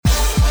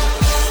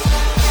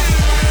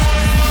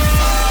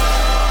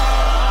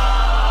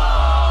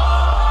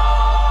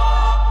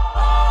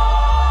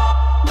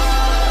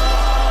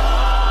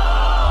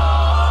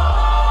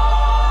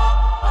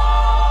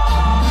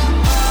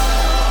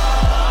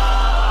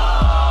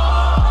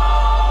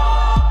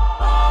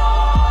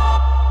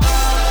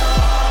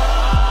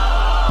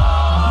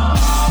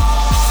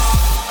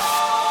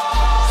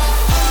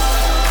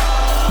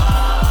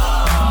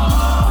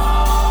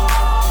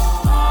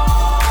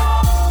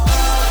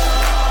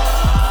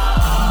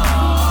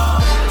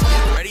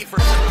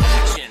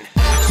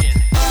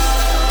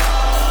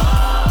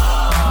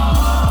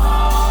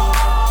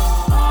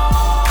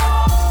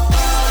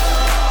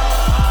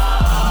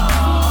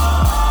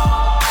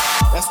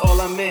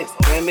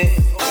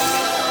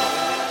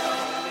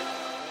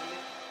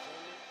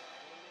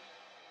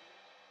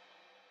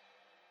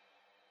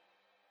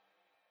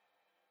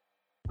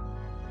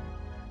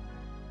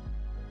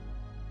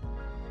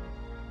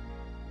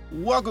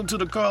Welcome to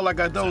the Call Like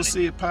I Don't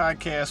See It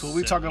podcast, where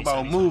we talk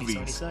about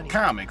movies,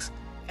 comics,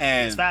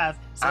 and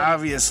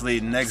obviously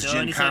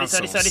next-gen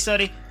consoles.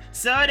 Sony!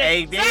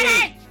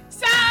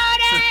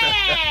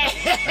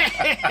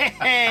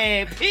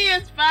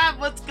 PS5,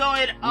 what's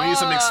going on? We need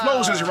some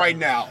explosions right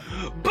now.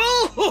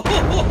 Boom!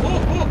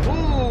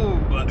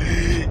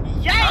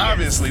 Yes!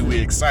 Obviously, we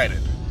excited.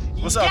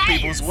 What's up,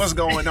 peoples? What's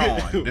going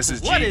on? This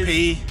is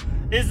GP.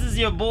 This is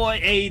your boy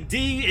AD.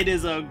 It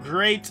is a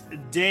great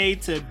day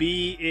to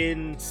be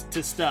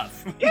into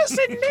stuff. Yes,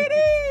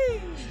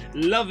 indeed.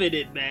 Loving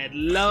it, man.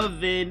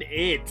 Loving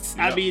it. Yep.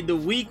 I mean, the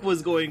week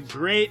was going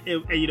great,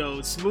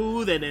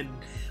 smooth, and then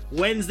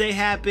Wednesday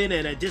happened,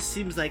 and it just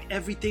seems like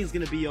everyth's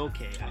gonna be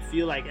okay. I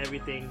feel like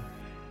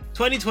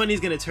 2020 is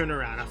gonna turn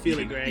around. I feel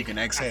it, Greg. You can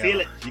exhale. I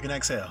feel it. You can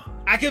exhale.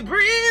 I can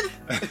breathe.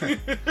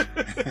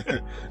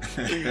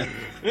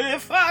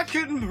 If I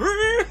can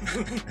breathe.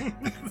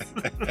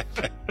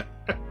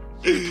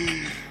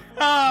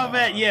 Oh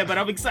man, yeah, but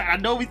I'm excited. I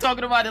know we're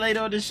talking about it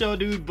later on the show,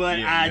 dude, but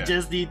I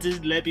just need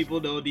to let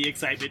people know the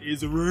excitement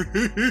is real.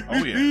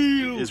 Oh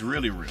yeah, it's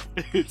really real.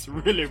 It's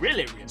really,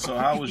 really real. So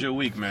how was your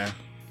week, man?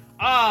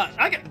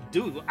 I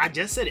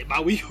just said it. My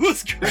week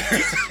was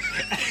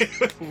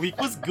great. Week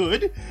was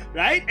good,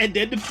 right? And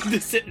then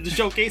the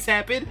showcase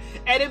happened,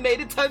 and it made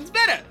it tons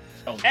better.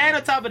 Okay. And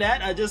on top of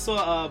that, I just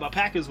saw my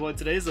Packers won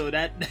today, so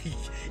that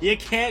you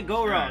can't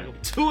go wrong.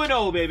 Right.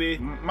 2-0, baby.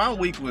 My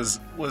week was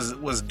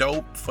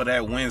dope for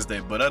that Wednesday,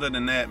 but other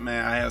than that,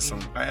 man, I had some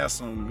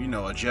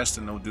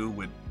adjusting to do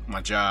with my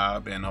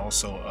job, and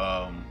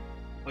also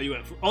you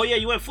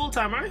went full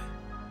time, right?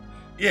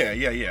 Yeah.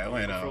 I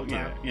went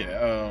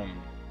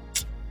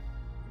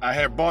I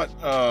had bought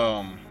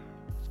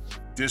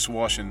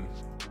dishwashing,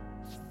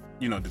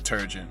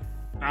 detergent.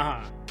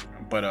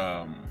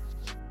 But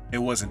it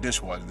wasn't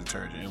dishwashing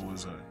detergent. It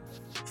was a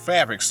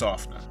fabric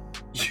softener.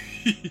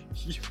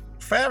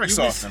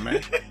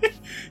 Man.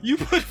 You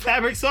put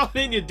fabric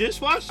softener in your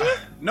dishwasher?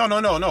 No,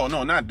 not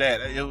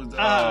that. It was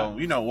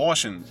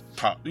washing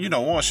pop.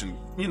 Washing.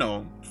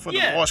 For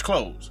the wash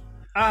clothes.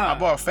 I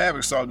bought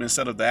fabric softener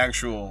instead of the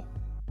actual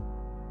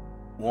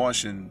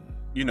washing.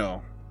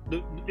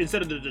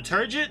 Instead of the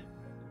detergent?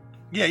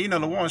 Yeah,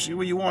 the wash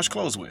where you wash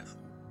clothes with.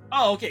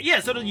 Oh, okay.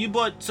 Yeah, so you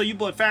bought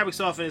fabric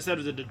softener instead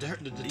of the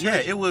detergent. Yeah,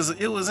 it was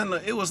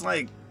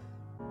like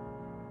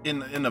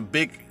in a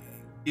big,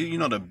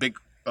 the big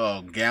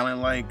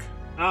gallon like.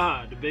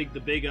 The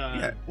big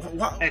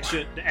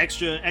extra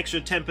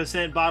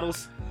 10%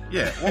 bottles.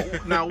 Yeah.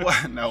 Well,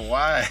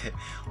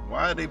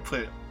 why they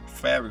put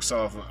fabric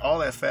softener, all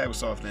that fabric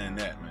softener in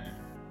that, man?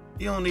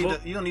 You don't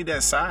need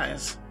that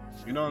size.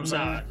 You know what I'm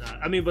saying? Nah.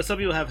 I mean, but some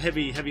people have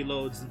heavy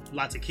loads,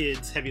 lots of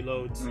kids, heavy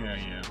loads.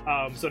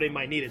 Yeah. So they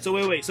might need it. So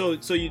wait. So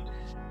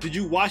did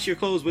you wash your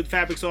clothes with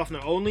fabric softener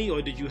only,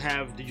 or did you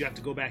have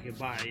to go back and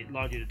buy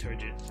laundry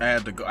detergent? I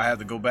had to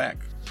go back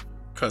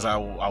because I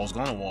was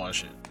gonna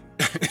wash it.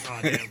 Oh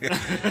damn!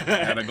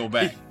 I had to go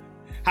back.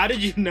 How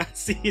did you not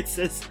see it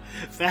says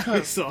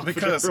fabric softener?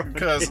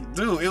 Because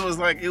dude, it was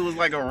like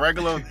a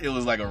regular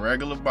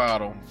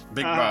bottle,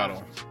 big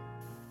bottle,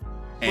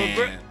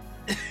 and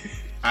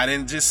I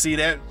didn't just see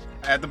that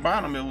at the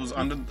bottom. It was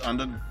under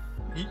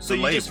So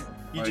the label.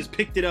 You just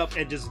picked it up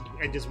and just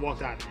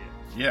walked out of it.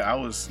 Yeah, I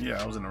was in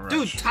a rush.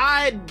 Dude,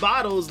 Tide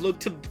bottles look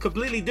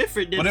completely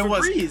different than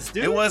Febreze,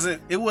 dude.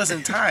 It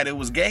wasn't Tide. It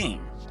was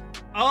Game.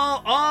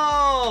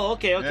 Oh,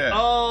 okay. Yeah.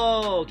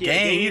 Oh, okay.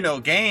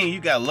 Game.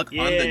 You gotta look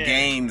under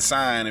Game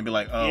sign and be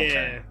like, oh,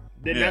 okay. Yeah.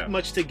 There's not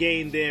much to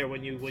gain there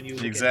when you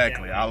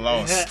exactly. I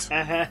lost.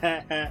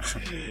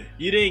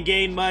 You didn't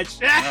gain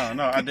much.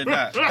 No, I did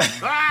not.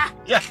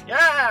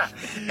 Yeah.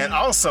 And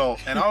also,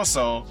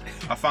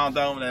 I found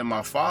out that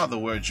my father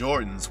wear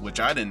Jordans,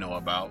 which I didn't know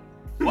about.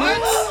 What?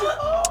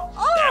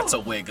 That's a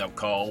wake up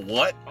call.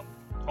 What?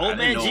 Old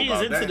man G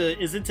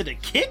is into the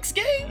kicks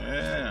game.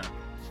 Yeah.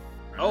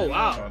 Oh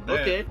wow.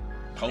 Okay.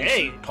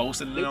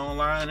 Posted it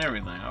online and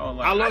everything.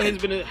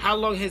 Like, how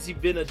long has he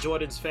been a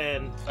Jordans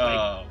fan?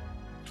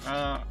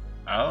 I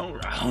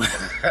don't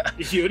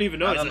You don't even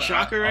know. It's a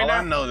shocker right now. All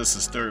I know this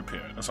is third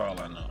pair. That's all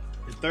I know.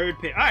 The third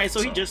pair. All right,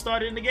 so he just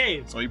started in the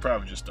game. So he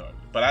probably just started,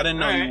 but I didn't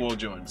know he wore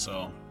Jordan.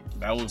 So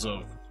that was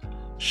a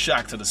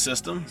shock to the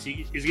system. Is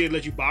he gonna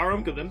let you borrow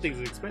them? Because them things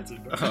are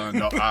expensive, bro.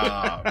 No.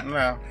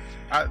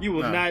 You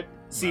will not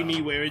see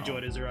me wearing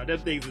Jordans around. Them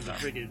things is a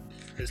freaking.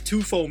 There's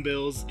 2 phone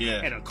bills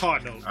and a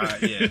car note.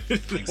 Yeah,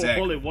 exactly.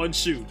 All in one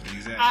shoe.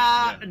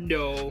 Exactly.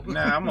 No.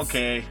 Nah, I'm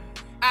okay.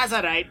 That's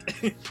alright.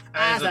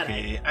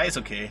 It's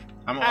okay.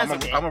 I'm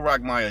gonna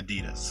rock my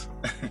Adidas.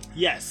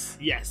 Yes.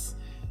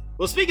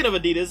 Well, speaking of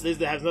Adidas, this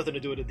has nothing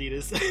to do with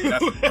Adidas.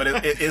 But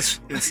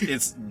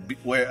it's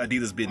where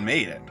Adidas been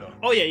made at, though.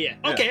 Oh yeah.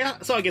 Okay,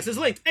 so I guess it's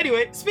linked.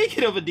 Anyway,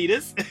 speaking of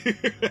Adidas,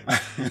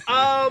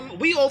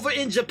 we over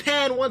in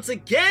Japan once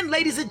again,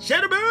 ladies and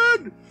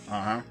gentlemen.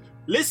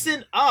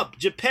 Listen up,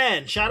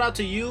 Japan. Shout out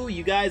to you.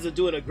 You guys are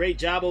doing a great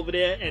job over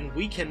there, and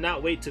we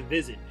cannot wait to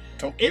visit.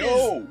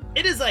 Tokyo.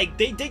 It is like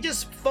they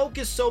just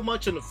focus so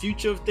much on the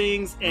future of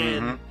things,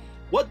 and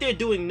what they're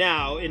doing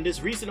now in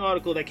this recent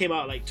article that came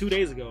out like 2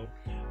 days ago,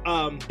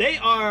 they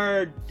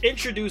are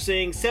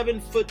introducing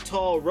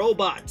 7-foot-tall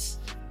robots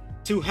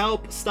to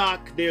help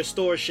stock their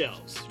store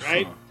shelves,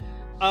 right?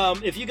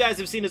 If you guys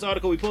have seen this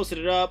article, we posted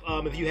it up.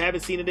 If you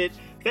haven't seen it,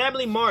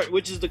 Family Mart,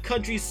 which is the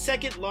country's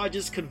second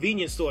largest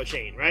convenience store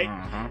chain, right?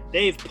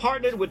 They've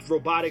partnered with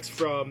robotics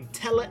from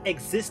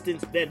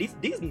Teleexistence. Man,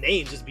 these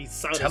names just be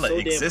sounding so damn cool.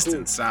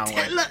 Teleexistence.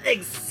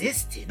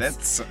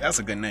 That's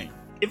a good name.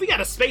 If we got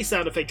a space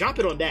sound effect, drop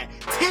it on that.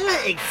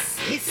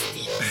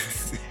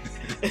 Teleexistence.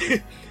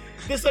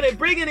 So they're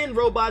bringing in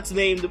robots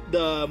named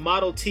the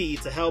Model T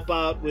to help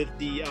out with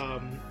the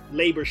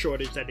labor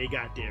shortage that they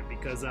got there.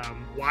 Because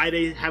why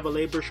they have a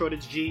labor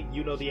shortage, G?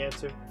 You know the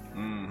answer.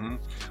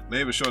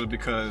 Labor shortage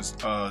because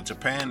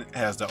Japan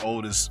has the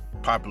oldest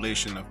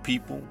population of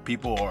people.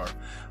 People are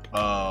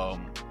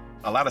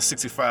a lot of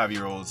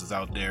 65-year-olds is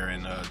out there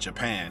in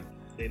Japan.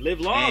 They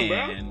live long,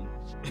 and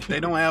they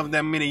don't have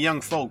that many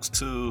young folks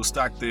to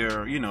stock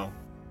their,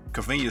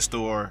 convenience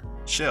store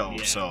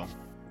shelves. Yeah. So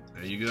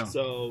there you go.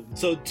 So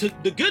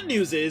the good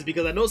news is,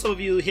 because I know some of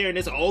you hearing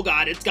this, oh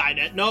God, it's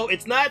Skynet. No,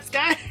 it's not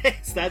Skynet.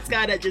 It's not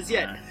Skynet just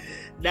yet.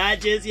 Not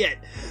just yet.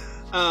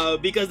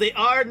 Because they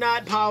are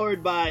not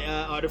powered by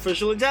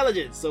artificial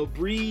intelligence. So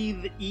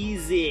breathe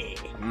easy.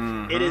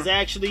 It is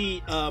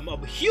actually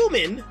a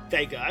human,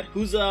 thank God,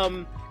 who's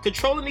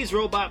controlling these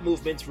robot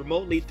movements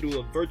remotely through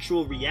a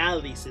virtual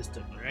reality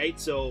system, right?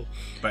 So,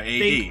 but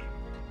AD,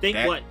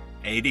 what?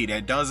 AD,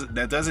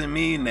 that doesn't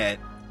mean that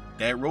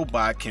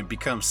robot can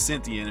become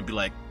sentient and be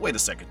like, wait a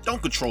second, don't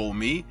control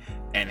me,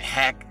 and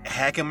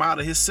hack him out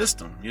of his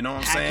system. You know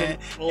what I'm saying?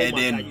 And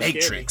then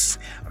Matrix.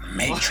 And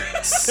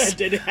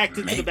then it hacked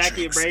into the back of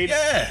your brain.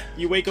 Yeah.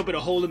 You wake up in a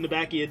hole in the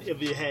back of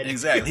your head.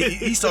 Exactly.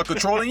 He start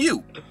controlling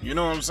you. You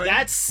know what I'm saying?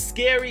 That's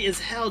scary as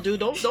hell,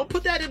 dude. Don't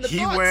put that in the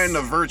thoughts. He wearing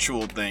the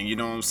virtual thing. You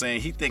know what I'm saying?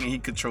 He thinking he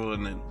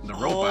controlling the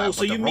robot. Oh,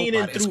 so you mean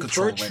it through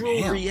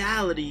virtual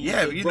reality?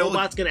 Yeah, the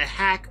robot's gonna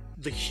hack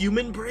the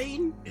human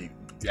brain?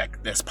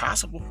 That's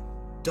possible.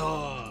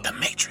 Duh. The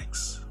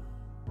Matrix.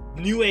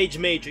 New Age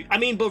Matrix. I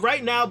mean, but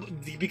right now,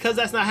 because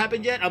that's not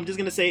happened yet, I'm just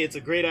gonna say it's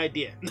a great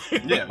idea.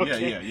 Yeah.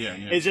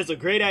 It's just a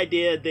great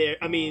idea there.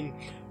 I mean,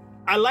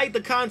 I like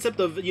the concept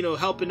of,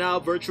 helping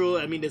out virtual.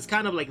 I mean, it's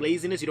kind of like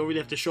laziness. You don't really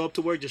have to show up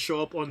to work. Just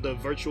show up on the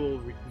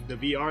the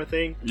VR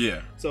thing.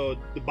 Yeah. So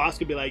the boss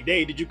could be like,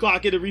 hey, did you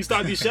clock in and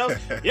restart these shelves?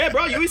 Yeah,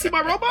 bro, you ain't see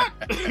my robot?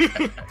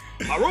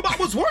 My robot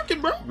was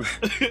working, bro.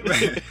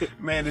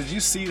 Man, did you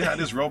see how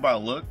this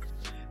robot looked?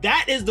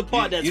 That is the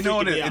part that's you know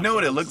what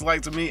it looks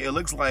like to me. It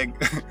looks like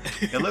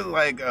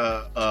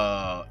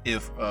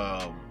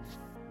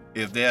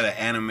if they had an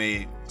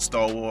anime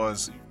Star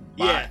Wars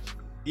bot.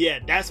 Yeah,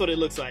 that's what it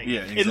looks like.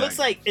 Yeah,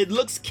 exactly. It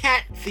looks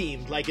cat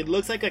themed. Like it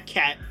looks like a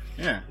cat.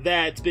 Yeah.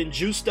 That's been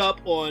juiced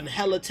up on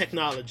hella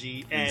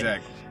technology. And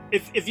exactly.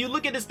 If you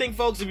look at this thing,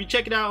 folks, if you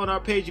check it out on our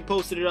page, you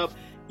posted it up.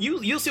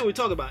 You'll see what we're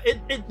talking about.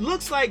 It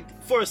looks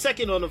like, for a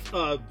second, on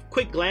a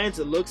quick glance,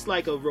 it looks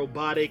like a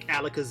robotic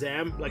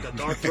Alakazam, like a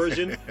dark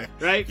version,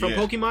 right? From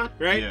Pokemon,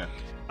 right? Yeah.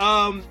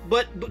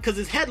 But because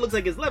his head looks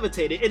like it's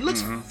levitated, it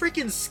looks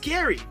freaking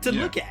scary to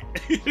look at.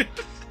 It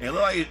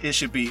looks like it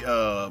should be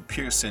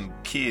piercing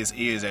kids'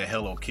 ears at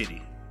Hello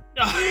Kitty.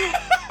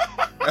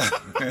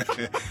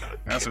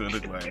 That's what it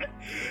looked like.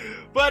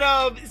 But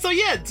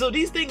so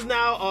these things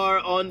now are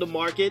on the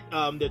market.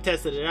 They're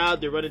testing it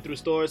out. They're running through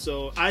stores.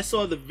 So I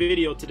saw the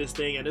video to this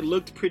thing, and it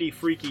looked pretty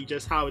freaky,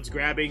 just how it's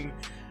grabbing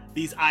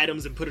these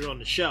items and put it on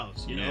the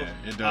shelves. You know, yeah,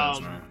 it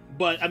does, man.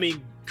 But I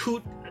mean,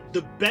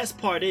 the best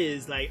part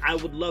is, like, I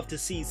would love to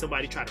see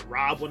somebody try to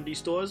rob one of these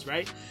stores,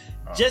 right?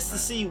 To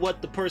see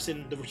what the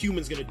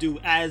human's gonna do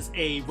as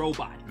a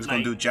robot. It's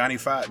gonna do Johnny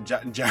Five.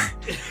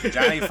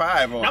 Johnny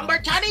Five. Number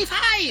Johnny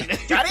Five.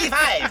 Johnny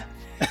Five.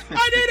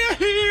 I need a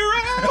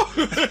hero.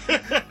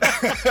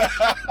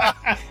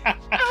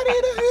 I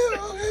need a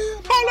hero.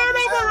 Falling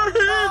over a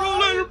hero,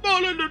 let it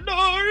fall in the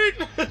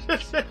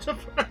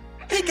night.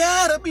 He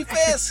gotta be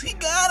fast. He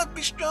gotta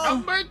be strong.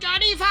 Number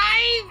Johnny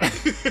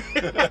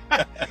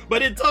Five.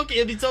 But in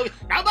Tokyo, it'd be Tokyo.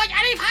 Number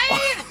Johnny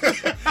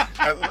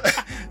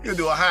Five. You'll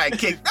do a high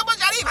kick. Number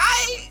Johnny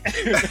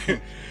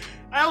Five.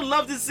 I would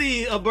love to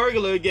see a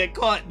burglar get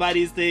caught by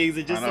these things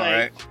and just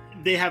right?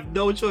 They have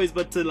no choice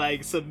but to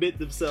like submit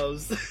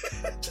themselves.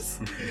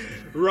 Just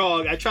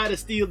wrong. I tried to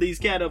steal these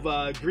kind of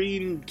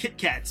green Kit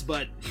Kats,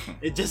 but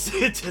it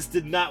just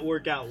did not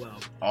work out well.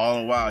 All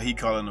the while he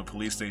calling the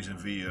police station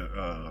via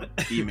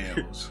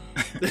emails.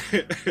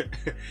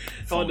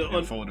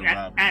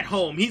 At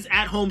home. He's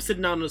at home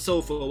sitting on the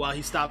sofa while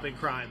he's stopping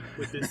crime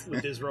with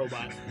this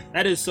robot.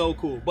 That is so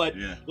cool. But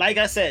like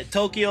I said,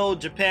 Tokyo,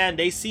 Japan,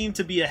 they seem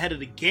to be ahead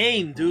of the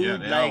game, dude. Yeah,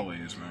 they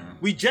always, man.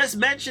 We just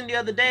mentioned the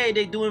other day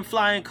they doing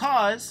flying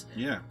cars.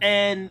 Yeah.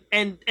 And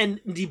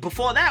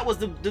before that was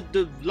the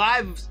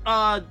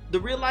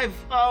real life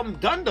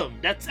Gundam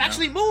that's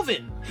actually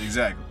moving.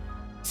 Exactly.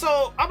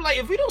 So I'm like,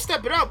 if we don't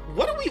step it up,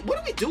 what are we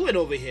doing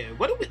over here?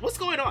 What's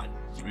going on?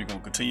 We're gonna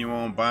continue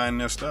on buying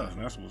their stuff.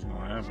 That's what's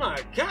gonna happen.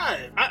 My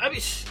God, I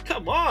mean,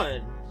 come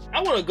on.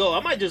 I want to go.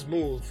 I might just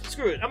move.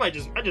 Screw it. I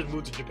just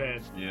move to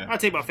Japan. Yeah. I'll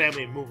take my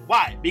family and move.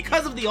 Why?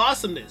 Because of the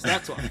awesomeness.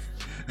 That's why.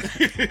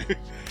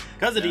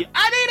 Because of the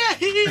I need a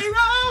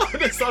hero.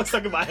 That song's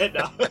stuck in my head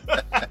now.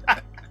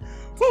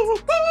 Woo, woo.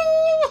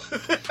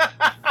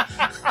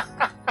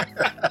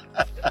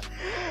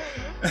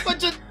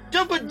 Bunch of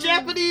jumping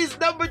Japanese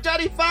number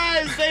Johnny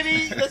Fives,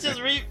 baby. Let's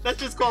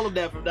just call them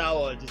that from now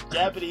on. Just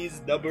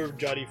Japanese number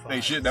Johnny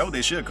Fives. That's what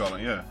they should call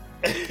it, yeah.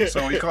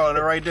 So we calling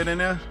it right then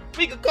and there?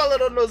 We can call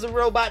it on those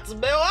robots,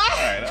 Bill. All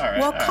right.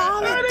 Well,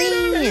 call it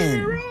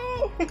then.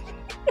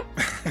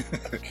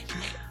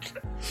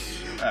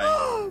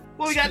 Right.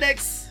 What we got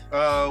next?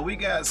 We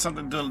got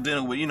something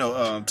dealing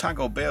with,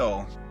 Taco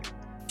Bell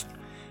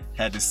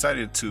had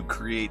decided to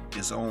create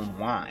its own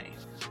wine,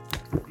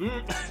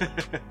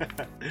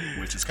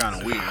 which is kind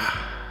of weird.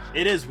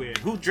 It is weird.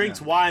 Who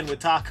drinks wine with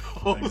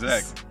tacos?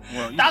 Exactly.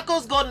 Well,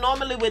 tacos go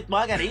normally with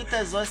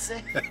margaritas, let's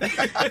say.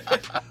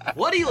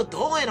 What are you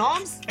doing,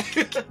 Holmes?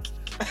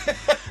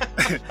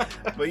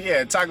 But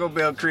yeah, Taco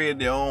Bell created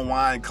their own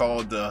wine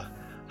called the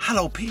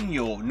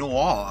Jalapeno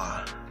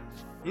Noir.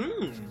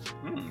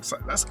 So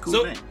that's a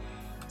cool name.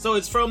 So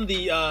it's from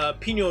the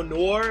Pinot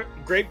Noir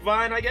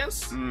grapevine, I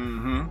guess?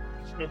 Mm-hmm.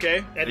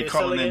 Okay. And they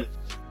calling it,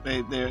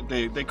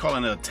 they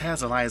calling it a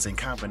tantalizing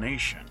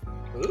combination.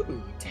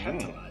 Ooh,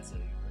 tantalizing.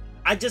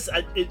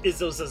 Is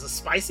this a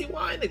spicy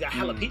wine? They got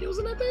jalapenos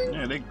in that thing?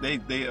 Yeah,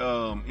 they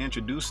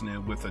introducing it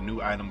with a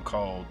new item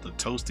called the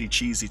Toasty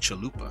Cheesy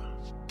Chalupa.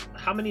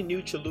 How many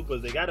new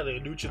chalupas? They got a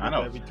new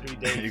chalupa every 3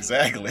 days.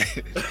 Exactly.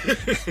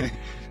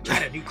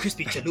 Got a new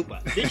crispy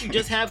chalupa. Didn't you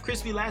just have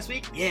crispy last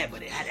week? Yeah,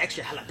 but it had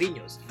extra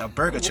jalapenos. The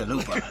burger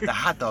chalupa, the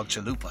hot dog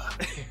chalupa,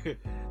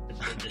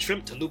 the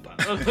shrimp chalupa.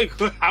 I'm like,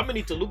 how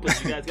many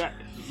chalupas you guys got?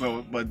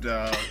 So, but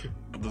the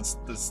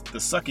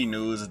sucky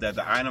news is that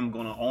the item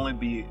gonna only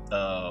be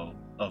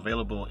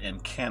available in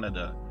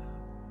Canada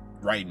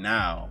right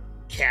now.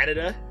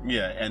 Canada?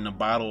 Yeah, and the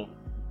bottle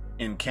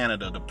in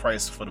Canada, the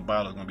price for the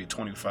bottle is gonna be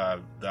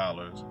 $25.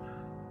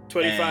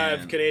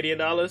 25 Canadian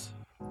dollars?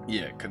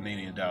 Yeah,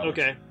 Canadian dollars.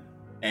 Okay.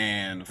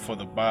 And for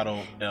the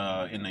bottle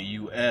in the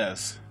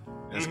US,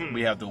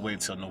 we have to wait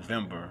till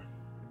November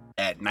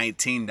at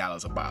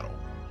 $19 a bottle.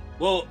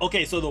 Well,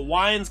 okay, so the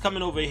wine's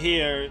coming over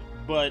here,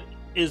 but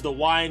is the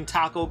wine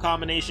taco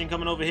combination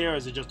coming over here, or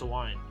is it just the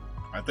wine?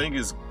 I think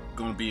it's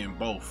gonna be in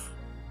both.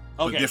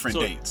 Okay, with different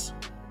dates.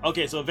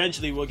 Okay, so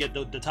eventually we'll get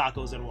the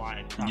tacos and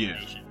wine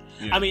combination.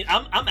 Yeah. I mean,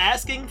 I'm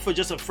asking for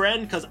just a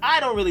friend because I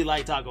don't really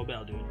like Taco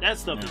Bell, dude. That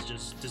stuff is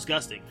just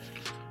disgusting.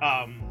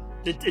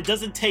 It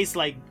doesn't taste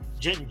like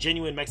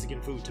genuine Mexican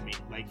food to me.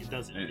 Like it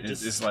doesn't.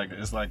 It's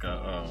like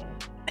a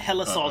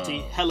hella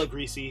salty, hella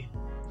greasy,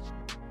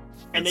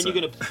 and then you're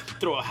gonna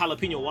throw a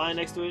jalapeno wine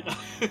next to it.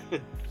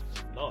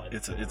 Lord.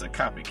 It's a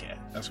copycat.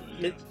 That's what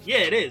it is. Yeah,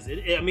 it is.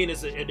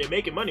 They're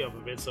making money off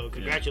of it. So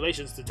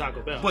congratulations to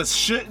Taco Bell. But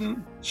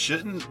shouldn't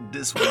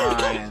this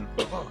wine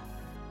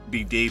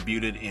be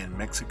debuted in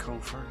Mexico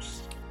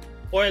first?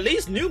 Or at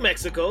least New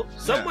Mexico,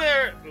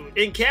 somewhere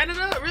in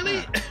Canada,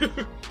 really?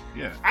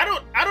 Yeah. I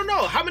don't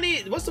know.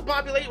 What's the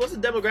population, what's the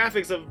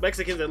demographics of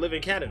Mexicans that live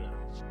in Canada?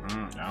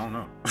 I don't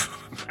know.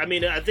 I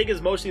mean, I think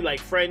it's mostly like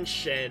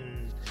French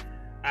and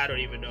I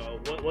don't even know.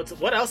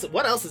 What else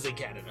is in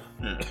Canada?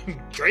 Yeah.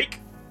 Drake?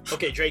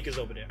 Okay, Drake is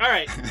over there. All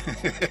right,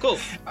 cool.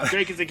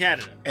 Drake is in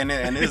Canada.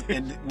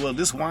 Will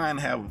this wine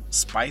have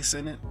spice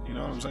in it? You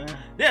know what I'm saying?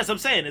 Yes, I'm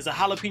saying it's a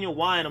jalapeno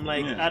wine. I'm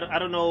like, I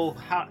don't know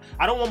how.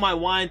 I don't want my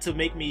wine to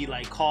make me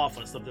like cough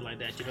or something like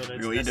that. You know,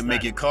 you'll either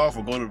make you cough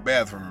or go to the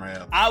bathroom,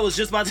 man. I was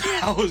just about to.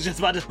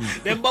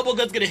 That bubble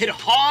gut's gonna hit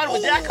hard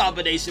with that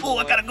combination. Oh,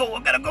 I gotta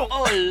go.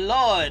 Oh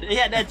Lord, he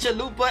had that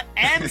chalupa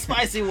and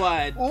spicy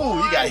wine.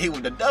 Oh, you got hit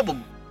with the double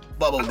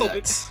bubble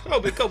guts.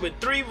 I've been coping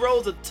 3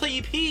 rolls of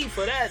TP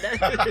for that.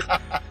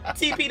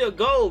 TP to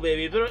go,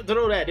 baby.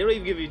 Throw that. They don't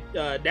even give you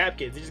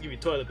napkins. They just give you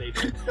toilet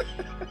paper.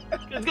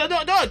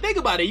 No, think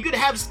about it. You could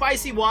have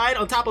spicy wine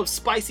on top of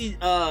spicy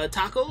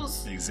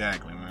tacos.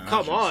 Exactly, man.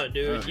 Come on,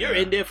 dude. You're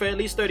in there for at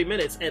least 30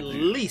 minutes. At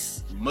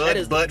least. Mud that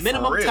is butt the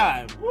minimum for real.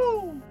 time.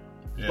 Woo.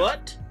 Yeah.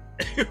 Butt?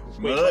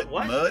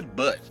 Mud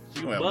butt.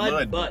 You have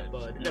mud butt.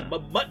 Yeah.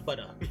 Butt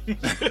butter.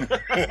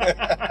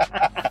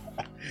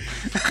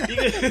 You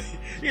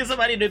get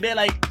somebody in the bed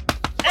like,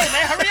 hey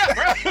man, hurry up,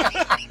 bro.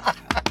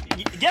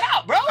 Get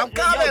out, bro. I'm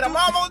coming. I'm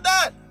almost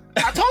done.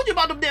 I told you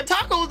about them damn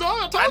tacos,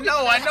 dog. I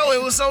know.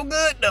 It was so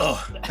good, though.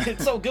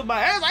 It's so good,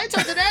 my ass. I ain't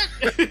touching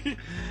that.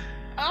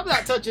 I'm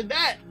not touching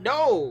that.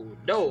 No.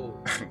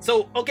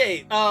 So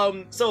okay.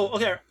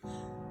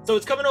 So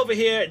it's coming over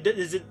here.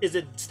 Is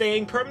it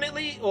staying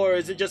permanently, or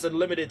is it just a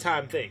limited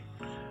time thing?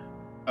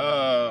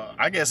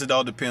 I guess it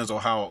all depends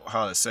on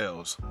how it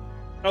sells.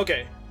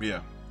 Okay.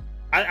 Yeah.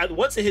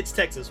 Once it hits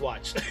Texas,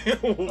 watch.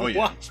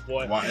 Watch,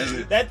 boy.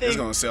 That thing, it's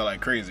gonna sell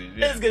like crazy.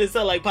 Yeah. It's gonna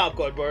sell like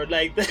popcorn, bro.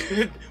 Like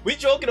we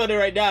joking on it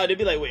right now. They'd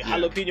be like, wait,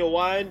 jalapeno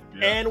wine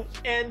and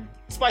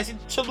spicy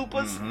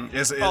chalupas. Mm-hmm.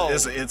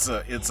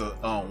 It's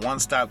a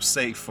one-stop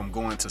safe from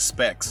going to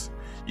Specs.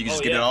 You can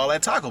just get it all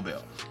at Taco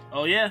Bell.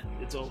 Oh yeah,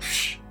 it's a.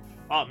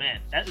 Oh man,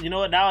 you know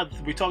what? Now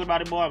we're talking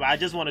about it more. But I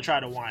just want to try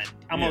the wine.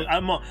 I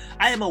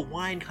am a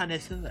wine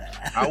connoisseur.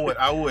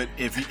 I would.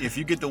 If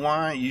you get the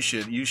wine, you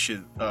should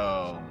review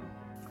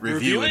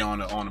it on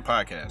the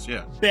podcast.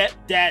 Yeah. Bet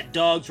that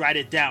dogs, write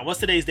it down.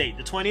 What's today's date?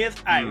 The 20th.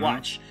 All right,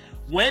 watch.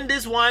 When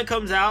this wine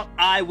comes out,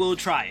 I will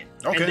try it,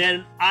 and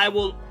then I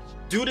will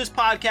do this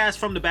podcast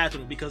from the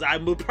bathroom because I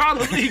will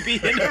probably be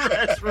in the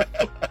restroom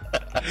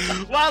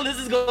while this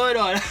is going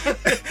on.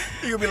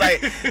 You'll be like,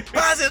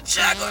 positive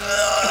chocolate.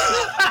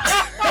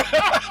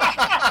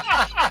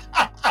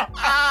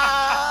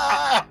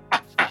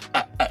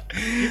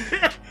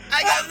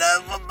 I got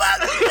nothing for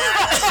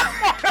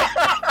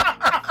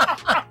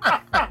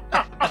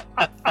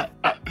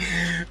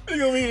You're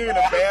gonna be in the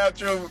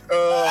bathroom,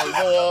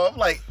 I'm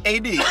like,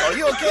 AD, are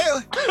you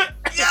okay?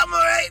 Yeah, I'm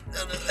alright.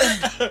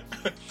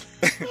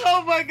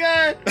 Oh my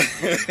god!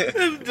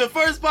 The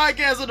first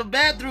podcast in the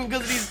bathroom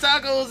because of these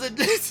tacos and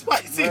this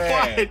spicy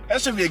wine. That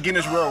should be a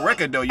Guinness World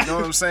Record, though. You know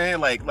what I'm saying?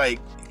 Like, I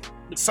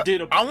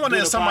wonder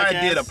if somebody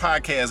did a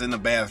podcast in the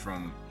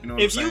bathroom. You know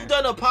what I'm saying? If you've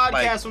done a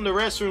podcast from the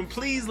restroom,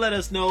 please let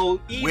us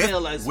know.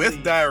 Email us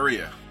with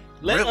diarrhea.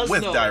 Let us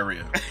know.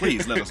 Diarrhea.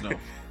 Please let us know.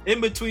 In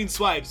between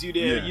swipes, you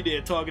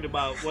there talking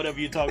about whatever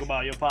you talk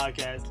about your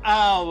podcast.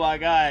 Oh my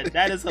god,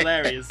 that is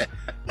hilarious.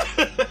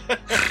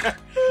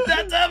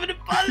 That's having the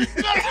butter.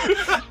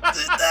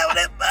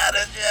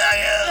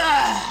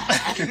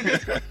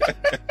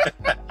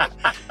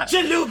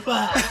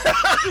 Chalupa.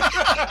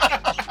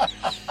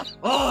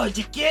 Oh,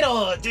 yo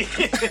quiero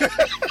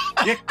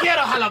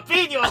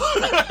jalapeño.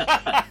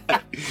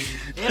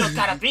 Quiero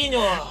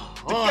carapiño.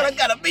 Quiero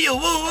carapiño,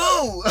 woo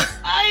woo.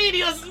 Ay,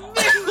 Dios mío.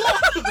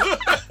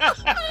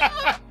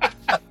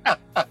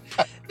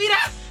 Mira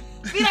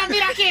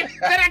aquí,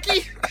 ven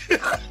aquí.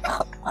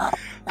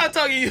 I'm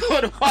talking to you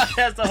on the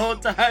podcast the whole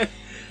time.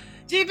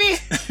 GP,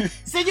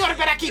 señor,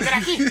 ven aquí. Ven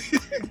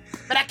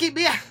aquí,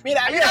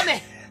 mira,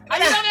 ayúdame.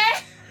 Mira,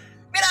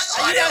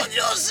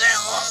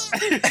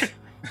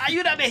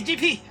 ayúdame,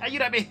 GP,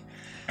 ayúdame.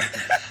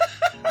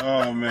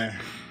 Oh, man.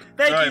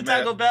 Thank you,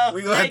 Taco Bell.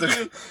 We're going to have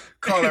to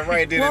call it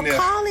right then and there.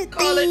 Call it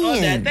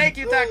on that. Thank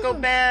you, Taco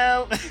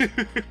Bell.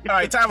 All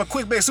right, time for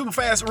quick bit, super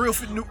fast, real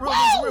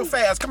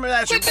fast. Coming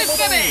at you. Quick bit,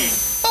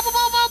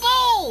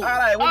 All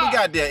right, what we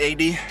got there,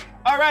 AD?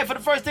 All right, for the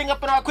first thing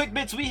up in our quick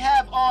bits, we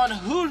have on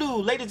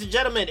Hulu, ladies and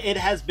gentlemen, it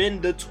has been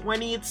the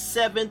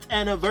 27th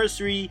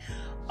anniversary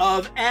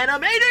of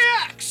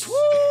Animaniacs. Woo!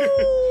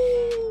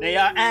 They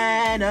are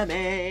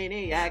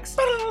Animaniacs.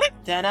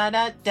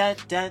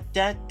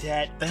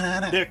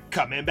 They're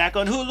coming back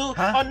on Hulu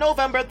on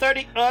November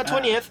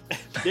 20th.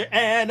 They're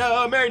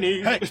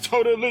Animaniacs. Hey.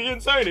 Totally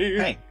insane.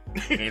 Hey.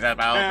 He's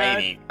about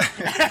baby.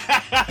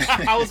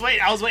 I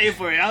was waiting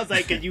for it. I was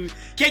like, can you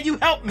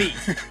help me?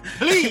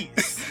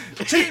 Please.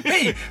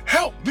 GP,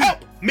 help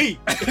me.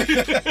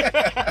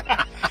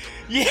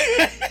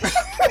 Yeah.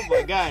 Oh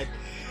my god.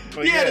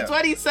 But the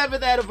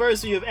 27th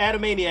anniversary of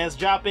Animaniacs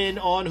dropping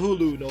on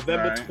Hulu,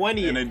 November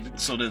 20th. And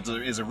so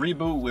there's a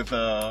reboot with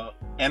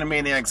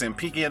Animaniacs and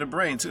Pinky and the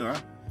Brain too,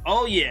 huh?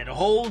 Oh yeah, the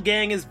whole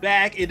gang is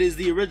back. It is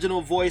the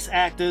original voice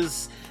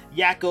actors,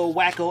 Yakko,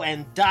 Wakko,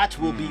 and Dot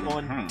will be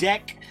on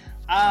deck.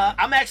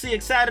 I'm actually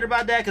excited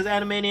about that because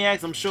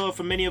Animaniacs, I'm sure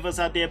for many of us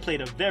out there,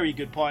 played a very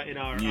good part in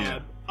our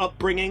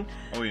upbringing.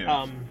 Oh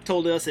yeah.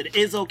 Told us it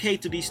is okay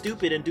to be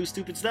stupid and do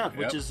stupid stuff,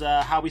 which is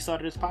how we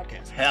started this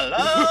podcast.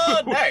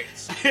 Hello,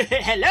 nerds.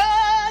 Hello,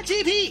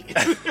 GP.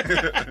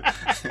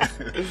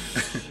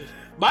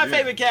 My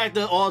favorite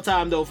character all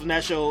time though from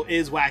that show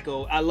is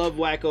Wakko. I love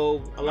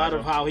Wakko. A lot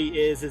of how he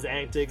is, his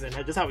antics, and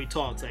just how he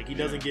talks. Like he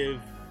doesn't give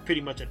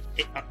pretty much an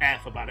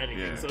F about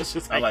anything. Yeah. So it's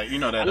just like, I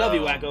love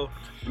you, Wakko.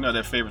 You know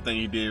that favorite thing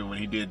he did when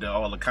he did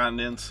all the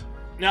continents?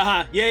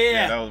 Yeah.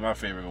 That was my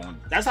favorite one.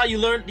 That's how you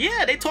learn.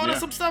 Yeah, they taught us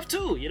some stuff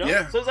too, you know?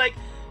 Yeah. So it's like,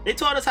 they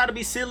taught us how to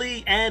be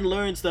silly and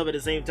learn stuff at the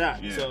same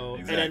time. Yeah, so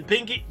exactly. And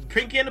then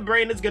Pinky and the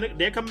Brain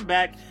they're coming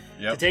back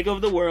to take over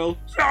the world.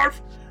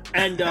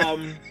 And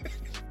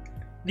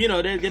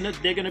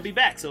they're gonna be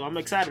back. So I'm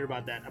excited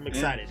about that. I'm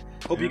excited.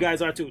 Hope you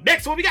guys are too.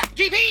 Next one we got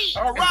GP.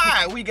 All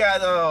right, we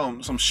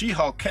got some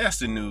She-Hulk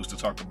casting news to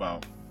talk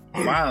about.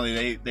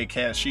 Finally, they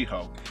cast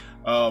She-Hulk.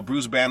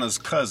 Bruce Banner's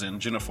cousin,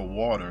 Jennifer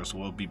Waters,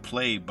 will be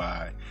played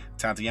by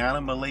Tatiana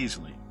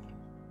Maslany.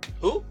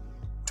 Who?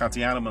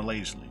 Tatiana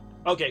Maslany.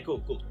 Okay,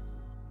 cool.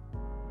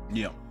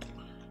 Yeah.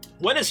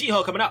 When is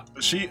She-Hulk coming out?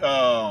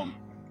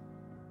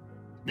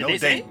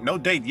 No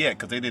date yet,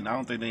 because I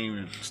don't think they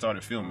even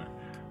started filming.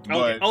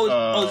 Okay.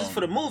 But, this is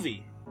for the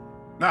movie?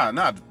 Nah,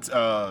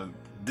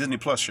 Disney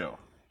Plus show.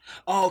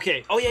 Oh,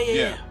 okay. Oh,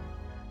 yeah.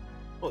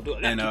 Oh, do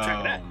I gotta keep track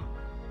of that.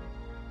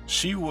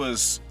 She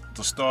was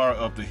the star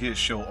of the hit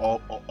show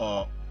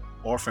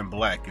Orphan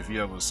Black. If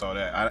you ever saw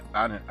that,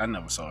 I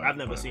never saw it. I've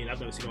never seen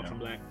Orphan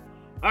Black.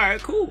 All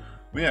right, cool.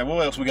 Yeah,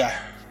 what else we got?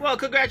 Well,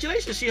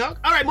 congratulations, She-Hulk.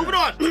 All right, moving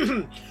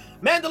on.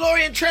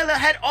 Mandalorian trailer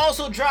had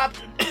also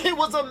dropped. It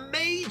was a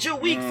major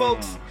week,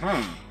 folks.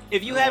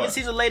 If you haven't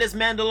seen the latest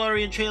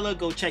Mandalorian trailer,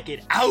 go check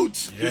it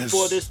out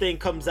before this thing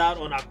comes out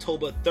on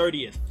October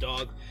 30th,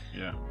 dog.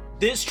 Yeah.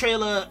 This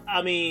trailer,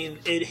 I mean,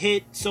 it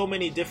hit so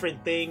many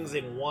different things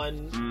in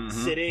one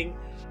sitting.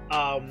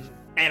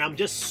 And I'm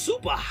just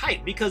super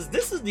hyped because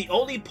this is the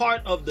only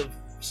part of the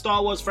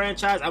Star Wars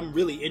franchise I'm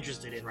really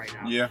interested in right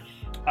now. Yeah.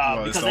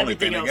 Well, because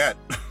everything else,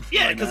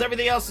 because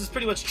everything else is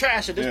pretty much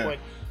trash at this point.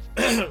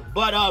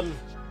 But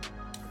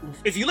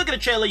if you look at the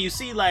trailer, you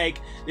see like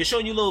they're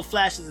showing you little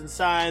flashes and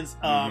signs.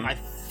 I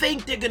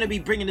think they're gonna be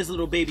bringing this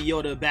little baby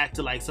Yoda back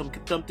to like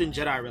something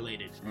Jedi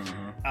related.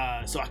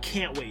 So I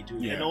can't wait,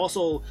 dude. And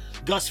also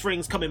Gus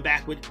Fring's coming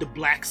back with the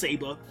black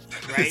saber,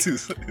 right?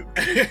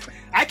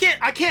 I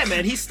can't,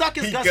 man. He's stuck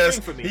as Gus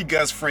Fring for me. He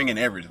Gus Fring in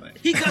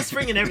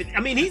everything. I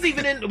mean, he's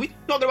even in. We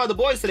talking about The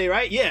Boys today,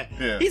 right?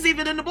 Yeah. He's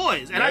even in The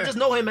Boys, and I just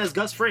know him as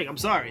Gus Fring. I'm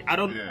sorry, I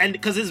don't, and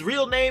because his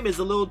real name is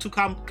a little too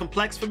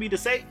complex for me to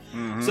say,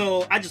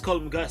 so I just call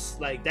him Gus.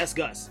 Like that's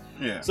Gus.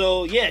 Yeah.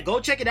 So yeah, go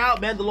check it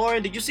out,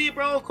 Mandalorian. Did you see it,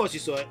 bro? Of course you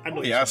saw it. I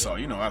know. I saw.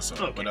 You know, I saw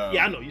it. Okay. But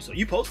I know you saw.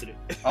 You posted it.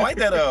 I like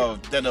that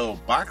that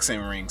little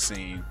boxing ring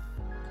scene.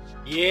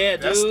 Yeah,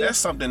 dude. That's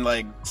something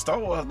like Star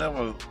Wars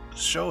never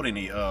showed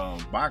any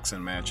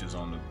boxing matches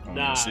on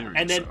the series.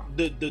 And then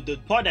the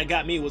part that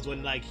got me was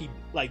when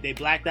they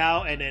blacked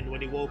out, and then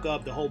when he woke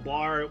up, the whole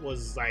bar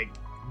was like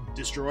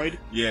destroyed.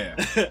 Yeah.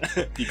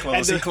 He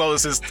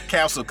closed his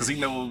capsule because he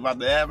knew what was about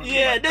to happen.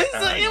 Yeah,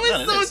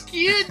 it was so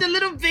cute. The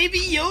little baby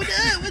Yoda.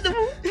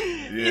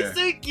 It's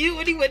so cute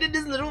when he went in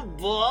this little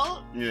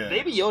ball. Yeah.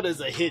 Baby Yoda's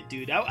a hit,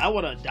 dude. I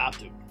want to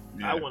adopt him.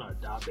 I want to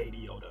adopt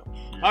Baby Yoda.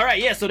 All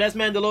right, so that's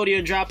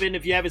Mandalorian dropping.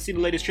 If you haven't seen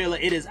the latest trailer,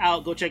 it is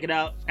out. Go check it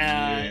out.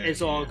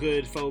 It's all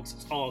good, folks.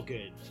 It's all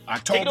good.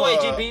 Take it away,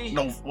 GB.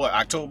 No, what?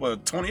 October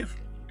 20th?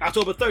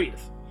 October 30th.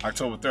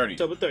 October 30th.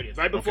 October 30th,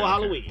 right before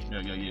Halloween.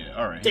 Yeah.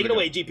 All right. Take it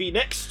away, GP.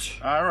 Next.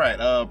 All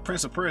right.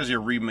 Prince of Persia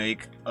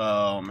remake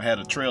had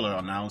a trailer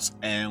announced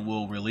and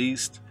will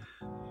release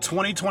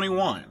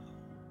 2021.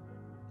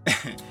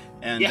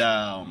 And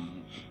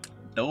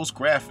those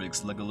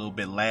graphics look a little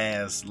bit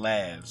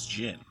last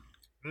gen.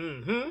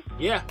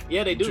 Yeah,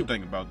 they do. What you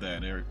think about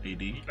that, Eric?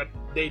 AD?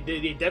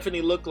 They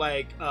definitely look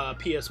like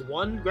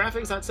PS1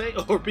 graphics, I'd say,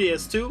 or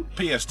PS2.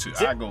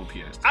 PS2. I'd go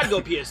PS2. I'd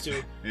go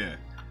PS2. Yeah.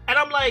 And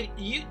I'm like,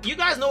 you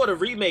guys know what a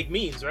remake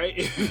means, right?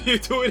 If you're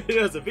doing it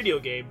as a video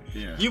game,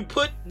 you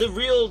put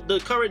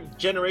the current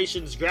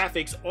generation's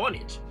graphics on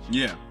it.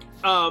 Yeah.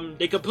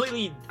 They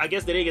completely, I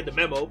guess they didn't get the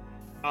memo.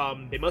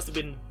 They must have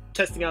been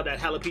testing out that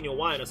jalapeno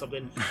wine or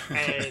something,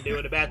 and they were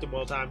in the bathroom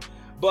all the time.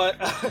 But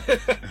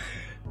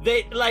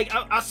they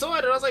I saw it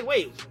and I was like,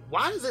 wait,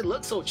 why does it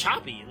look so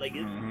choppy? Like,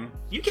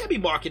 you can't be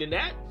marketing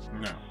that.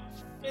 No.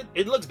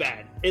 It looks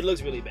bad. It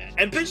looks really bad.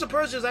 And Prince of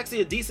Persia is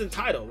actually a decent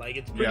title. Like,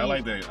 it's pretty... Yeah,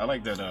 I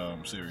like that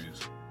series.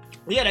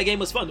 Yeah, that game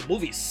was fun. The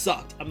movie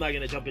sucked. I'm not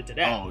gonna jump into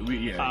that. Oh,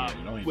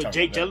 yeah. With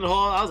Jake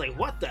Gyllenhaal, I was like,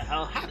 what the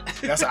hell?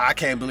 I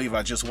can't believe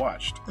I just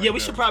watched. Right,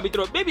 we should probably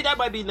throw. Maybe that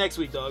might be next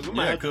week, dog. We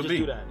might have to just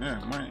do that.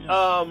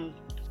 Yeah.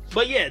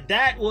 But yeah,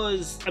 that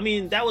was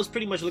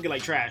pretty much looking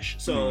like trash.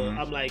 So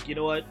I'm like, you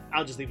know what?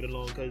 I'll just leave it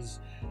alone because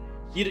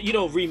you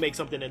don't remake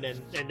something and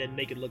then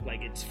make it look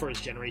like it's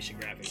first generation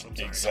graphics.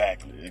 I'm sorry.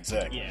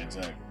 Exactly.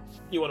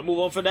 You want to move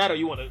on for that, or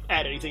you want to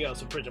add anything else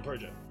to Prince of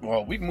Persia?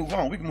 Well, we can move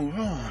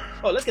on.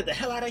 Oh, let's get the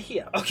hell out of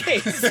here.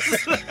 Okay.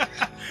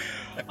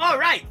 All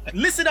right,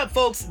 listen up,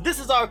 folks. This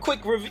is our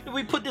quick review.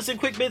 We put this in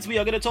quick bits. We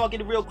are going to talk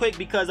it real quick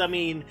because, I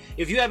mean,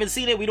 if you haven't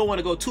seen it, we don't want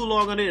to go too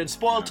long on it and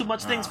spoil too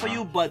much things for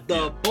you. But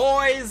The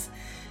Boys,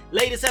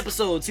 latest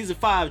episode, season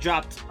 5,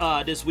 dropped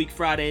this week,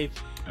 Friday.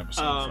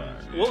 Episode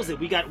 5. What was it?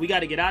 We got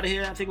to get out of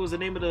here. I think it was the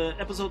name of the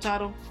episode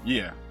title.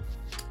 Yeah.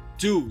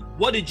 Dude,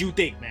 what did you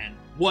think, man?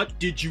 What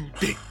did you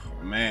think?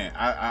 Man,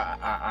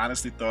 I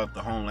honestly thought the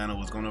Homelander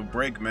was gonna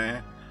break,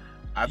 man.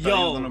 I thought he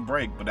was gonna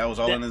break, but that was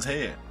all in his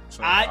head.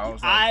 So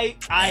I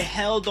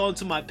held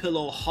onto my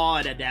pillow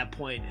hard at that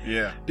point.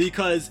 Yeah.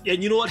 Because,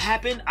 and you know what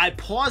happened? I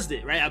paused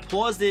it, right? I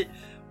paused it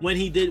when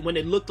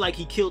it looked like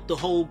he killed the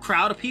whole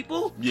crowd of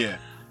people. Yeah.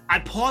 I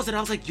paused it. I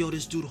was like, yo,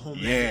 this dude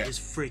Homelander is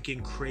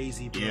freaking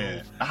crazy, bro.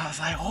 Yeah. I was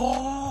like,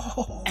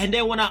 oh. And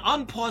then when I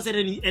unpaused it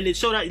and it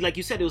showed out, like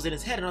you said, it was in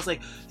his head. And I was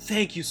like,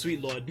 thank you,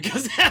 sweet Lord.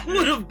 Because that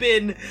would have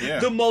been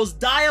the most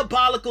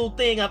diabolical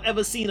thing I've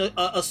ever seen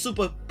a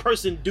super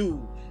person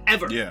do,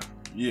 ever. Yeah.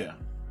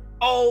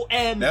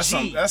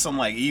 OMG. That's some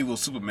like evil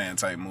Superman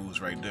type moves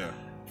right there.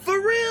 For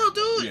real,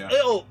 dude. Yeah.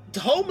 Yo,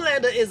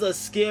 Homelander is a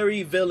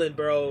scary villain,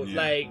 bro. Yeah.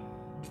 Like,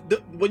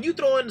 when you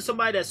throw in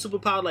somebody that's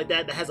superpowered like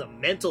that has a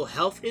mental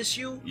health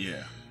issue,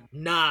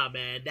 nah,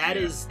 man,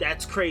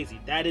 that's crazy.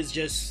 That is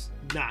just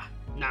nah.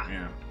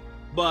 Yeah.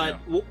 But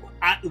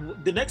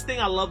the next thing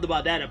I loved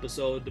about that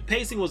episode, the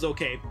pacing was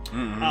okay.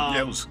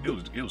 It was cool.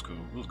 It was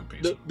good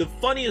pacing. The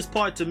funniest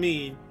part to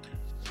me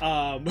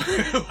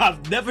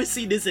I've never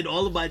seen this in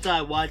all of my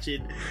time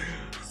watching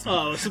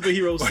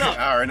superhero stuff.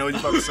 I already know what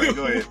you're about to say.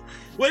 Go ahead.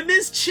 When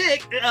this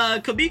chick,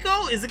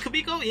 Kamiko, is it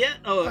Kamiko?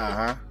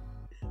 Yeah.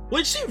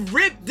 When she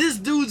ripped this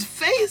dude's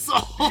face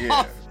off.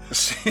 Yeah.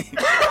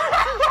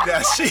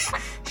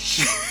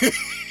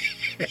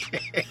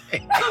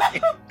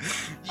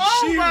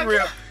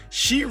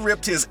 She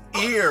ripped his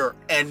ear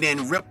and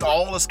then ripped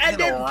all the skin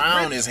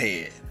around his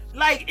head.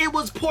 Like it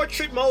was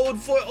portrait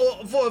mode for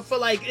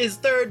like his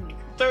third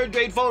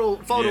grade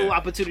photo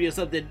opportunity or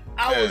something.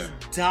 I was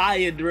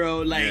dying,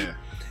 bro. Like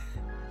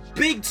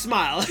big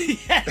smile.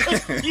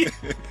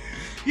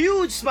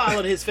 Huge smile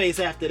on his face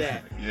after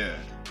that. Yeah.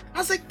 I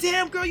was like,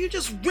 damn, girl, you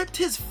just ripped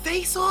his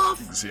face off.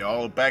 You can see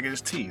all the back of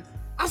his teeth.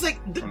 I was like,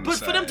 but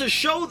for them to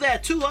show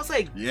that too, I was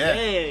like,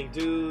 dang,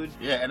 dude.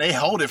 Yeah, and they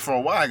hold it for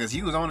a while because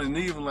he was on his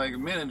knees for like a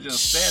minute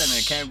just standing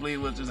there, can't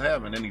believe what just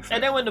happened.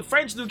 And then when the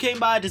French dude came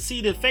by to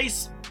see the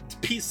face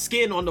piece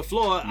skin on the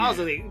floor, I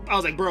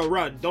was like, bro,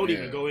 run. Don't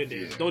even go in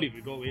there. Don't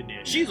even go in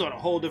there. She's on a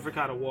whole different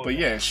kind of wall. But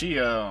yeah, she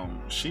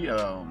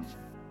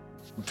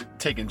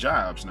taking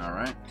jobs now,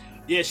 right?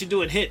 Yeah, she's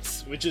doing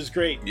hits, which is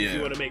great if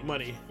you want to make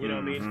money. You know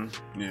what I mean?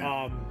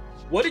 Yeah.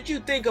 What did you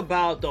think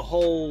about the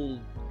whole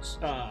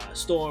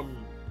Storm?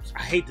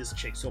 I hate this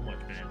chick so much,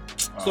 man.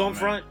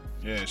 Stormfront.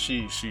 Yeah,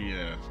 she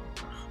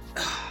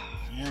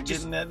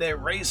getting that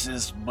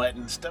racist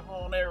button, step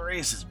on that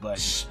racist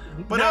button.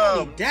 But not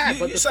only that,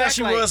 but the fact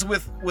she was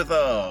with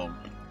L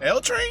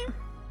Train.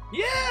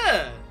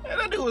 Yeah, and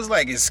that dude was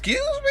like, "Excuse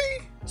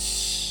me,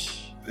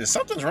 is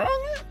something's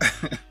wrong?"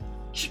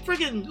 She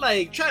freaking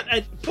like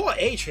poor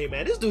A Train,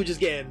 man. This dude just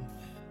getting.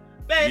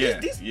 Man,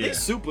 these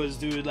supers,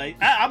 dude. Like,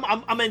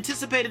 I'm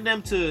anticipating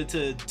them to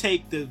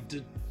take to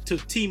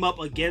team up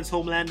against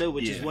Homelander,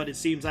 which is what it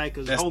seems like,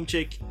 because Home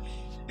Chick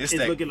is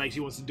looking like she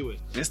wants to do it.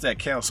 It's that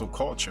cancel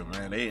culture,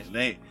 man.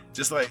 They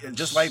just like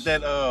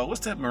that.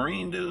 What's that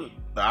Marine dude,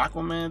 the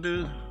Aquaman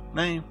dude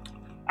name?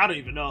 I don't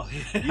even know.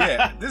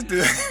 Yeah, this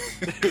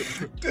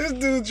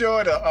dude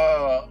joined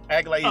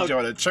act like he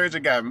joined a church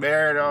and got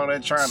married and all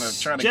that, trying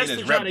to get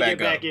his rep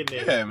back in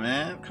there. Yeah,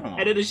 man, come on.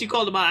 And then she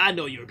called him out. I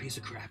know you're a piece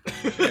of crap.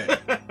 Yeah.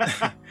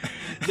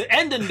 The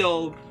ending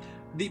though.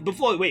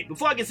 Before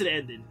I get to the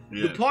ending,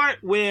 the part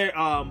where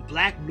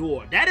Black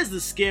Noir, that is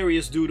the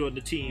scariest dude on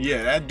the team.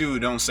 Yeah, that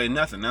dude don't say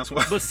nothing. That's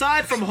why.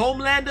 Beside from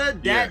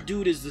Homelander, that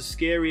dude is the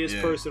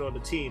scariest person on the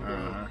team,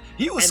 bro.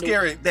 He was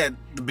scary at the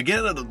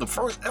beginning of the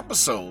first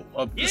episode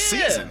of the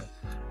season.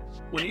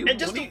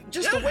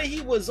 The way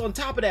he was on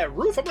top of that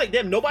roof, I'm like,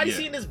 damn, nobody's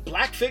seen this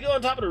black figure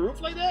on top of the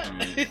roof like that.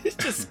 It's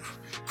just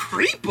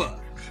creeper.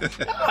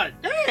 God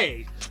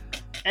dang.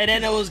 And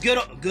then it was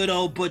good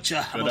old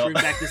Butcher. I'm gonna bring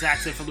back this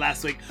accent from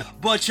last week.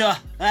 Butcher,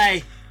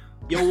 hey,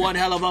 you're one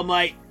hell of a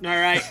mate. All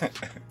right,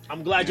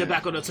 I'm glad you're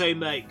back on the team,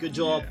 mate. Good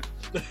job.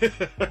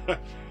 But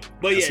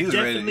yeah, he was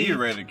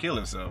ready to kill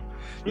himself.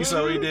 You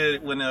saw what he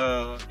did when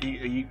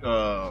he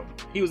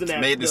was in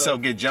that made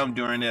himself get jumped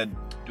during that.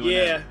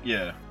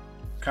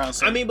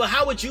 Concert. I mean, but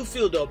how would you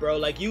feel though, bro?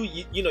 Like you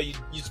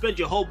spent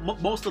your whole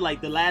most of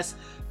like the last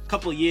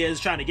couple of years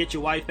trying to get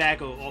your wife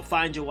back or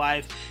find your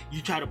wife.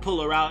 You try to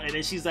pull her out, and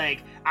then she's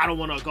like, "I don't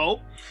want to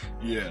go."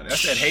 Yeah,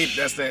 that's that hate.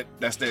 That's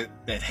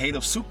that hate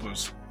of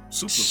supers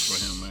for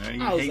him, man.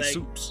 He hates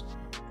soups.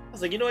 I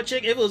was like, you know what,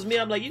 chick? If it was me,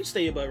 I'm like, you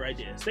stay your butt right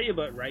there. Stay your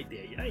butt right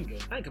there. I ain't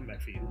coming back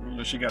for you.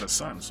 Well, she got a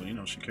son, so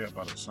she care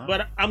about her son.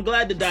 But I'm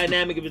glad the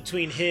dynamic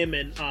between him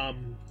and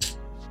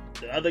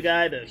the other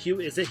guy, the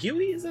Huey. Is it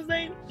Huey? Is his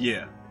name?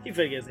 Yeah. He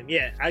figures him.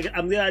 Yeah,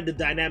 I'm glad the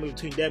dynamic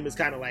between them is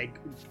kind of like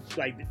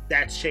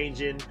that's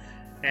changing,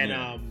 and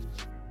I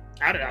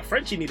don't know.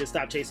 Frenchie need to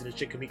stop chasing the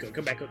chick Kamiko and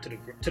come back up to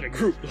the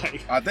group.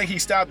 Like, I think he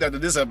stopped after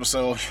this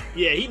episode.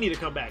 Yeah, he need to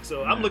come back.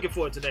 So I'm looking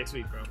forward to next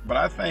week, bro. But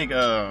I think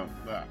I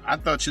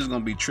thought she was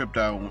gonna be tripped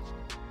out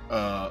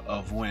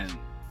of when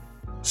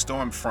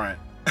Stormfront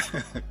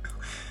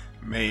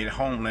made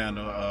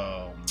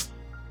Homelander.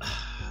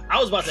 I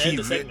was about to end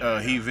the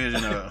segment. He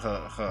visioned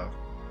her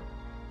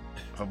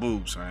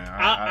boobs, man.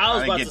 I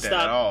was didn't about get to that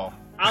stop. At all.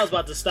 I was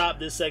about to stop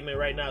this segment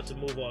right now to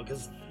move on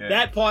because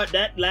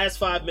that last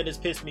 5 minutes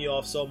pissed me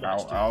off so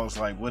much. I was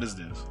like, what is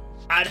this?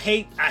 I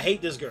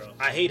hate this girl.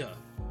 I hate her.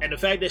 And the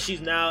fact that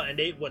she's now and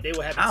they were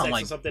having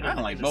sex or something in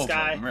the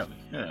sky. Them, really.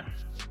 Yeah.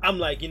 I'm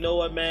like, you know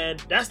what, man?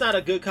 That's not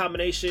a good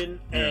combination,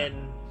 and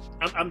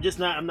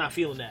I'm not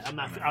feeling that.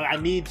 I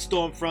need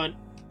Stormfront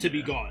to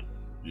be gone.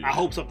 Yeah. I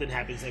hope something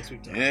happens next week.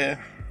 Yeah.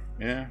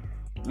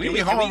 We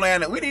need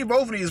Homelander. We need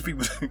both of these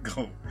people to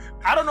go.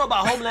 I don't know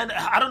about Homelander.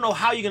 I don't know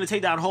how you're gonna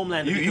take down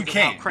Homelander. You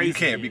can't. You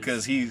can't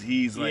because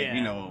he's like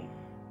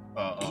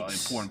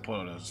important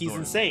part of the story. He's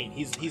insane.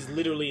 He's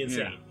literally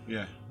insane.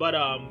 Yeah. But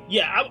I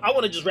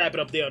want to just wrap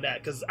it up there on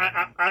that because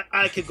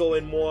I could go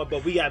in more,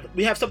 but we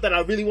have something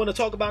I really want to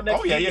talk about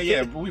next. Oh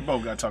yeah. We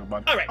both got to talk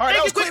about it. All right.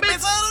 That was Quick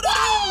Bits.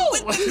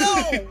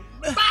 Go.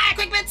 Bye,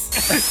 Quick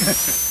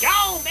Bits.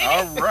 Go, baby.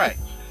 All right.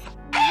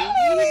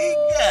 We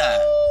got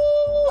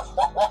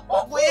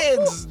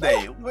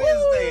Wednesday.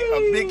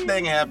 A big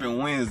thing happened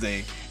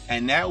Wednesday,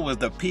 and that was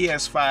the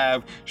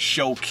PS5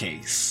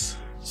 showcase.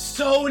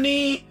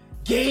 Sony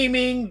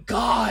gaming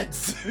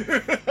gods.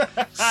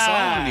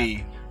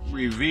 Sony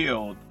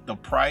revealed the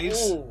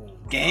price,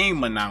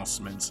 game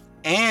announcements,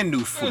 and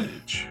new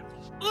footage.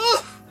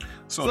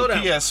 So Slow the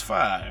down.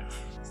 PS5.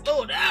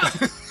 Slow down.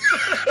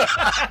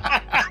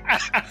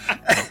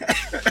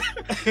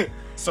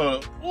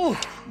 So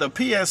the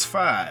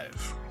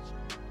PS5.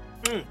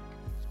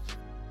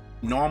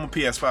 Normal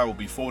PS5 will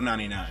be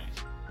 $499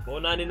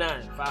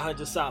 $499,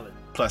 500 solid.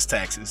 plus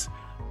taxes,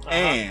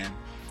 and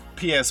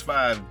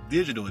PS5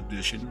 Digital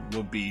Edition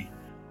will be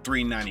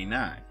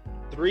 $399,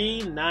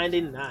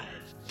 $399.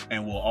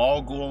 and will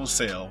all go on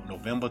sale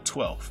November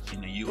 12th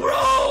in the US.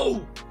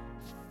 Bro,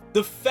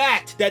 the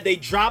fact that they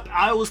dropped,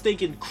 I was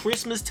thinking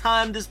Christmas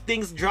time. This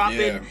thing's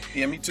dropping.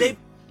 Yeah, me too.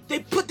 They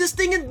put this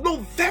thing in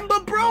November,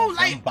 bro.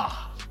 November.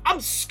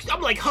 Like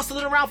I'm like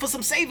hustling around for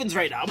some savings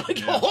right now. I'm like,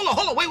 Yeah.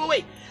 hold on,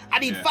 wait. I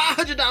need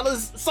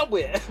 $500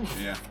 somewhere.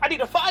 Yeah. I need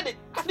to find it.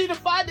 I need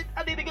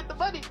to get the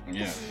money.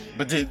 Yeah,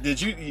 but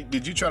did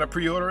you try to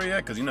pre-order it yet?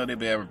 Because you know they've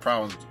been having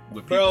problems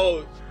with people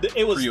Bro,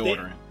 it was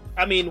pre-ordering.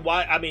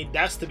 why? I mean,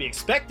 that's to be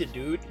expected,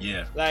 dude.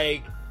 Yeah.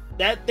 Like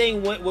that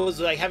thing was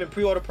like having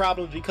pre-order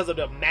problems because of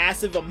the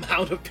massive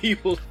amount of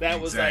people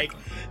that was like,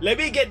 let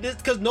me get this,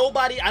 because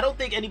I don't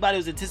think anybody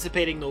was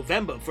anticipating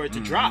November for it to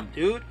drop,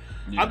 dude.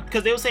 Yeah.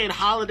 Because they were saying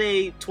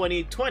holiday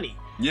 2020.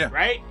 Yeah.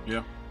 Right?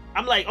 Yeah.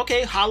 I'm like,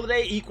 okay,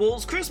 holiday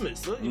equals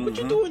Christmas. What you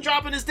doing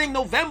dropping this thing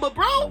November,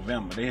 bro?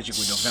 November. They hit you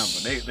with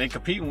November. They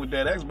competing with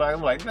that Xbox.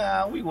 I'm like,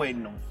 nah, we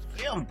waiting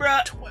November.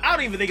 Bruh, I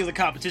don't even think it's a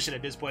competition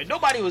at this point.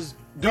 Nobody was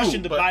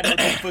rushing to buy no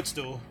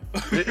footstool.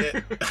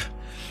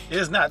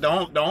 It's not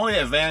the only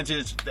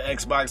advantage the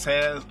Xbox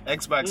has.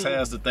 Xbox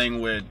has the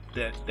thing where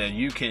that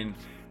you can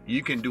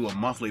do a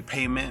monthly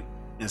payment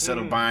instead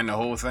of buying the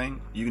whole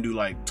thing. You can do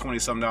like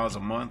 $20-something a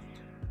month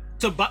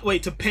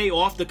to pay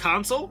off the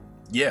console.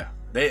 Yeah,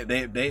 they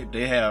have,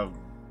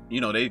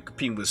 they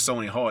competing with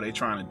Sony hard. They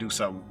trying to do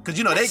something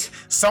because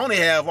Sony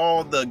have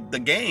all the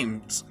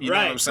games. You know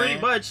what I'm saying?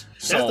 Pretty much.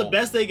 That's the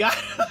best they got.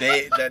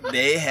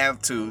 they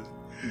have to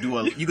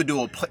do you could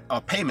do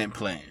a payment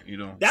plan.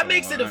 That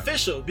makes it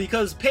official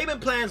because payment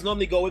plans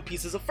normally go with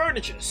pieces of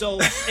furniture. So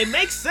it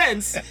makes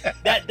sense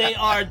that they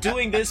are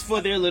doing this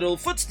for their little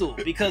footstool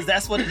because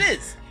that's what it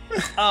is.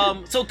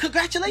 So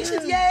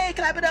congratulations, yay,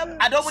 clap it up.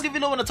 I don't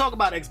even want to talk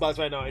about Xbox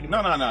right now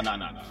anymore. No. I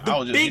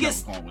was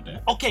just going with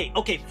that.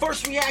 Okay.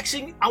 First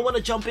reaction I want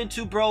to jump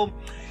into, bro,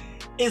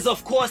 is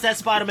of course that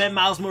Spider-Man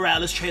Miles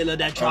Morales trailer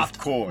that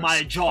dropped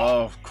my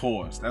jaw. Of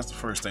course. That's the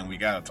first thing we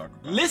gotta talk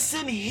about.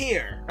 Listen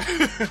here.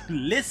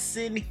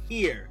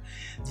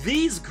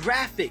 These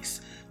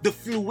graphics, the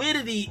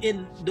fluidity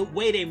in the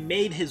way they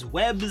made his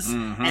webs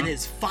and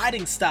his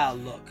fighting style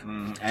look.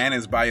 And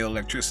his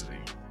bioelectricity.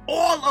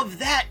 All of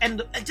that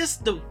and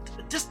just the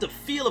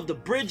feel of the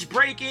bridge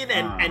breaking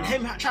and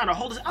him trying to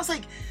hold it. I was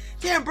like,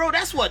 damn, bro,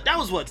 that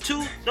was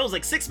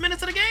like 6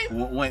 minutes of the game.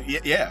 When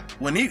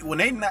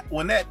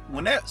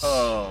that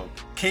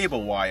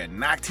cable wire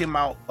knocked him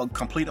out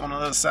complete on the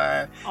other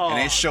side, and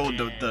they showed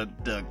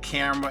the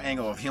camera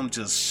angle of him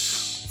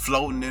just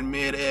floating in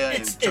midair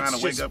and trying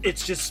to wake up.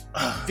 It's just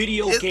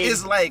video game.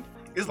 It's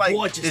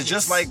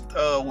just like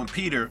when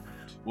Peter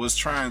was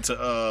trying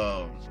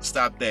to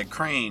stop that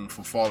crane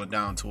from falling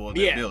down toward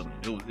that building.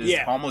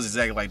 It's almost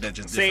exactly like that,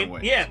 just different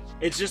way. Yeah,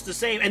 it's just the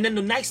same. And then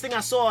the next thing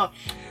I saw,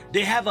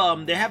 they're having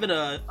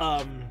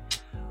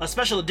a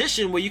special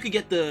edition where you could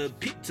get the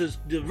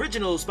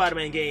original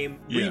Spider-Man game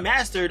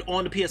remastered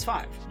on the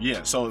PS5.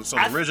 Yeah, so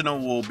the original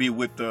will be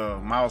with the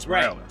Miles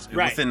Morales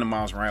within the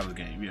Miles Morales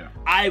game. Yeah,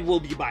 I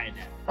will be buying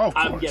that. Oh, of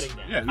course. I'm getting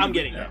that. Yeah, I'm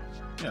getting that.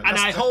 Yeah, and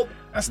I hope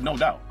that's no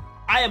doubt.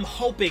 I am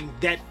hoping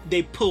that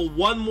they pull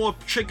one more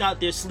trick out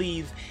their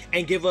sleeve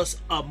and give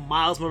us a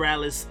Miles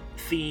Morales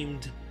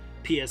themed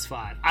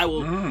PS5. I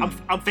will.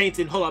 I'm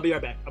fainting. Hold on, I'll be right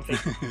back. I'm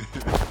fainting.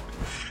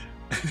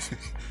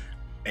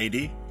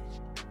 AD?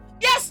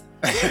 Yes!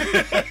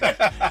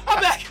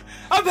 I'm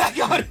back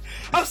on it.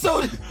 I'm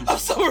so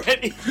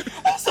ready.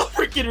 I'm so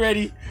freaking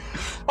ready.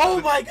 Oh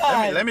my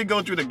god. Let me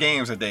go through the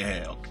games that they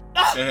have.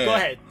 Go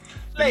ahead.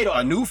 Lay it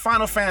on. A new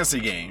Final Fantasy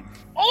game.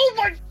 Oh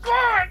my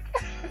god.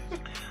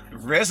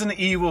 Resident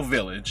Evil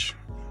Village.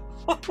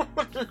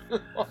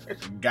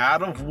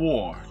 God of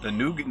War, the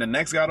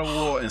next God of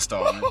War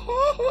installment.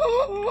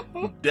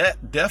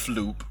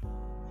 Deathloop.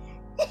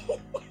 Oh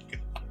my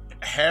god.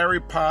 Harry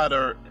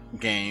Potter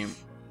game,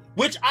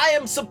 which I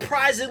am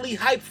surprisingly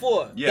hyped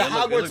for. Yeah, the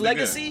Hogwarts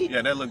Legacy. Good.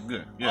 Yeah, that looked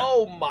good. Yeah.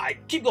 Oh my!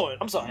 Keep going.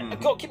 I'm sorry.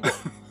 Keep going.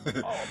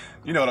 Oh.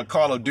 The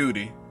Call of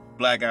Duty,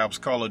 Black Ops,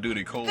 Call of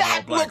Duty, Cold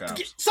War, Black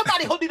Ops.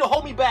 Somebody need to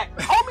hold me back.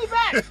 Hold me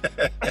back.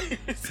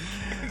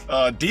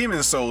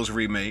 Demon Souls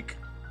remake.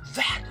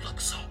 That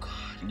looks so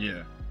good.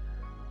 Yeah.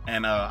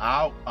 And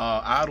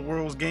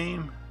Oddworld's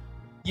game.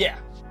 Yeah.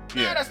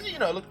 That's it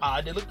looked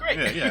odd. It looked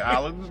great. Yeah.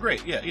 Odd looked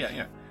great.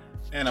 Yeah.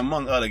 And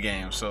among other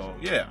games. So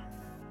yeah.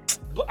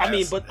 But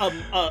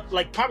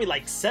probably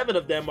like 7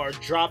 of them are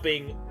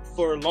dropping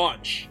for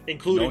launch,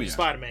 including the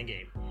Spider-Man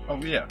game. Oh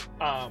yeah.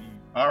 I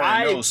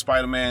already know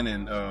Spider-Man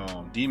and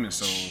Demon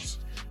Souls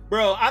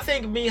Bro, I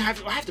think I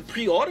have to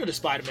pre-order the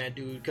Spider-Man,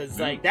 dude, because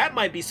like that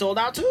might be sold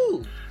out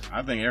too.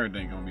 I think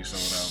everything gonna be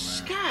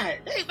sold out,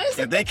 man. God,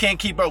 if they can't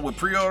keep up with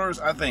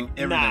pre-orders, I think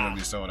everything gonna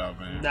be sold out,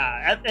 man.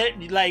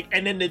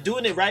 And then they're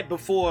doing it right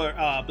before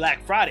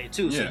Black Friday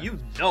too, so you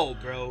know,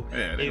 bro.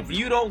 Yeah, if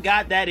you don't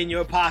got that in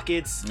your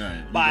pockets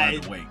by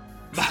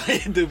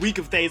the week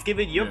of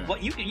Thanksgiving, you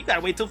gotta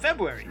wait till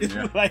February.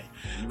 Like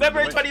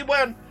February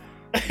 21.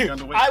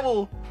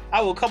 I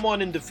will come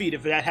on in defeat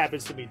if that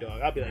happens to me, dog.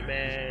 I'll be like,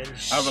 man.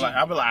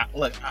 I'll be like,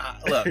 look,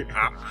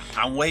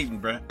 I'm waiting,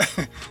 bro.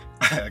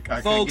 I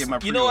Folks, can't get my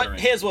pre-order. You know what?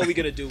 Here's what we're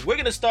gonna do. We're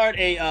gonna start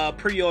a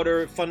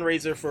pre-order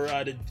fundraiser for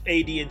the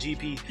AD and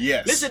GP.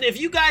 Yes. Listen, if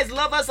you guys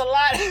love us a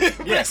lot,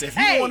 yes. If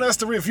you want us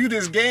to review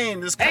this game,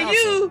 this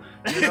console,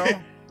 you know,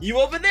 you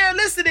over there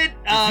listening?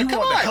 If you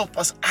want to help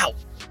us out,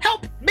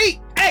 help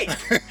me. Hey,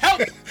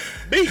 help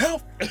me.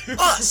 Help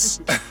us.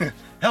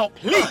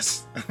 Help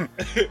us.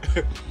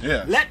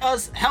 Yeah.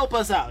 Help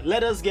us out.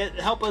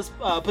 Help us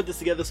put this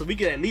together so we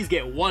can at least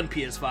get one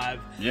PS5.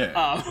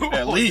 Yeah.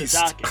 At least.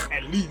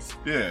 At least.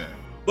 Yeah.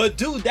 But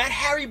dude, that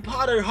Harry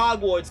Potter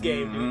Hogwarts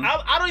game, dude,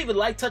 I don't even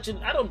like touching.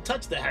 I don't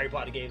touch the Harry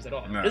Potter games at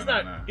all. No, it's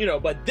not,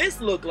 But this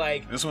looked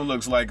like. This one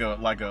looks like a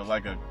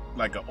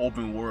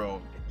open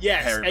world.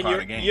 Yes, Harry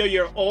Potter game. You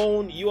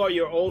are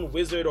your own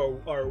wizard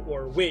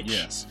or witch.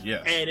 Yes.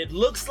 And it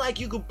looks like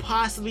you could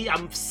possibly.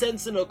 I'm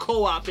sensing a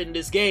co-op in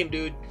this game,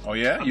 dude. Oh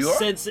yeah,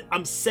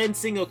 I'm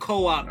sensing a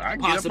co-op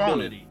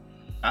possibility.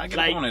 I get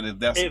up on it if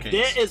that's the case. If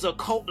there is a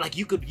like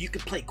you could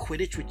play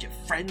Quidditch with your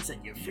friends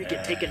and you're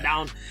freaking taking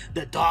down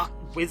the dark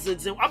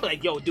wizards. And I'm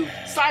like, yo, dude,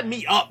 sign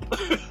me up.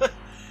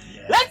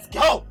 Let's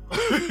go.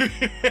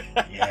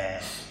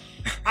 Yeah.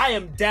 I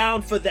am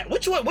down for that.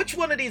 Which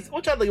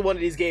other one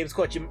of these games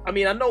caught you? I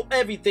mean, I know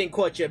everything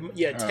caught your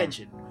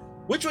attention.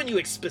 Which one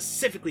you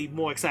specifically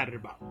more excited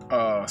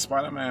about?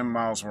 Spider-Man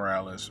Miles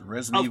Morales,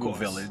 Resident Evil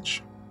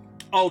Village.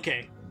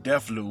 Okay.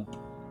 Deathloop.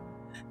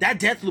 That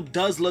Deathloop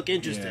does look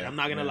interesting. I'm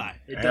not gonna lie.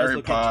 It does Harry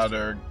look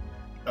Potter,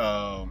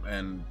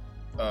 and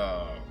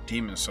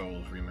Demon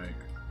Souls remake.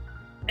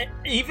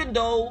 Even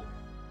though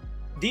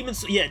Demon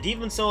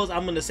Souls,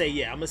 I'm gonna say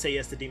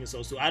yes to Demon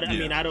Souls too. I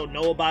mean, I don't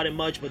know about it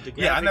much, but the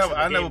graphics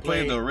I never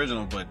played the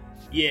original, but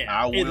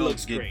I will it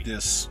looks get great.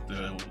 this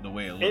the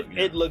way it looks.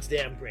 It looks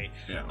damn great.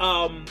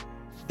 Yeah.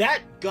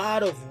 That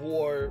God of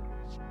War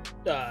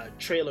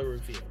trailer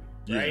reveal,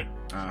 right?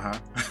 Uh-huh.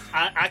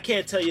 I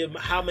can't tell you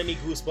how many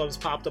goosebumps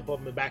popped up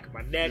on the back of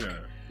my neck. Yeah.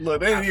 Look,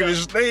 they didn't even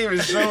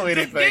show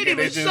anything. They didn't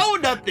even show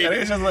nothing. And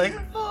it's just like,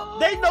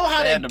 they know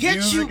how to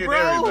get you,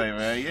 bro. And everything,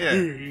 man.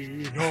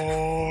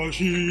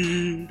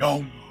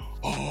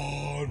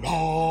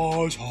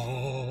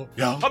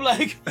 Yeah. I'm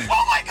like,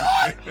 oh my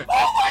god!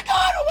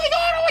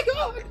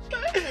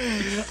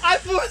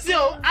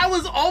 I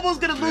was almost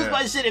gonna lose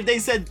my shit if they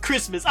said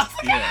Christmas. I was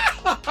like,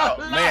 oh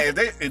man,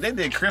 if they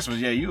did Christmas,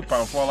 you would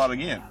probably fall out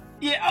again.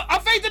 Yeah,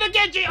 I'm facing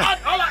again, G.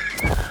 Hold on.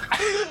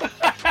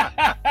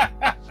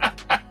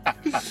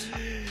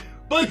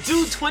 But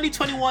dude,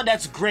 2021,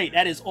 that's great.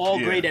 That is all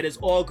great. That is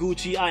all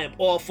Gucci. I am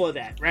all for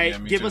that, right?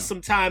 Yeah, Give us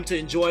some time to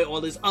enjoy all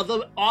this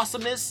other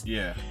awesomeness.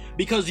 Yeah.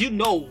 Because you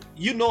know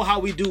how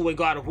we do when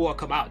God of War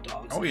come out,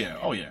 dogs. Oh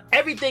yeah.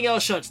 Everything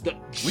else shuts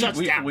down.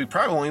 We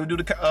probably won't even do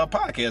the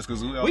podcast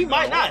because we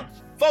might not,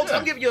 folks.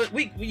 I'm giving you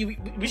we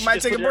might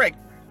take a break.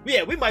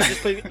 Yeah, we might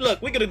just play.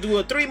 Look, we're gonna do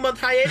a 3-month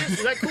hiatus.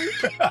 Is that cool?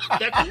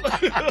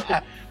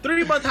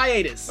 3-month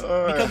hiatus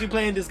because we're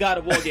playing this God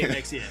of War game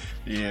next year.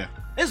 Yeah.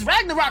 It's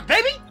Ragnarok,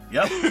 baby.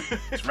 Yep.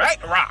 It's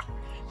Ragnarok.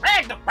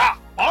 Ragnarok.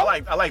 I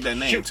like that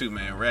name too,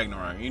 man.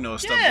 Ragnarok. You know,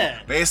 stuff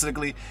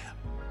basically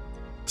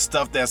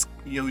stuff that's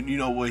you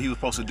know what he was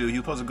supposed to do. He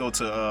was supposed to go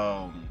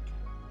to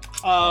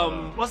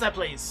what's that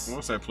place?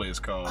 What's that place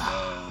called?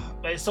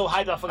 It's so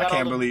hyped. I forgot. I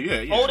can't believe.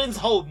 Yeah. Odin's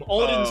home.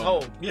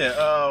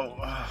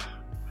 Yeah.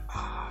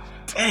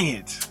 Dang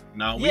it.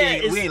 No, we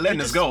ain't letting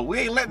this go. We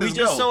ain't letting this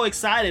go. We just so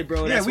excited,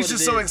 bro. Yeah, we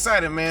just so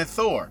excited, man.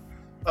 Thor.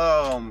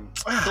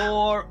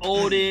 Thor,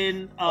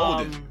 Odin,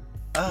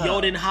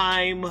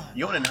 Jotunheim.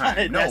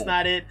 Jotunheim. No. That's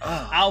not it.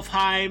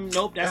 Alfheim.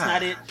 Nope, that's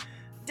not it.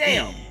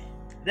 Damn.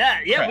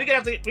 We're gonna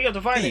have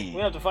to find it.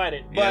 We have to find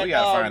it. Yeah, we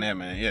gotta find that,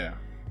 man. Yeah.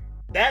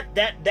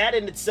 That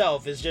in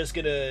itself is just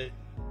gonna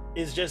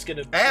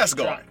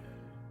Asgard.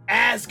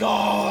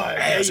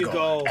 There you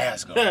go.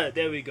 Asgard.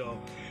 There we go.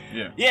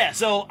 Yeah.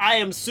 So I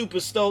am super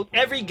stoked.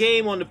 Every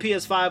game on the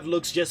PS5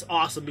 looks just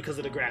awesome because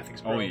of the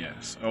graphics, bro. Oh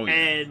yes.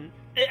 And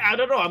I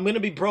don't know. I'm gonna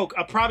be broke.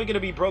 I'm probably gonna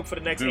be broke for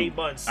the next 8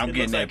 months. I'm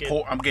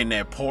getting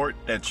that port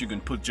that you can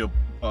put your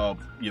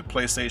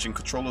PlayStation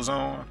controllers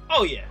on.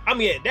 Oh yeah,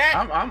 that.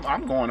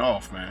 I'm going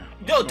off, man.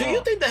 Yo, do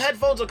you think the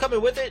headphones are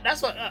coming with it?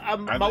 That's what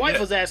my wife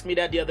was asking me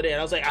that the other day, and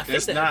I was like, I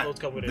think the headphones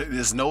come with it.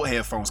 There's no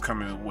headphones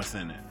coming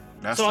within it.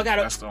 That's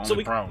the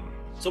only problem.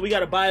 So we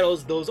gotta buy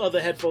those other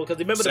headphones because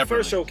remember Separately.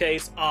 the first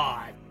showcase.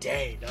 Ah,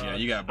 dang. Dog. Yeah,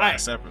 you gotta buy it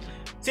separately.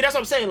 See, that's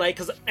what I'm saying. Like,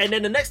 and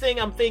then the next thing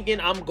I'm thinking,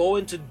 I'm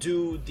going to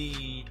do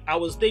I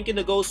was thinking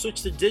to go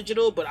switch to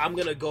digital, but I'm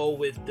gonna go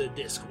with the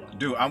disc one.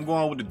 Dude, I'm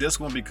going with the disc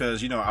one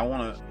because I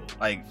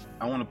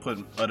wanna put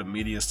other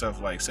media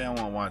stuff like, say I want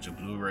to watch a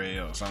Blu-ray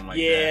or something like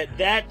that. Yeah,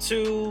 that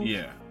too.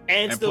 Yeah.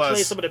 And still plus,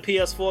 play some of the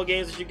PS4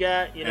 games that you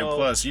got. And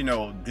plus,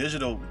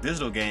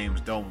 digital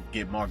games don't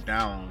get marked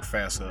down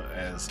faster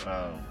as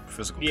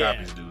physical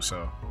copies do.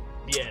 So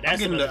yeah,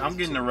 that's I'm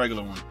getting the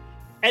regular one.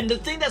 And the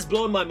thing that's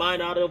blowing my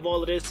mind out of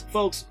all of this,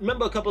 folks,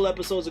 remember a couple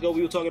episodes ago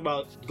we were talking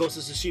about Ghost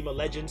of Tsushima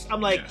Legends?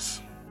 I'm like,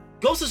 yes.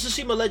 Ghost of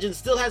Tsushima Legends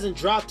still hasn't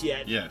dropped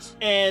yet. Yes.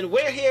 And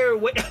we're here.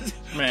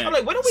 Man, I'm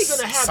like, when are we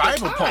gonna have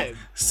the time?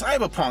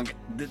 Cyberpunk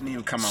didn't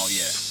even come out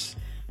yet.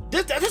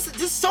 This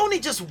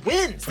Sony just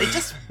wins. They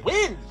just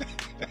win.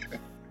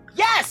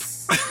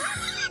 Yes.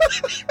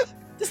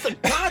 This is the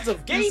gods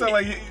of gaming. You sound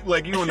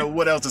like you don't know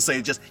what else to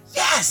say. Just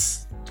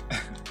yes.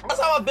 That's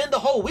how I've been the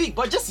whole week.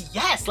 But just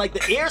yes, like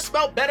the air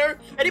smelled better.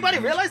 Anybody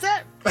realize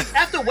that?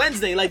 After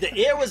Wednesday, like the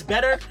air was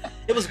better.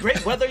 It was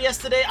great weather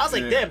yesterday. I was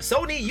like, damn,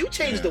 Sony, you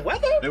changed the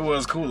weather. It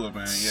was cooler,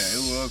 man. Yeah,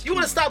 it was. You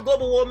want to stop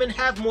global warming?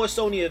 Have more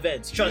Sony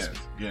events. Trust me.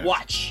 Yes.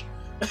 Watch.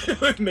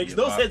 It makes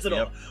no sense at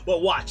all.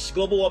 But watch,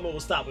 global warming will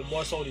stop with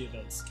more Sony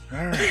events.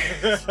 All right.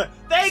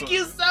 Thank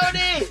you,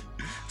 Sony.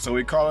 So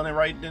we calling it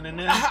right then and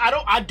there?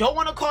 I don't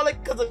want to call it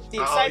because of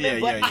the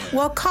excitement. But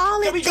well,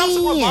 call can it we drop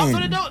some more bombs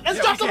on it though? Let's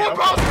drop some more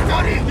bombs on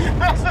Sony.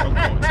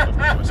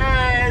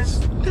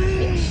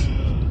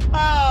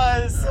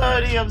 Ah,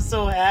 Sony, I'm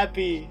so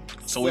happy.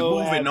 So we're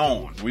moving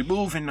on. We're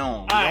moving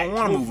on. We don't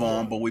want to move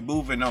on, but we're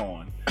moving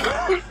on.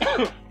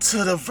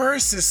 To the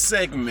versus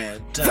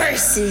segment.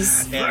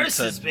 Versus,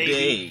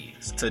 baby.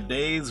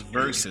 Today's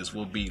versus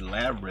will be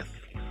Labyrinth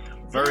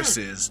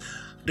versus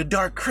the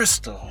Dark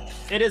Crystal.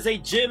 It is a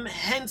Jim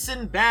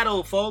Henson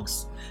battle,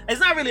 folks. It's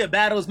not really a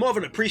battle; it's more of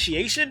an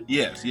appreciation.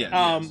 Yes.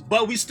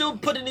 But we still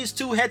putting these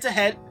two head to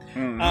head,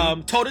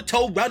 toe to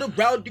toe, round and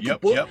round.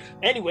 Yep.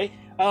 Anyway,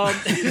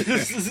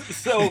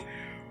 so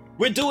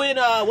we're doing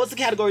what's the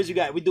categories you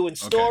got? We're doing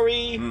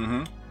story,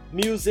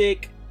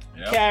 music,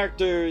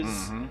 characters.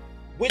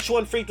 Which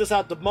one freaked us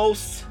out the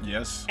most?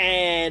 Yes.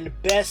 And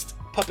best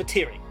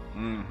puppeteering.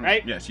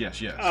 Right? Yes.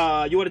 You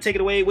want to take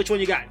it away? Which one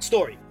you got?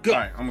 Story. Go. All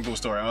right, I'm gonna go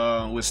story.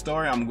 With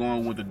story, I'm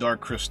going with the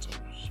Dark Crystal.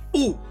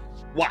 Ooh,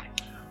 why?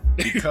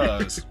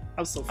 Because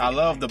I'm so I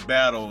love the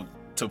battle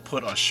to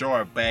put a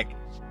shard back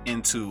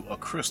into a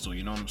crystal.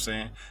 You know what I'm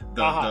saying?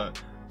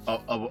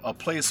 A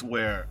place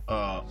where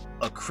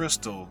a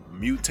crystal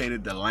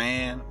mutated the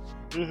land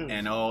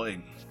and all,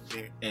 and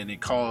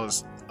it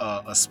caused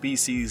a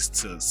species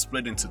to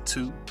split into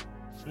two.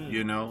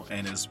 You know,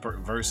 and it's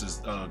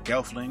versus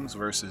Gelflings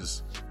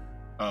versus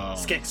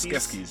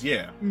Skeksis.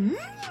 Yeah.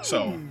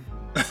 So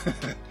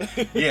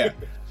yeah,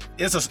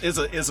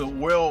 it's a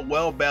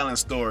well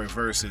balanced story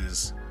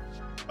versus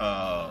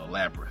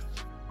Labyrinth.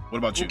 What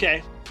about you?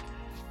 Okay.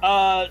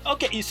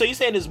 So you're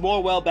saying it's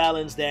more well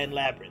balanced than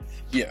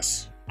Labyrinth?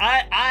 Yes.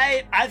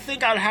 I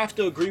think I'd have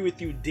to agree with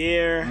you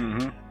there.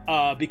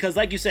 Because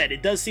like you said,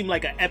 it does seem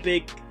like an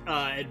epic,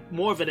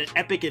 more of an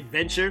epic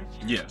adventure.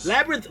 Yes.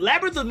 Labyrinth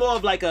is more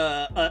of like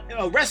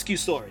a rescue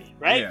story,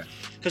 right? Yeah.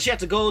 Because she had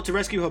to go to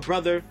rescue her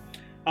brother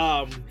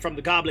from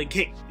the Goblin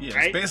King. Yeah,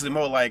 right? It's basically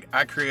more like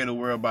I created a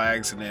world by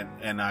accident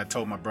and I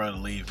told my brother to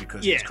leave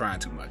because he was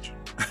crying too much.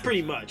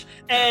 Pretty much.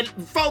 And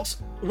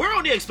folks, we're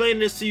only explaining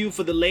this to you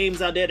for the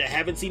lames out there that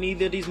haven't seen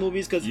either of these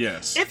movies, because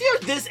if you're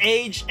this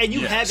age and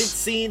you haven't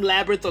seen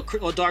Labyrinth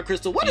or Dark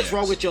Crystal, what is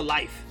wrong with your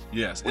life?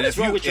 Yes. What is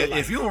wrong with your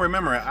life? If you don't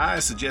remember it, I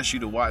suggest you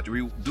to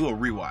do a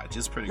rewatch.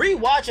 It's pretty good.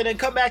 Rewatch and then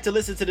come back to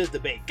listen to this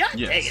debate. God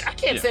dang it. I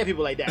can't stand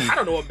people like that. I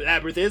don't know what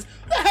Labyrinth is.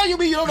 What the hell you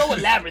mean you don't know what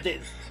Labyrinth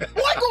is?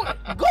 Boy,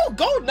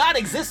 go not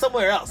exist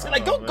somewhere else.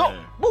 Like go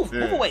move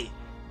away.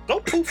 Go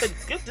poof and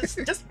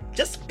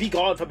just be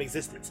gone from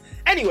existence.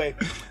 Anyway,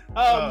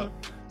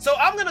 so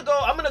I'm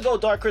gonna go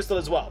Dark Crystal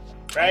as well,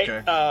 right?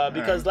 Okay.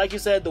 Because like you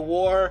said, the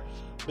war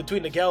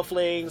between the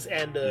Gelflings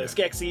and the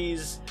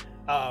Skeksis,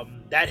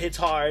 that hits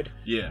hard.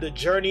 Yeah. The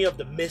journey of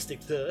the mystic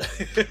to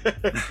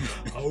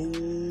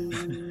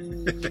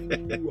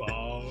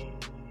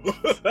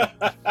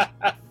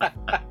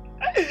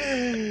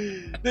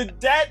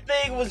that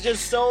thing was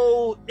just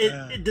so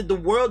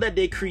the world that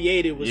they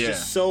created was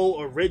just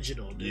so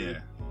original,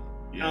 dude.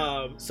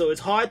 So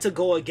it's hard to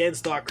go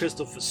against Dark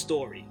Crystal for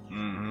story.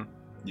 And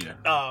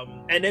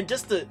then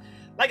just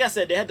like I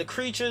said, they had the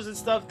creatures and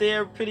stuff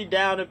there, pretty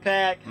down and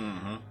packed.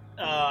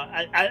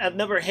 I've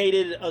never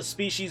hated a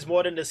species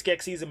more than the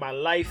Skeksis in my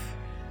life.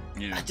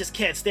 I just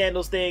can't stand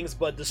those things.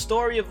 But the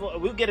story of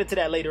we'll get into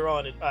that later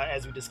on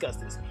as we discuss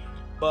this.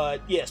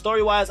 But yeah,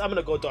 story wise, I'm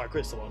gonna go Dark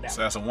Crystal on that.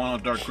 So that's a one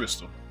on Dark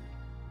Crystal.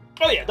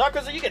 Oh yeah, Dark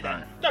Crystal, you get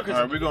that. Dark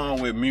Crystal. All right, we're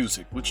going with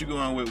music. What you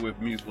going with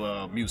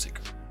music?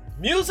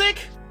 Music?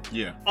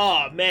 Yeah.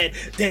 Oh man,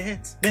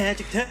 dance,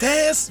 magic, dance.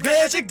 Dance,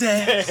 magic,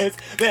 dance. Dance,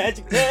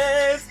 magic,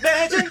 dance,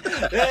 magic.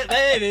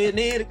 Baby,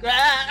 need a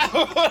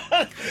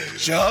cry.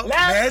 Jump,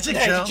 magic,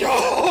 jump.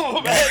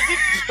 Jump, magic,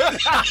 jump.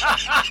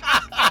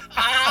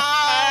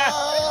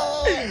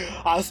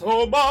 I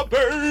saw my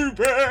baby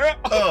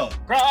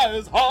cry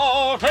as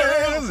hard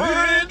as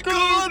it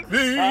could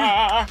be.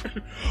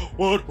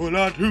 What will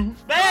I do?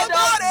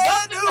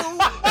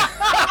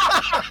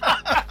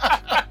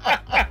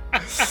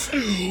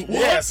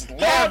 Yes,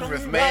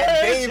 Labyrinth, man.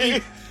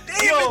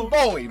 David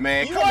Bowie,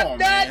 man. Come on,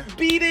 man. You are not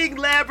beating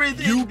Labyrinth.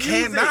 You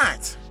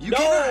cannot. You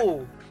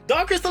cannot.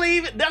 Dark Crystal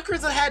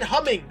had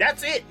humming.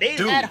 That's it. They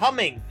had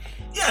humming.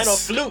 Yes. And a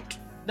flute.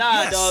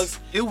 Nah, dogs.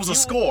 It was a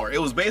score. It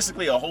was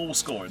basically a whole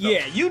score. Dog.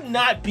 Yeah, you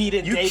not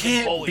beating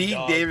David Bowie. You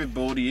can't beat David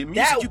Bowie in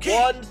music.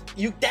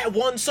 That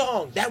one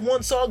song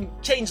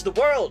changed the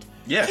world.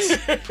 Yes.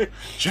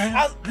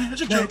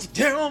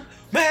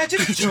 Magic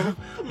jump.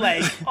 I'm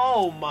like,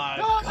 oh my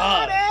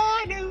god.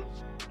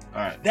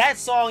 All right. That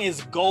song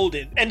is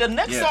golden. And the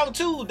next song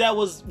too that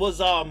was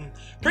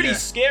pretty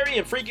scary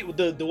and freaky with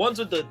the ones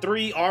with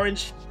the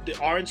orange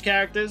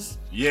characters.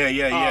 Yeah.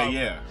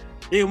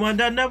 You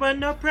wanna know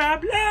no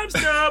problems.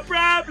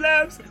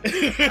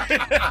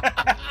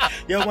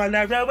 You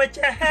wanna run with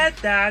your head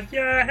down.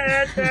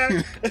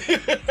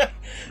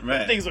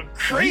 Man. Things are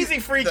crazy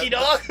freaky,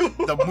 dog.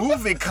 The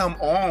movie come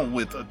on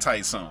with a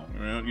tight song.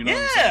 You know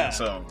what I'm saying?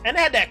 So, and it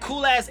had that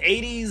cool ass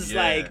 80s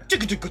like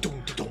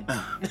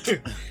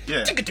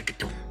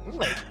I'm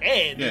like,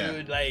 man,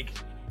 dude, like,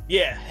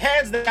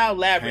 hands down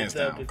Labyrinth.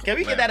 Can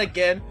we get that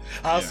again?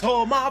 I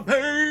saw my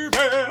baby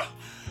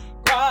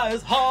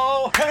cries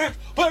hard,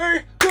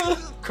 but good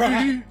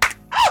cry.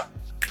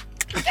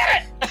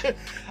 Get it!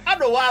 I don't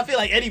know why I feel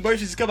like Eddie Murphy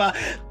just come out,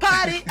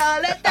 party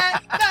all at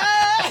that.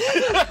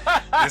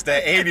 It's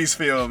that 80s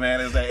feel,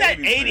 man. It's that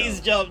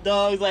 80s jump,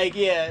 dog. Like,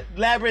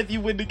 Labyrinth,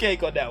 you win the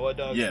cake on that one,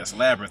 dog. Yes,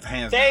 Labyrinth,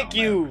 hands down. Thank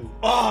you. Man.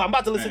 Oh, I'm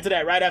about to listen to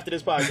that right after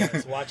this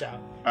podcast. Watch out.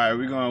 All right,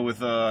 we're going with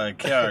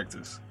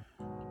characters.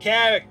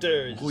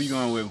 Characters. Who you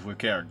going with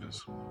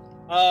characters?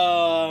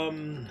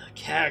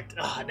 Character.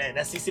 Oh, man,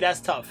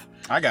 that's tough.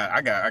 I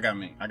got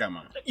me. I got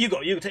mine. You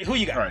go. You take. Who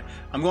you got? All right,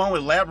 I'm going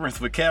with Labyrinth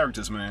with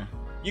characters, man.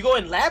 You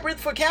going Labyrinth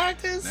for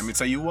characters? Let me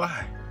tell you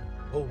why.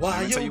 Well,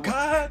 why you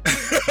got?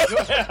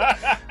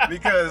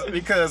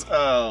 because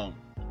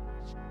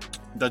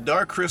the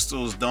Dark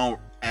Crystals don't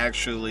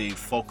actually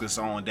focus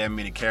on that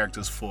many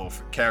characters for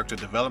character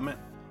development.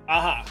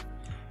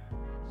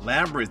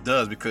 Labyrinth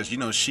does, because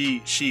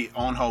she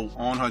on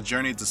her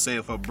journey to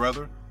save her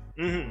brother.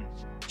 Mm-hmm.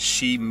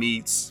 She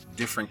meets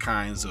different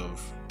kinds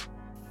of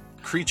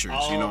creatures.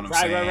 You know what I'm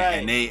saying?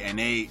 Right.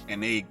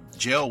 And they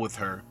gel with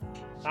her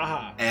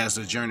as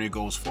the journey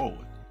goes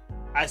forward.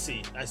 I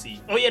see.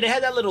 Oh yeah, they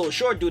had that little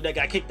short dude that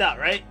got kicked out,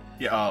 right?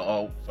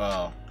 Yeah.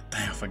 Damn,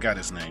 I forgot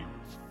his name.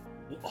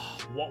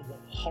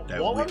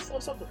 Walrus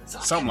or something?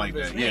 Something like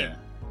that.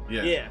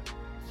 Yeah.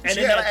 And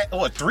she had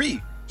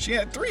three. She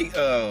had three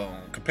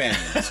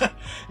companions.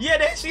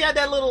 She had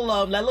that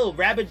little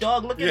rabbit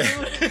dog looking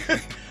dude.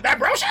 That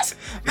Brocious,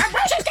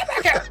 get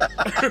back here!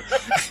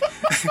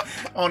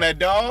 On that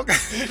dog.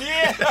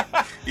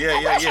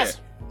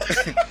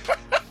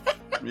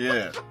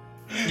 Yeah.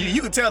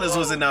 You could tell this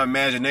was in her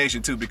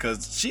imagination too,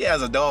 because she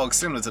has a dog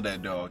similar to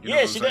that dog. You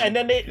know she did. And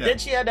then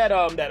she had that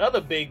other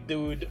big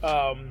dude.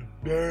 I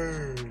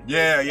don't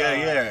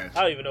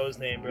even know his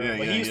name, bro.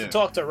 But he used to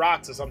talk to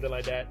rocks or something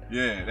like that.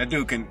 Yeah, that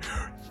dude can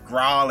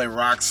growl and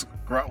rocks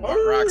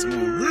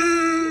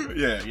move.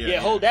 Yeah.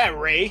 Hold that,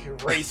 Ray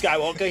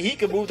Skywalker. He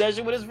can move that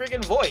shit with his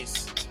freaking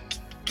voice.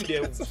 You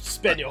did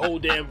spend your whole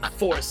damn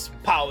force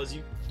powers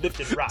you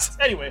lifted rocks.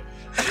 Anyway.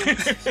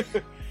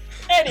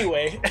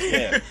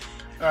 Yeah.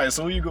 All right,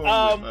 so who you going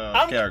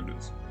with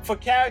characters? For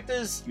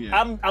characters,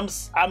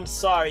 I'm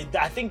sorry.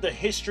 I think the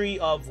history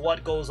of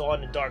what goes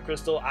on in Dark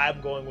Crystal,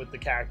 I'm going with the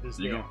characters.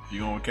 You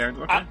going with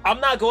characters? Okay.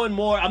 I'm not going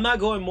more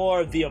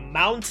of the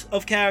amount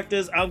of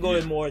characters. I'm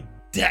going more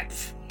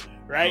depth,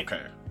 right?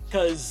 Okay.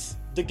 Because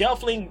the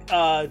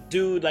Gelfling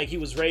dude, like, he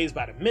was raised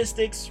by the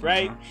Mystics,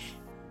 right?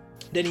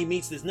 Then he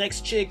meets this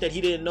next chick that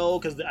he didn't know,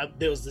 because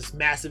there was this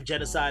massive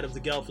genocide of the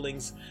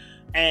Gelflings,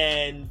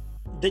 and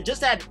they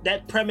just had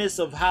that premise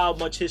of how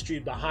much history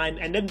behind.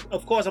 And then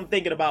of course I'm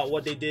thinking about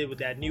what they did with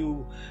that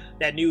new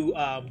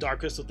Dark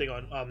Crystal thing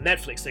on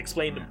Netflix to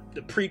explain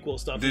the prequel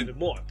stuff even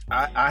more.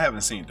 I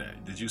haven't seen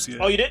that. Did you see it?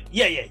 Oh, you did?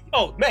 Yeah.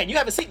 Oh man, you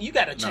haven't seen? You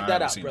gotta check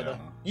that out, brother.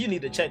 You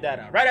need to check that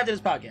out right after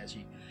this podcast.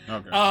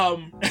 Okay.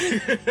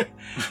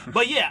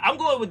 But yeah, I'm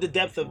going with the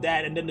depth of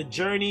that, and then the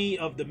journey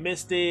of the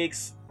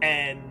Mystics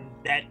and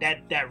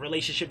that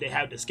relationship they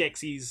have with the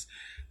Skeksis.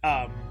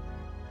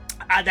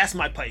 That's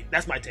my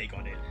take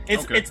on it.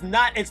 It's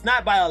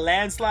not by a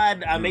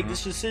landslide I make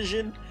this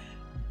decision,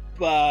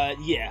 but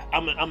yeah,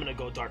 I'm gonna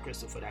go Dark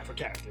Crystal for that, for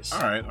characters.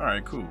 All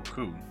right, cool.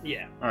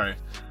 Yeah. All right.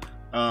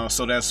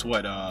 So that's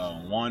what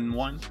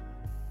 1-1.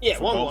 Yeah,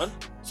 1-1.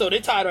 So they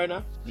tied right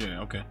now.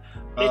 Yeah. Okay.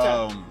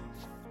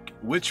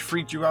 Which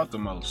freaked you out the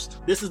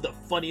most? This is the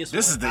funniest one.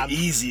 This is the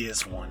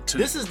easiest one, too.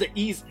 This is the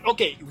easy.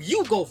 Okay,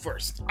 you go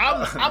first.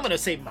 I'm going to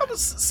say mine. That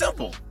was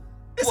simple.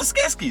 It's the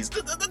Skeksis,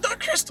 the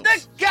Dark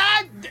Crystals.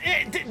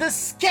 The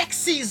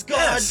Skeksis,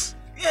 God.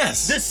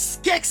 Yes. The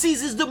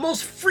Skeksis is the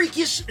most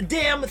freakish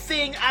damn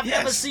thing I've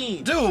ever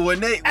seen. Dude, when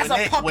they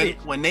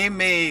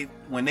made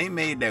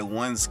that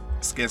one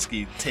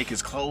Skeksis take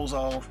his clothes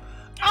off.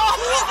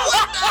 Oh.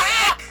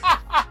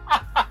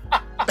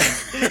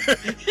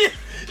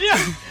 Yeah.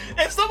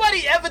 If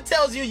somebody ever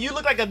tells you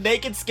look like a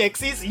naked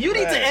Skeksis, you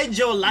need to end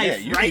your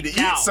life you right need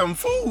to now. eat some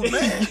food,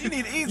 man. You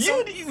need to eat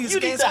some. You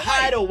need to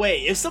hide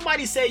away. If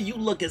somebody say you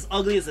look as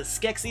ugly as a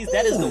Skeksis,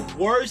 that is the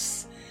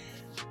worst.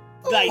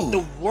 Like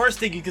the worst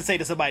thing you can say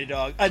to somebody,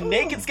 dog. A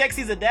naked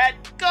Skeksis and that,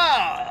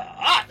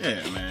 God.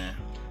 Yeah, man.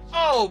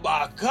 Oh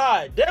my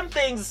God, them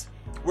things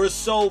were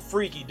so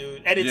freaky,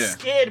 dude, and it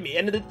scared me.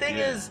 And the thing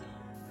is,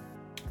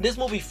 this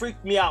movie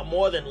freaked me out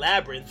more than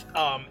Labyrinth.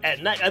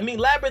 At night, I mean,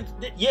 Labyrinth,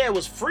 it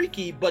was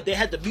freaky, but they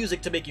had the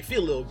music to make you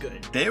feel a little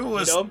good. They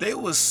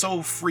was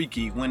so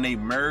freaky when they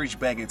merged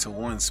back into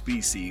one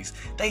species.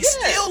 They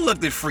still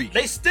looked freaky.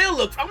 They still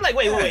look. I'm like,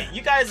 wait.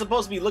 You guys are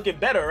supposed to be looking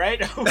better, right?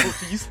 Y'all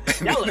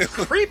look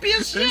creepy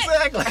as shit.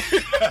 Exactly.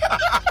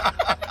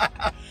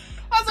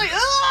 I was like,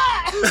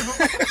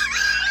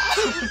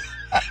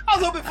 I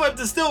was hoping for him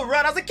to still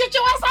run. I was like, get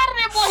your ass out of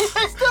there, boy.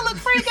 They still look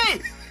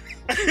freaky.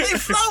 They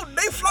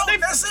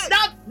floating, that's it.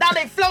 Now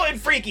they floating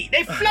freaky.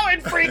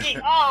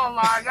 Oh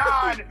my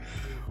God.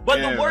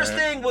 But the worst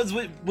thing was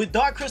with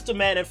Dark Crystal,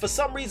 man, and for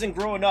some reason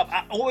growing up,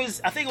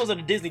 I think it was on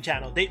the Disney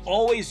Channel, they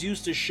always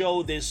used to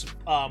show this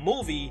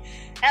movie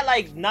at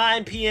like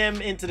 9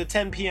 p.m. into the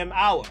 10 p.m.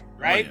 hour,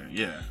 right? Oh,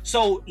 yeah.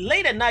 So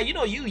late at night,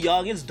 you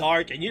young, it's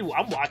dark, and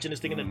I'm watching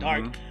this thing in the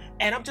dark.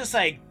 And I'm just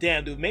like,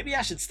 damn, dude, maybe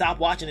I should stop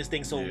watching this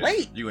thing so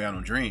late. You had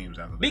no dreams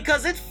after that.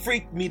 Because it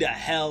freaked me the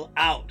hell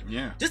out.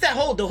 Yeah. Just that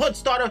the hood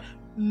starter.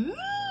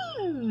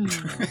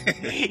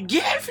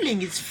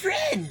 Gelfling is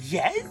friend,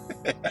 yes?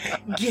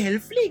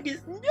 Gelfling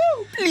is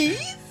no,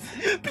 please.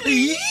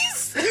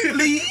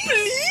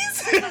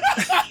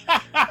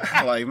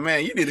 Like,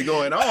 man, you need to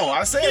go in on.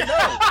 I said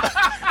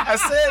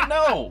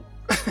no.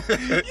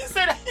 You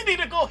said you need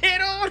to go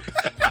head on?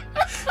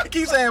 You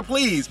keep saying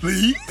please.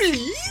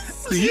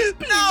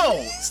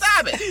 No,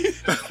 stop it.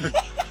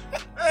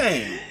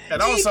 Hey,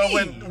 and also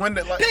when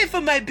the, like, pay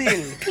for my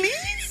bill,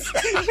 please.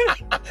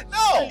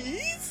 No,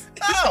 please.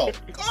 No,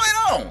 going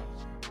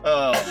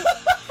on.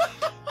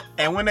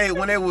 And when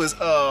they was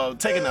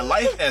taking the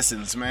life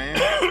essence, man.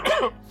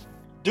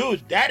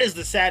 Dude, that is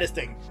the saddest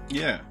thing.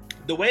 Yeah.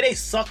 The way they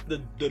sucked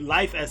the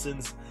life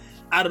essence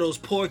out of those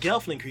poor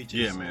Gelfling creatures.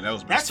 Yeah, man,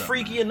 that's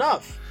freaky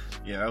enough.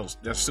 Yeah,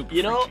 that's super.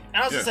 You know, freaky.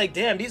 and I was just like,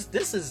 damn,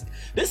 this is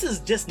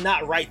just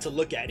not right to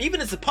look at. Even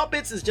as the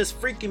puppets is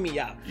just freaking me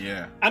out.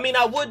 Yeah. I mean,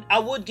 I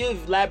would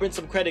give Labyrinth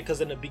some credit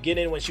because in the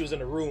beginning when she was in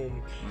the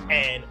room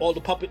and all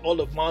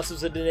the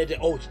monsters in there,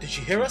 did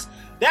she hear us?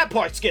 That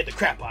part scared the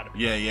crap out of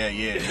me.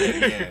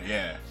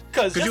 Yeah.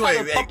 Because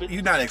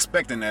you're not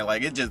expecting that.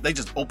 Like they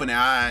just open their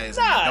eyes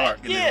in the dark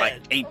and there's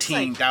like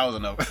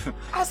 18,000 of them.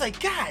 I was like,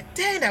 God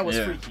damn, that was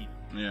freaky.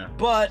 Yeah.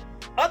 But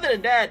other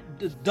than that,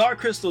 the Dark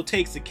Crystal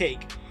takes the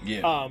cake.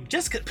 Yeah.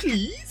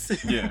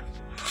 Please. Yeah.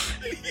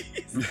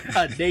 Please.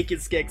 Naked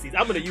Skeksis.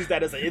 I'm gonna use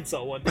that as an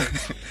insult one day.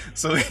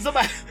 So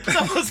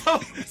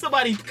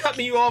somebody cut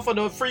me off on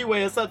the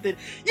freeway or something.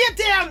 You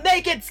damn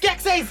naked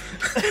Skeksis.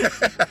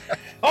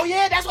 Oh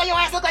yeah, that's why your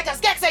ass look like a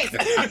Skeksis.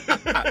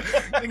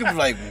 They could be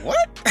like,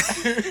 what?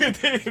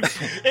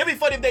 It'd be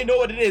funny if they know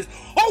what it is.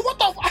 Oh, what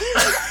the fuck?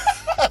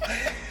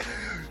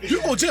 You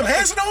gonna Jim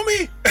Henson on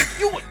me?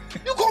 You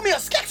call me a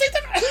Skeksis?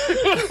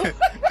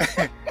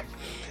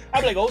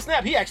 I'm like, oh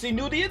snap, he actually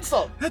knew the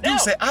insult. That dude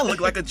said I look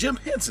like a Jim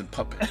Henson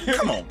puppet.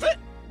 Come on, man.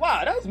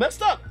 Wow, that was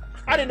messed up.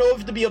 I didn't know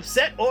if to be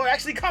upset or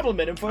actually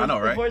compliment him for his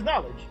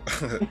knowledge.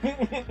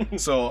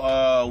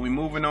 So we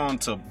moving on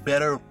to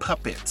better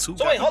puppets.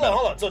 Hold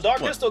on. So Dark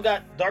Crystal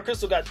got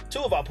 2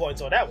 of our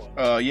points on that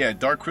one. Yeah,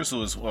 Dark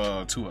Crystal is 2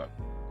 up.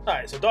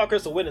 Alright, so Dark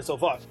Crystal winning so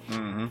far.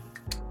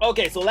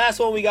 Okay, so last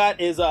one we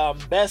got is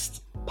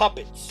best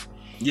puppets.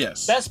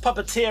 Yes. Best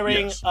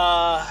puppeteering. Yes.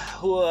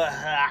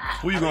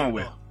 Who you going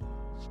with?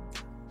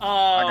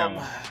 I got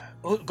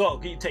one.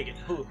 Go, you take it.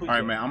 Who all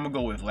right, man. I'm gonna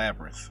go with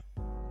Labyrinth.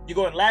 You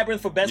going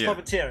Labyrinth for best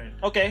puppeteering?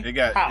 Okay.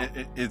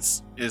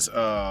 It's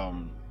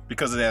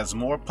because it has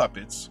more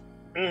puppets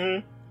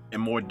and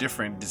more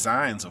different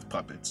designs of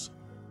puppets.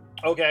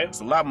 Okay.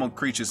 It's a lot more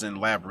creatures in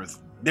Labyrinth,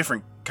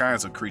 different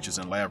kinds of creatures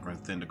in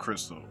Labyrinth than the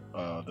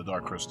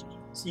Dark Crystal.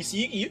 You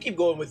see, you keep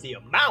going with the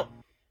amount.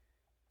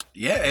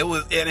 Yeah, it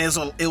was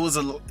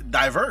a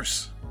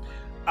diverse.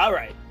 All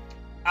right.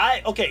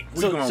 I'm going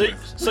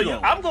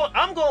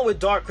with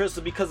Dark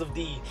Crystal because of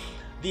the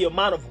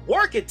amount of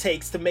work it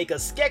takes to make a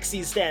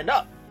Skeksis stand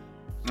up.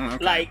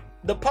 Okay. Like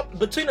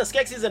between a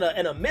Skeksis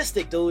and a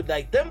Mystic, dude,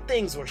 like them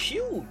things were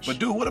huge. But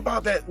dude, what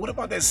about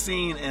that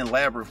scene in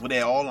Labyrinth where they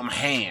had all them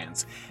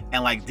hands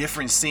and like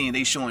different scenes,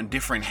 they showing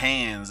different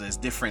hands as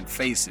different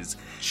faces.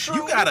 True.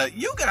 You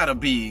gotta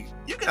be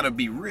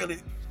really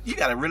you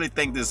gotta really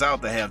think this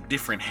out to have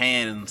different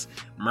hands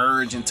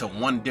merge into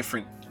one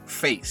different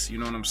face. You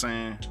know what I'm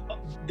saying?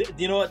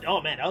 You know what?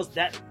 Oh man,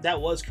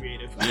 that was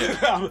creative.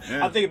 Yeah.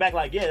 I'm thinking back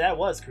like, yeah, that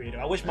was creative.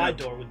 I wish my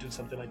door would do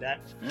something like that.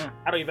 Yeah.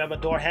 I don't even have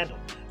a door handle.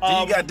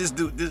 Then you got this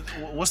dude.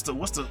 What's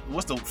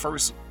the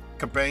first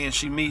companion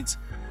she meets?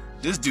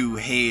 This dude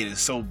head is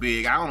so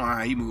big. I don't know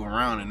how he move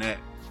around in that.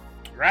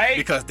 Right?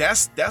 Because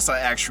that's an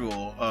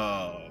actual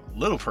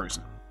little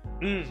person.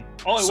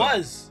 Oh, it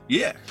was.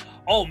 Yeah.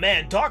 Oh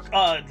man,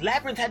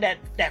 Labyrinth had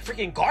that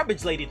freaking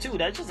garbage lady too.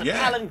 That's just a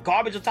piling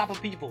garbage on top of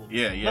people.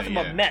 Yeah. Nothing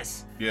but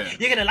mess. Yeah.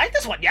 You're gonna like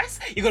this one, yes?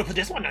 You're gonna put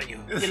this one on you.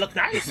 It looks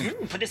nice.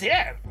 Put this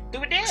here.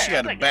 Do it there. She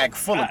had a bag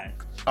full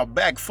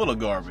of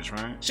garbage,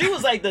 right? She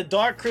was like the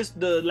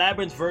the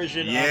Labyrinth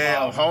version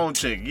of home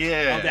chick.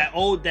 Yeah.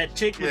 Of that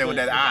chick with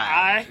that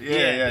eye.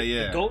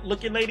 Yeah. The goat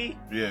looking lady.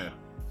 Yeah.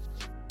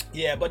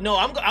 Yeah, but no,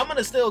 I'm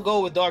gonna still go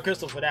with Dark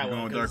Crystal for that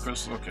one. With Dark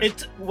Crystal, okay.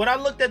 When I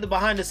looked at the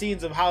behind the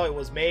scenes of how it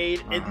was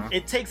made,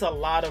 it takes a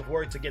lot of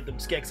work to get them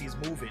Skeksis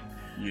moving.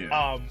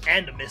 Yeah.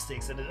 And the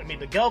Mystics, and I mean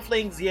the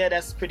Gelflings,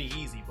 that's pretty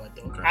easy, but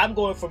I'm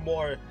going for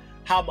more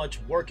how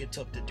much work it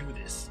took to do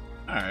this.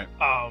 All right.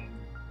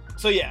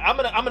 So yeah, I'm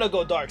gonna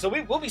go Dark. So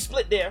we'll be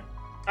split there.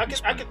 We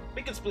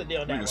can split there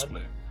on that one.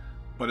 Split.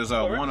 But it's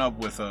one up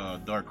with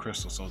Dark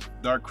Crystal, so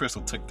Dark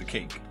Crystal took the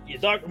cake. Yeah,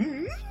 Dark.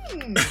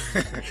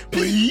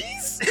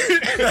 Please,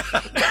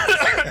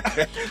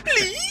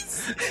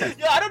 please.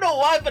 Yo, I don't know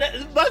why, but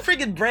my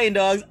freaking brain,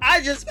 dogs.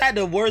 I just had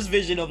the worst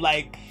vision of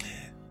like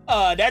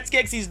that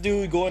Skeksis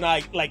dude going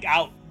like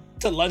out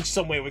to lunch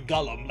somewhere with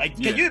Gollum.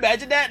 Like, can you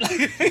imagine that?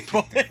 Like,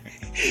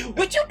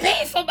 would you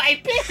pay for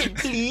my bill,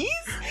 please?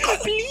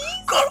 Please.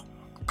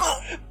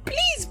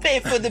 Please pay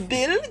for the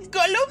bill,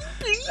 Gollum,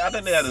 please. I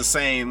think they have the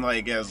same,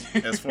 like, as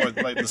far as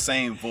like the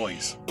same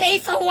voice. Pay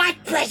for what,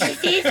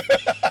 Precious?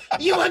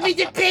 You want me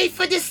to pay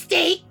for the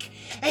steak?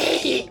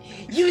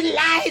 You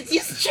lies,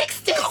 you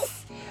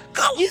tricksters!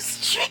 You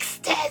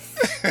tricksters!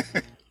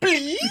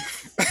 Please,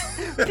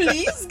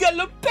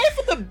 Gollum, pay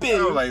for the bill. I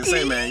was like, please.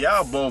 Say, man,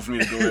 y'all both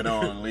need to go ahead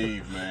on and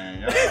leave,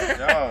 man.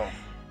 Y'all.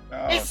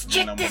 It's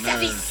tricksters are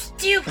these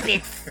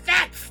stupid,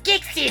 fat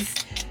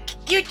Skeksis!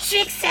 You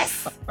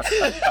tricksters!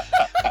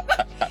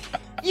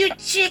 You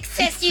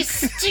tricksters, you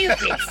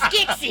stupid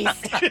Skeksis!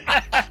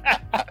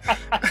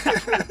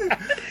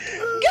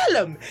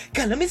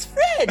 Gollum is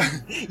Fred.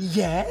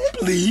 Yeah,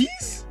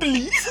 please.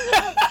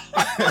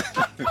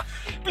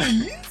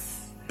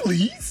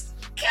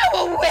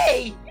 Go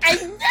away and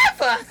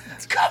never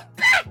come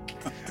back!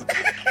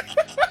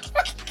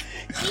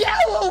 Go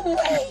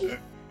away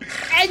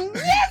and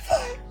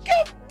never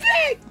come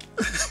back!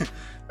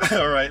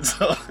 All right,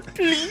 so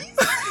please.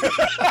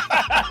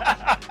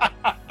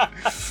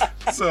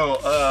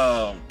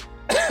 So,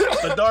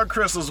 the Dark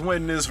Crystals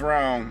win this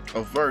round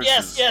of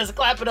verses. Yes,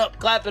 clap it up.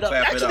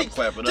 Actually,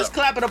 just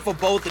clap it up for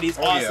both of these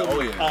awesome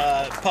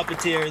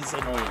puppeteers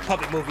and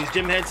puppet movies.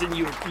 Jim Henson,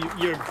 you're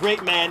a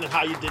great man in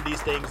how you did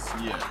these things.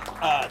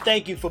 Yeah.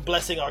 Thank you for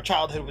blessing our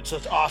childhood with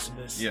such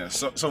awesomeness. Yeah,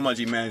 so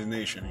much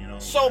imagination, you know.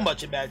 So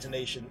much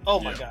imagination. Oh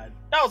my God,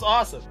 that was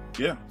awesome.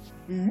 Yeah.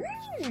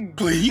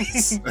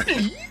 Please.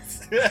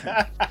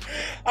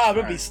 I'm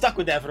gonna be stuck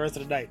with that for the rest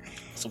of the night.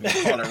 So we'll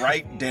call it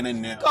right then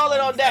and now. Call it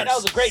on that. That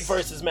was a great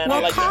verses, man. Well,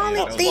 I like call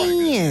that. it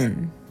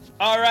then.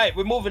 All right,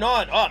 we're moving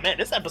on. Oh man,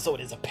 this episode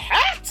is a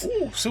packed.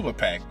 Ooh, super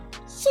packed.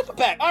 Super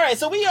packed. All right,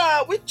 so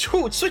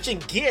we're switching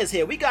gears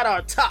here. We got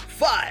our top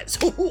fives.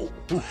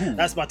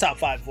 That's my top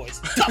five voice.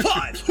 Top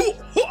fives.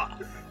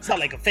 Sound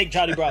like a fake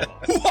Johnny Bravo.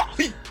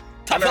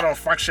 Hello,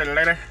 foxy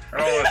lady.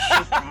 Hello,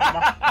 super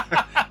mama.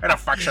 Hello,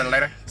 foxy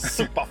lady.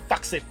 Super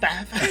foxy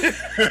five.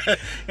 Hello,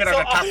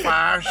 the top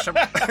five.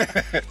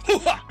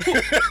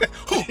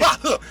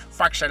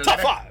 Foxy lady. Top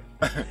five.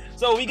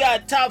 So we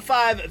got top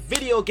 5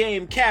 video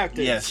game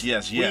characters.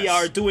 Yes. We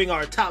are doing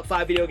our top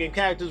 5 video game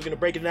characters. We're gonna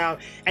break it down,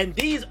 and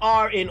these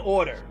are in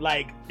order,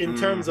 like in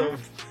terms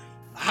of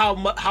how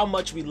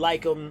much we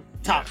like them.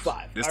 Top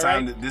 5. This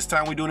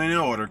time we're doing it in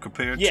order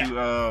compared to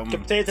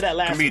that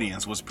last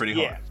comedians was pretty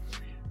hard.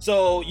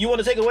 So you want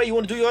to take it away? You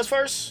want to do yours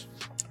first?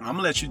 I'm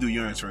gonna let you do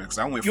yours first because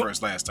I went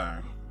first last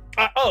time.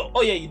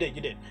 Oh yeah, you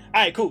did.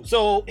 All right, cool.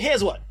 So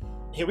here's what.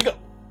 Here we go.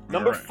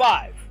 Number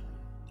 5.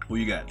 Who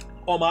you got?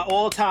 On my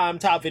all-time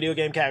top video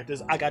game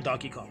characters, I got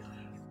Donkey Kong.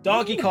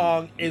 Donkey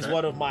Kong is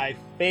one of my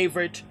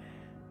favorite,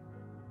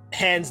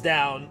 hands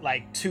down,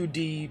 like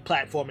 2D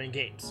platforming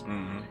games.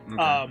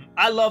 Okay.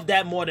 I love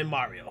that more than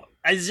Mario.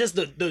 It's just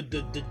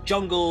the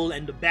jungle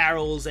and the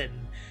barrels and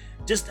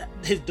just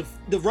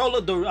the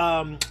roller,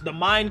 the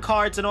mine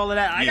carts and all of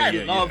that. I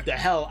love the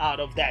hell out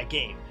of that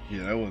game.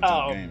 Yeah, that was a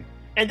good game.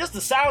 And just the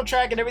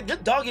soundtrack and everything,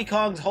 just Donkey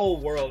Kong's whole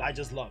world, I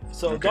just love.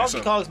 So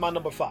Donkey Kong's my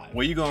number 5.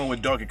 Where you going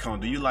with Donkey Kong?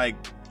 Do you like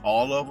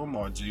all of them,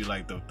 or do you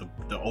like the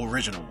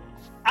original?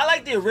 I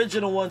like the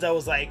original ones that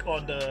was like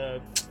on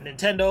the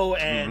Nintendo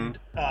and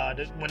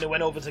when they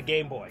went over to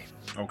Game Boy.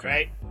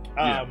 Okay.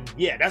 Right?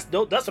 That's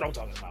what I'm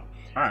talking about.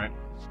 All right.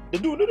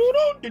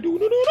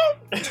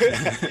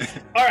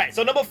 All right,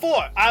 so number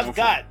 4, I've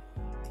got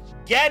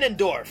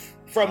Ganondorf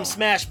from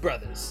Smash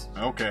Brothers.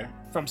 Okay.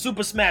 From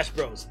Super Smash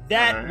Bros.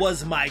 That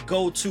was my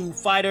go-to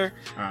fighter,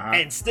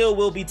 and still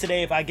will be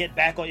today if I get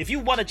back on. If you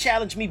want to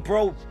challenge me,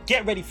 bro,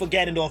 get ready for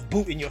Ganondorf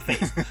boot in your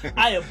face.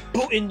 I am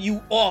booting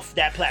you off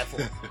that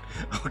platform.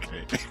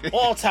 Okay.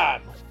 All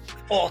time,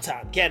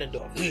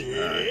 Ganondorf.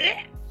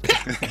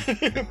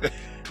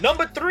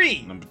 Number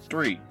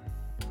three.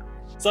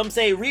 Some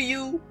say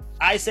Ryu,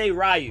 I say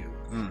Ryu.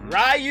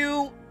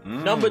 Ryu,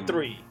 number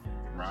 3.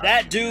 Ryu,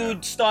 that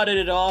dude started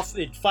it off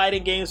in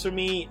fighting games for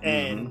me,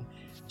 and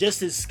just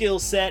his skill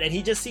set, and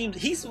he just seemed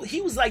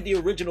he was like the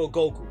original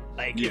Goku.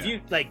 Like if you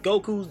like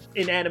Goku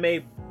in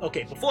anime,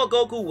 okay, before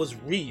Goku was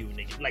Ryu,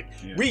 nigga. Like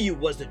Ryu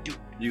was the dude.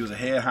 He was a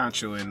head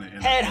honcho in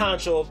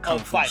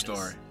of fighters.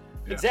 Story.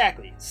 Yeah.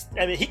 Exactly.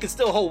 I mean, he can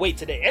still hold weight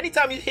today.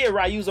 Anytime you hear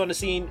Ryu's on the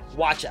scene,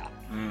 watch out.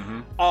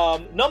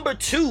 Number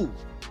 2,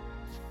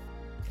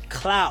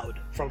 Cloud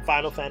from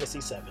Final Fantasy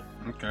VII.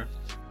 Okay.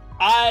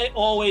 I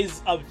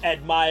always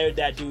admired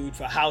that dude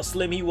for how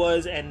slim he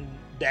was, and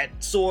that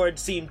sword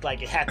seemed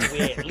like it had to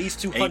weigh at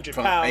least 200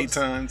 pounds. 8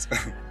 tons.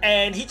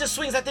 And he just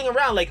swings that thing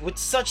around like with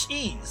such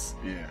ease.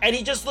 Yeah. And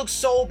he just looks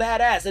so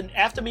badass. And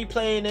after me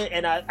playing it,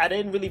 and I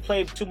didn't really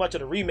play too much of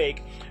the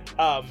remake,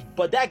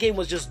 but that game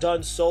was just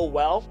done so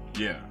well.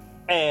 Yeah.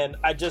 And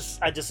I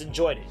just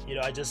enjoyed it. You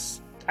know,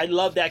 I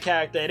love that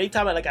character. And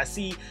anytime I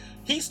see,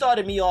 he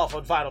started me off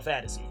on Final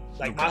Fantasy.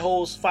 Like my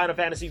whole Final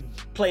Fantasy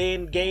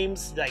playing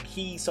games, like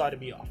he started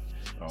me off.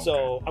 Okay.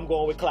 So I'm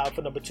going with Cloud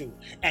for number 2.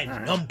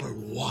 And number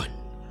 1.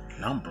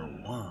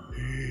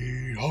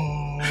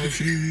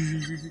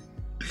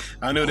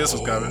 I knew this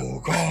was coming. Oh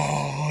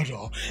God!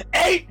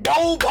 Ain't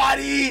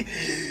nobody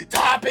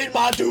topping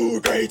my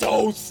dude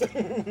Kratos.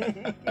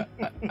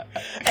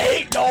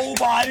 Ain't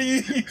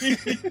nobody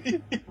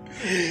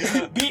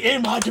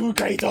beating my dude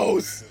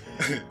Kratos.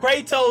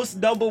 Kratos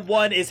number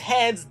 1 is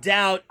hands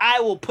down. I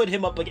will put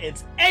him up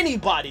against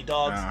anybody,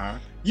 dogs.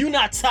 You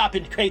not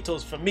topping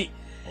Kratos for me.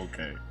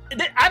 Okay.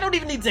 I don't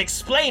even need to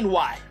explain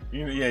why.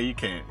 Yeah, you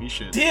can't. You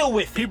should. Deal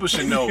with People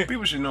should know.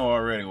 People should know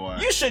already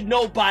why. You should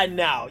know by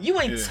now.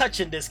 You ain't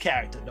touching this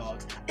character,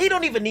 dogs. He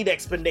don't even need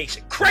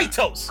explanation.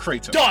 Kratos.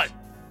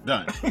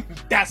 Done.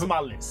 That's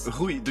my list.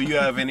 Who do you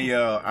have any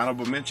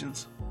honorable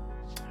mentions?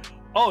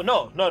 Oh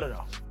no.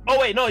 Oh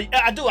wait, no,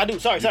 I do.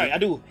 Sorry, I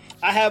do.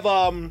 I have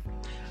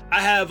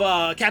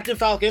Captain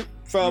Falcon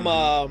from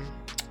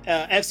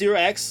F-Zero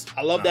X.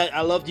 I love that. I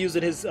loved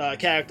using his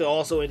character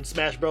also in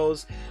Smash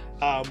Bros.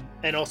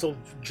 And also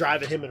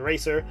driving him in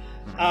Racer.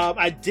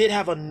 I did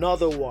have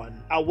another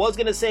one. I was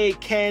gonna say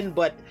Ken,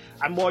 but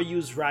I more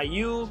used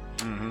Ryu.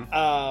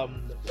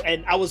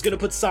 And I was gonna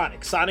put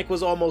Sonic. Sonic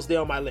was almost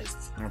there on my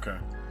list. Okay.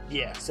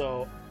 Yeah,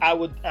 so I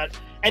would.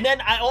 And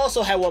then I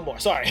also had one more.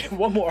 Sorry,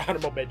 one more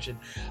honorable mention.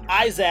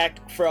 Isaac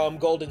from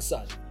Golden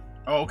Sun.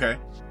 Oh, okay.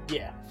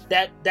 Yeah,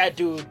 that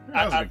dude.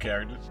 That was a good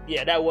character.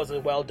 Yeah, that was a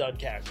well done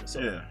character.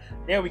 So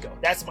there we go.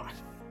 That's mine.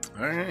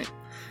 All right.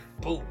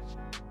 Boom.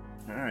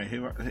 All right,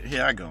 here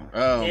I go.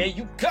 There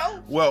you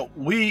go. Well,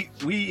 we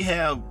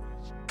have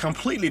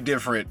completely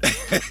different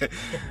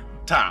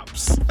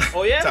tops.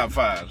 Oh yeah. Top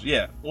 5s.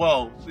 Yeah.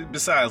 Well,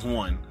 besides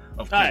one,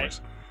 of course. Right.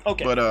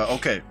 Okay. But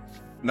okay,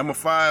 number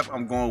 5,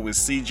 I'm going with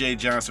C.J.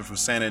 Johnson from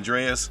San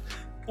Andreas.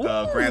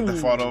 Grand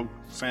Theft Auto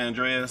San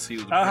Andreas. He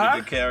was a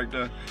pretty good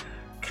character.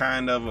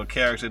 Kind of a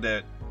character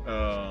that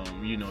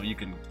you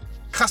can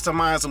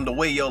customize him the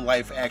way your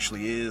life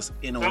actually is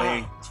in a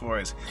way, as far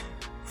as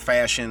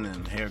fashion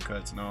and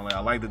haircuts and all that. I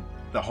like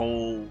the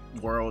whole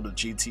world of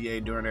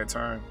GTA during that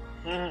time.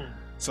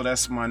 So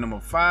that's my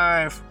number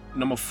 5.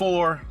 Number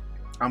 4,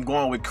 I'm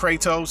going with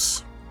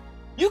Kratos.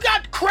 You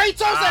got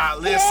Kratos at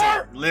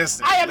 4?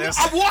 Listen.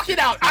 I'm walking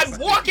out. I'm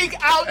walking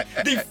out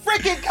the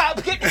freaking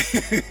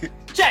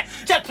Check,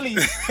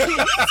 please.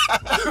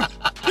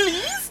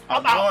 Please.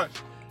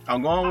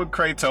 I'm going with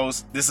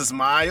Kratos. This is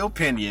my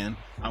opinion.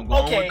 I'm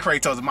going with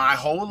Kratos. My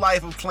whole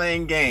life of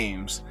playing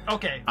games.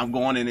 Okay. I'm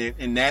going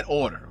in that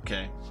order,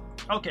 okay?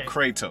 Okay.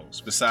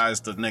 Kratos, besides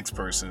the next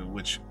person,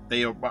 which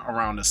they are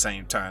around the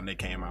same time they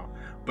came out.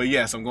 But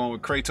yes, I'm going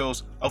with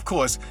Kratos. Of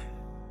course,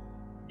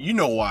 you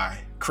know why,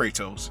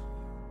 Kratos.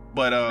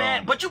 But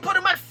man, but you put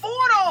him at 4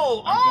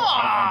 though.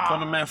 I'm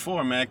putting him at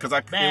 4, man, because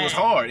it was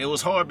hard. It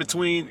was hard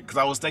because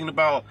I was thinking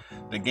about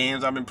the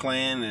games I've been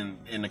playing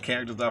and the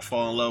characters I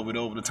fall in love with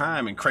over the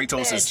time, and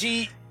Kratos is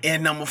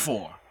in number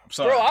 4.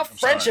 Sorry, bro, our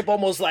friendship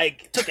almost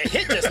took a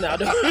hit just now,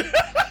 dude.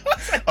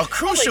 A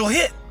crucial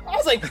hit. I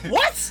was like,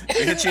 what?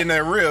 It hit you in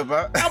that rib,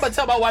 huh? I'm gonna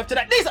tell my wife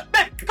tonight. Lisa,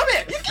 man, come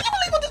here. Can you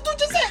believe what this dude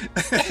just said?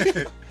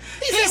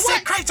 He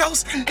said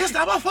Kratos is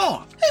number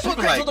 4. He put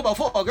Kratos number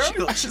 4,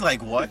 girl. She's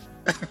like, what?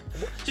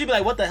 She'd be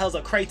like, what the hell's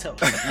a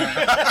Kratos?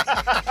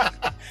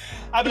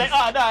 I'd be like,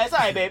 oh, no, it's all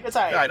right, babe. It's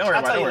all right. All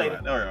right, don't worry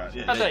about it.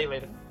 Yeah, I'll tell you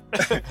later.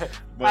 But, all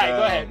right,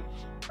 go ahead.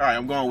 All right,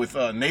 I'm going with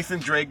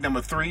Nathan Drake,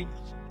 number 3.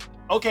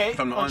 Okay.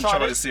 From the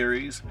Uncharted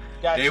series.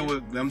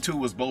 Gotcha. Them two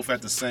was both at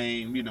the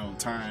same,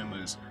 time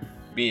as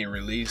being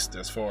released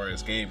as far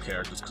as game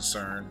characters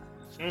concerned.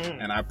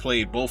 And I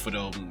played both of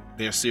them,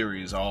 their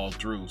series all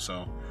through.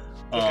 So,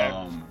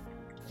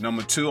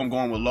 number 2, I'm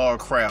going with Lara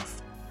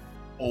Croft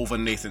over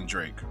Nathan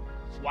Drake.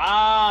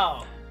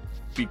 Wow.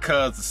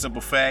 Because the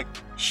simple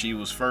fact, she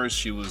was first.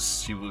 She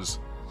was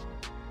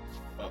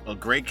a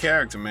great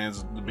character, man.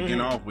 To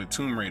begin off with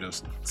Tomb Raider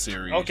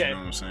series. Okay. You know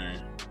what I'm saying?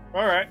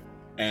 All right.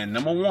 And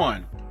number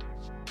one,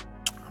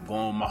 I'm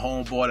going with my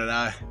homeboy that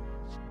I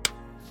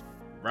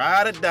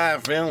ride or die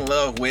fell in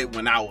love with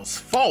when I was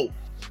 4,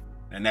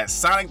 and that's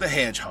Sonic the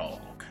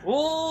Hedgehog.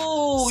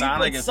 Ooh,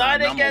 Sonic you put is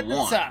Sonic my at number the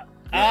one. top.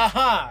 Yeah.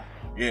 Uh-huh.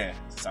 Yeah,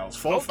 since I was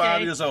 4 or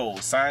 5 years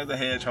old, Sonic the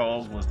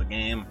Hedgehog was the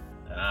game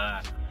that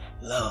I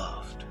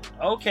loved.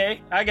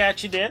 Okay, I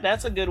got you there.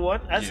 That's a good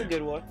one. That's a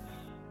good one.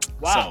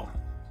 Wow. So,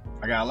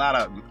 I got a lot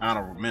of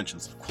honorable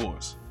mentions, of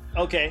course.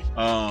 Okay,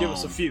 give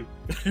us a few.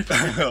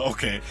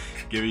 Okay,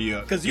 give you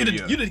a... Because you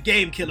the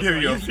game killer.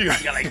 Give you a few. You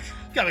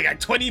got like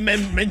 20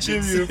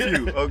 mentions. Give you a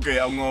few. Okay,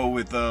 I'm going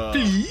with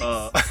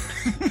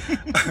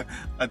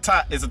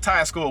it's a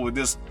tie score with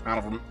this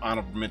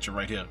honorable mention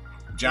right here.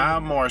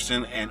 John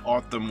Marston and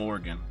Arthur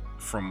Morgan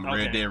from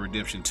Red Dead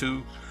Redemption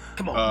 2.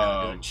 Come on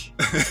now, Dutch.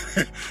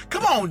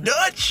 Come on,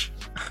 Dutch.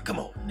 Come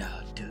on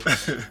now,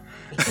 Dutch.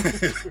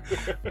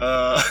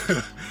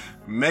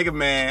 Mega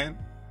Man.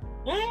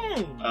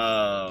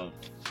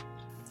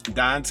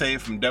 Dante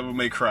from Devil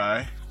May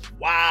Cry.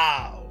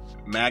 Wow.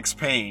 Max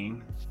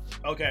Payne.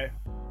 Okay.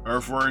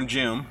 Earthworm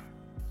Jim.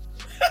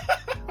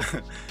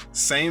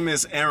 Same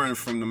as Aaron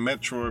from the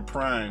Metroid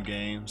Prime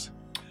games.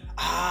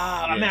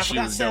 I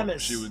forgot Samus.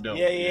 She was dope.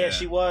 Yeah,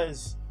 she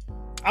was.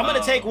 I'm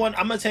gonna take one.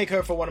 I'm gonna take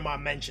her for one of my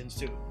mentions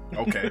too.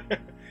 Okay.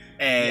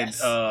 And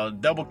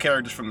double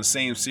characters from the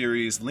same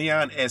series: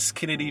 Leon S.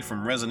 Kennedy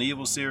from Resident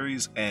Evil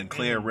series and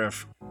Claire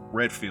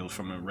Redfield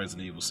from the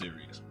Resident Evil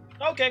series.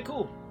 Okay,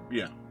 cool.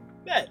 Yeah.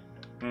 Bet.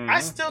 I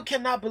still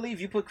cannot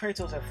believe you put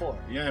Kratos at 4.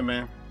 Yeah,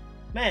 man.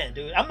 Man,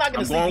 dude, I'm not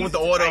gonna. I'm going with the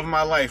order of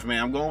my life,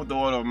 man. I'm going with the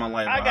order of my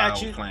life. I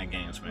got you. Playing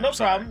games, man. No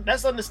problem.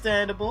 That's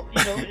understandable.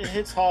 You know, it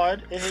hits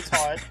hard.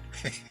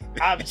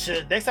 I'm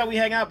sure next time we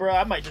hang out, bro,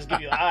 I might just give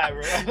you an eye,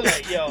 bro. I'm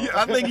like, yo. Yeah,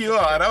 I think you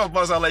are. And I'm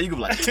bust out like you can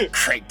be like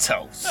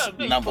Kratos,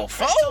 number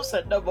 4. Kratos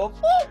at number 4.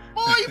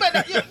 Boy, you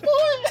better get boy.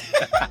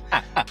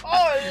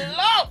 Oh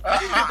Lord.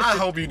 I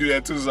hope you do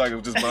that too, so I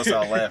can just bust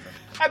out laughing.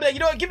 I'd be like,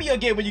 you know what? Give me your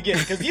game when you get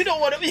it, because you don't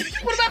want to. You put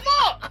him at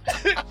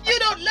 4. You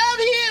don't love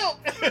him.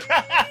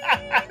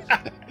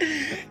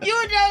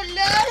 You don't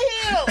love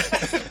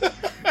him.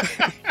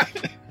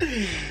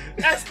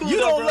 That's cool. You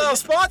don't love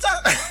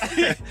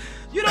Sparta?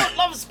 You don't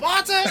love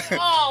Sparta?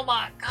 Oh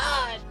my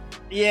God.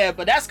 Yeah,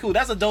 but that's cool.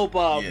 That's a dope.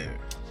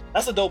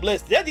 That's a dope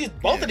list. Yeah,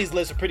 both of these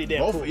lists are pretty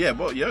damn cool. Yeah,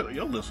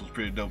 your list was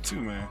pretty dope too,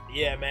 man.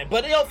 Yeah, man.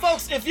 But yo,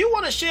 folks, if you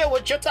want to share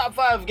what your top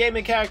 5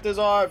 gaming characters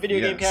are, video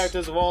game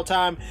characters of all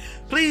time,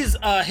 please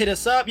hit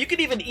us up. You can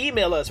even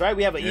email us, right?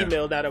 We have an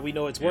email now that we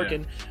know it's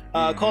working.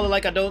 Call it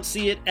like I don't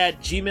see it at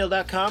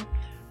gmail.com.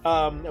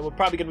 And we're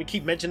probably gonna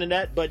keep mentioning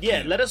that. But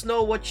let us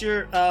know what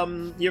your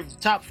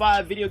top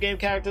 5 video game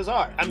characters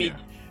are. I mean,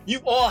 you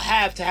all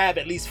have to have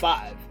at least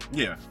 5.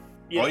 Yeah.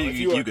 Or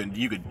you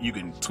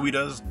can tweet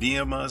us,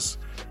 DM us,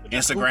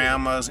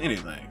 Instagram us,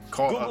 anything.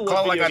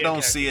 Call like I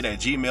don't see it at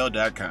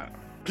gmail.com.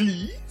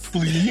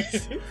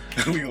 Please.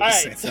 We all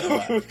right, so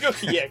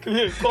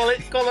call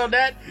it on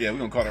that. Yeah, we're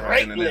gonna call it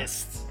right in there. Great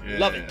list.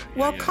 Love it.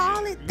 Well,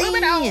 call it then.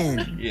 Moving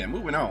on. Yeah,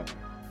 moving on.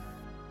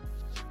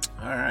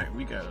 All right,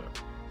 we got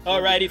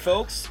Alrighty,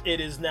 folks, it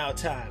is now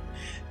time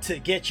to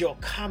get your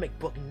comic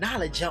book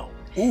knowledge on.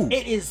 Ooh.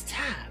 It is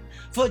time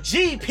for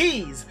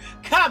GP's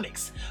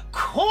Comics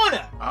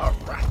Corner. All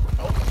right.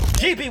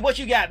 GP, what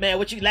you got, man?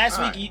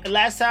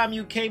 Last time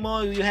you came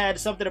on, you had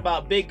something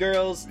about big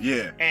girls,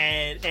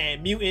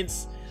 and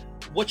mutants.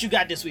 What you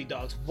got this week,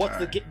 dogs? What's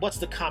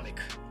the comic?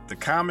 The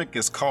comic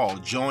is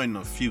called Join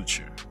the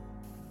Future.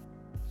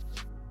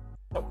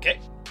 Okay.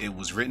 It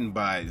was written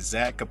by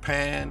Zach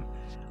Kapan,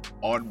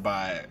 art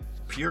by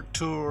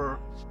Piotr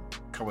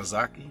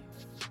Kawasaki.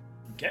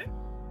 Okay.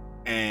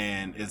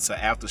 And it's an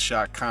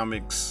Aftershock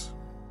Comics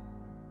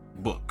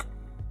book.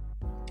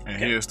 And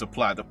here's the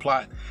plot.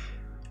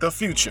 The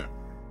future.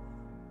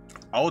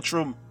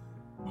 Ultra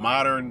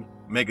modern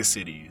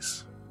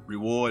megacities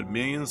reward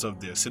millions of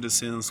their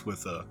citizens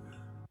with a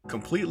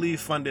completely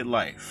funded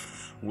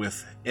life,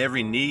 with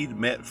every need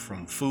met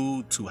from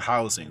food to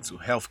housing to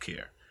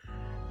healthcare,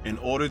 in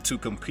order to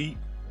compete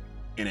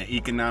in an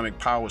economic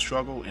power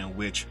struggle in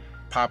which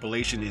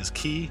population is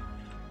key,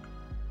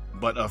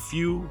 but a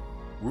few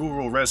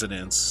rural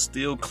residents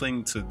still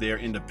cling to their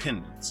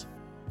independence.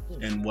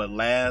 In what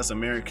last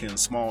American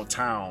small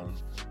town,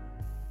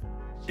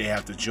 they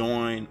have to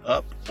join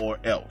up or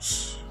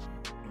else.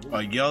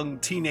 A young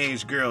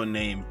teenage girl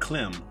named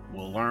Clem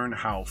will learn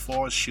how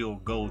far she'll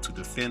go to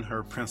defend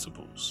her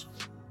principles.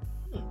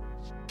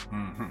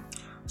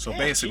 So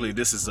basically,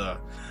 this is a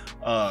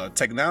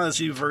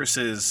technology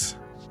versus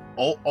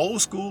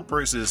old school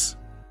versus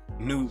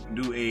new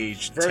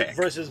age tech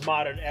versus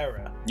modern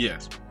era.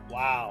 Yes.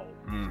 Wow.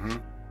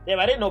 Damn,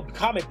 I didn't know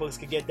comic books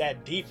could get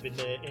that deep in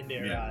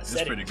their it's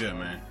setting. pretty good,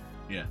 man.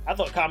 Yeah. I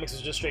thought comics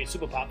was just straight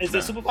superpowers. Is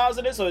there superpowers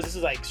in this, or is this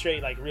like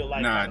straight like real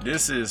life? Nah,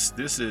 this is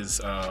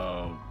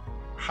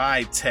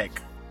high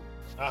tech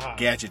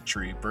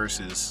gadgetry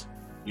versus,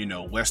 you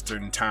know,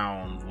 Western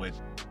town with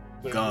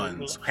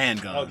guns,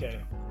 handguns. Okay.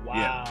 Wow.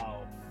 Yeah.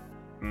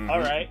 Mm-hmm. All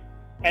right.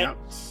 And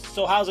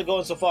so, how's it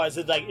going so far? Is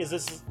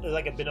this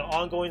like been an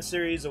ongoing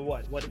series or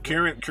what?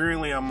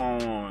 Currently, I'm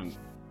on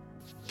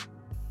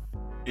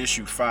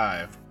issue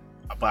 5,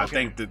 but I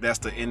think that's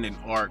the ending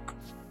arc.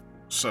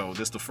 So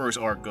this is the first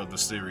arc of the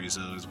series.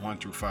 Is 1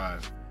 through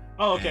 5.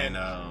 Oh, okay. And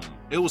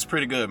it was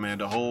pretty good, man.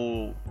 The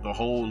whole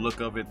look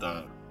of it,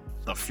 the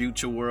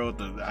future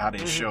world, how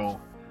they show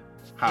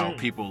how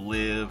people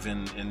live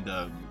in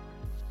the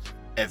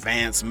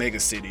advanced mega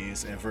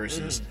cities and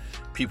versus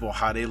people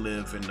how they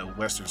live in the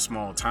western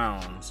small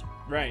towns.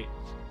 Right.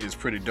 It's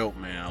pretty dope,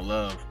 man. I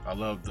love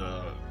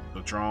the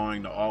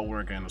drawing, the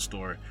artwork, and the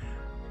story.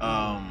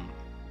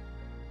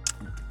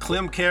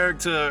 Clem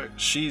character,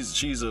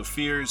 she's a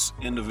fierce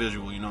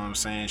individual, you know what I'm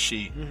saying?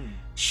 She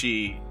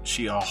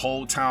a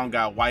whole town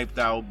got wiped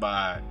out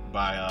by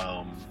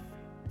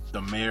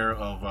the mayor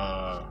of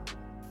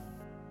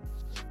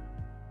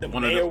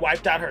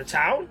wiped out her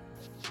town?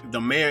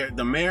 The mayor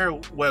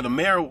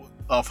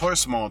of her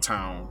small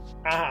town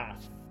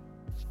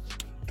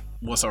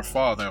was her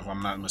father, if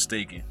I'm not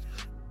mistaken.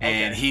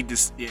 And he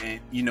just,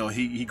 you know,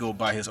 he go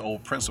by his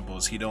old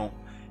principles. They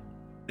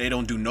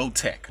don't do no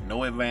tech,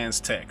 no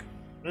advanced tech.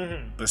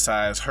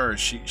 Besides her,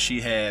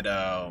 she had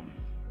asthma.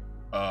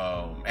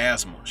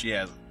 She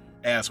has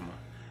asthma.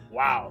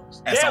 Wow.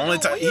 That's the only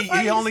time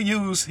he only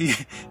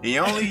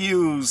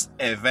used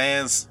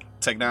advanced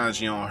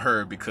technology on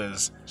her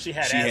because she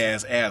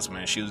has asthma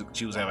and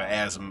she was having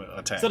asthma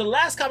attack. So the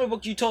last comic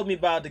book you told me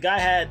about, the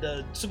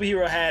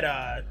superhero had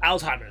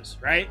Alzheimer's,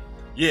 right?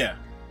 Yeah.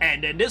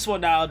 And then this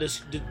one now, the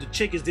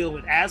chick is dealing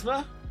with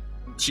asthma.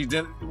 She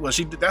did. Well,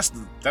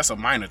 that's a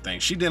minor thing.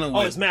 She dealing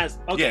with. Oh, it's mass.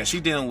 Okay. Yeah, she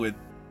dealing with.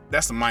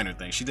 That's a minor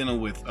thing. She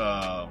dealing with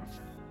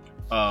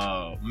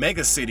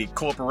mega city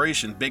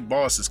corporations, big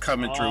bosses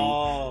coming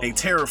through. They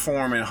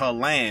terraforming her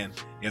land.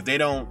 If they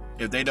don't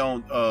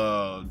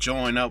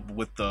join up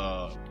with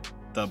the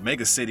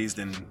mega cities,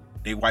 then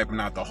they wiping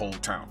out the whole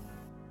town.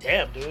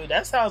 Damn, dude,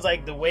 that sounds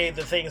like the way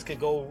the things could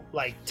go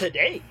like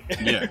today.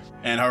 Yeah,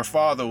 and her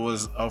father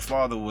was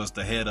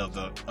the head of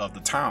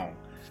the town,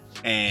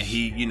 and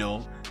he, you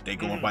know, they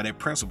going by their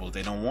principles.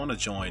 They don't want to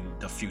join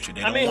the future.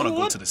 They don't want to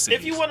go to the cities.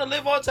 If you want to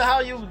live on to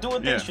how you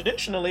doing things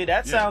traditionally,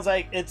 that sounds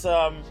like it's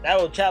that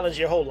will challenge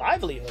your whole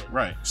livelihood.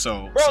 Right.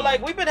 So,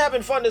 like we've been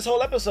having fun this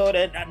whole episode,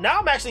 and now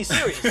I'm actually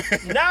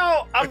serious.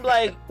 Now I'm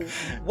like,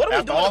 what are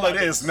we doing? All of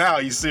this, now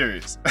you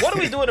serious. What are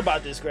we doing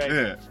about this, Greg?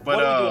 Yeah,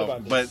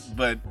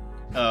 but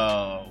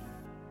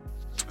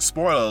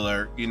spoiler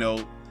alert, you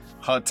know,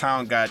 her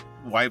town got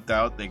wiped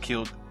out. They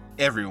killed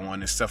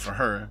everyone except for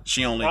her.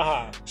 She only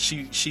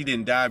she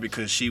didn't die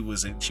because she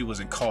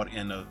wasn't caught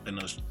in a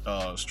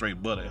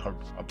straight bullet. I'm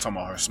talking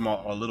about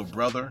her little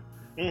brother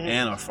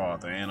and her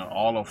father and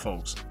all her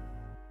folks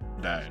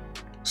died.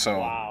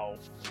 So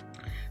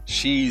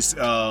she's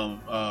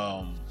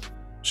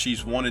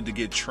wanted to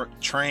get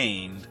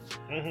trained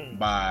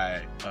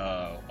by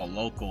a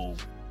local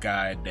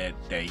guy that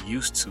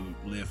used to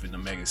live in the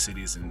mega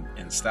cities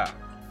and stop.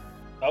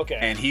 Okay.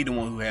 And he the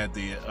one who had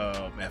the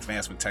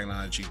advancement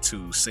technology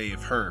to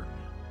save her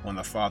when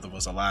the father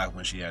was alive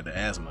when she had the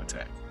asthma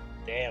attack.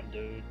 Damn,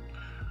 dude.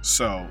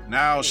 So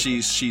now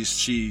she's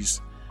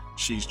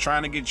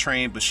trying to get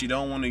trained, but she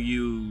don't want to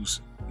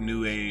use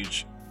new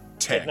age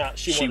tech.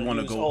 She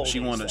want to go. She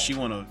want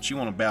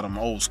to battle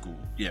old school.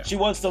 Yeah. She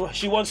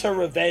wants her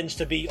revenge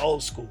to be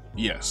old school.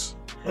 Yes.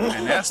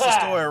 And that's the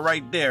story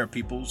right there,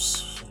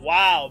 peoples.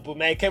 Wow, but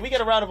man, can we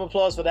get a round of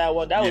applause for that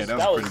one? That was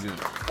pretty good.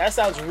 That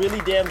sounds really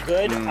damn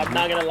good. I'm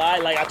not gonna lie,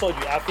 like I told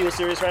you, I feel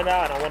serious right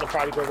now, and I want to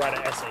probably go write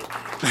an essay.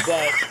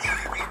 But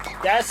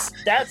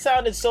that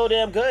sounded so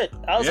damn good.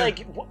 I was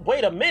like,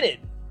 wait a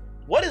minute,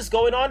 what is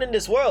going on in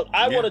this world?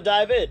 I want to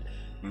dive in.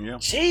 Yeah.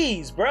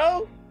 Jeez,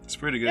 bro. It's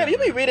pretty good. Yeah, you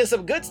be reading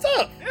some good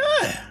stuff.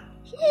 Yeah.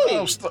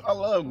 I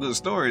love good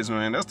stories,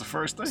 man. That's the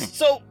first thing.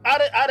 So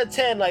out of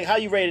 10, like how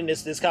you rating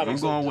this comic?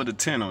 I'm going with a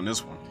 10 on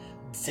this one.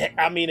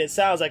 I mean, it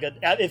sounds like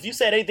if you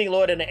said anything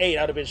lower than an 8,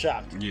 I'd have been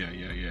shocked. Yeah.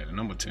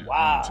 Number 10.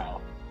 Wow.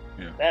 Number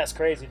 10. Yeah. That's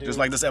crazy, dude. Just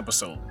like this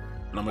episode.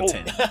 Number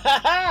 10.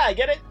 I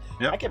get it.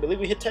 Yep. I can't believe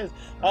we hit 10.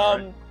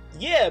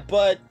 Yeah,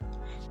 but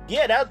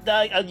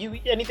that you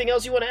anything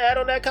else you want to add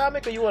on that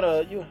comic, or you want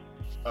to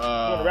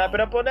wrap it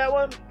up on that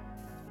one?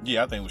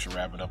 Yeah, I think we should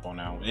wrap it up on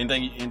that one.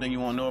 Anything you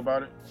want to know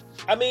about it?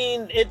 I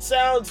mean, it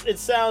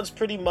sounds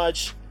pretty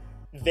much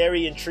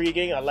very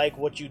intriguing. I like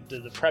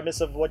the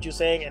premise of what you're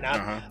saying, and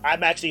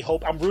I'm actually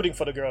I'm rooting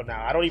for the girl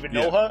now. I don't even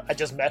know her. I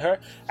just met her,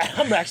 and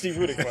I'm actually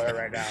rooting for her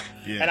right now.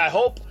 Yeah. And I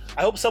hope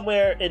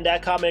somewhere in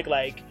that comic,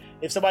 like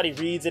if somebody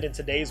reads it in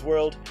today's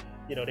world,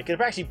 you know, they could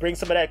actually bring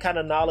some of that kind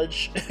of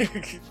knowledge.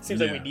 Seems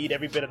like we need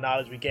every bit of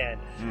knowledge we can.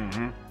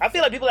 I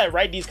feel like people that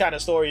write these kind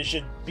of stories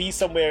should be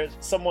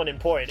someone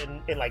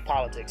important in like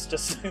politics.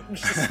 Just bring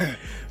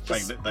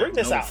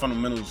this out.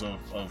 Fundamentals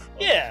of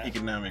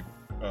economic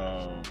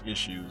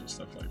issues and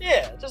stuff like that.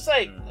 Yeah, just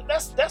like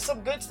that's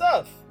some good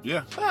stuff.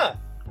 Yeah. Huh.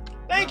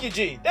 Thank you,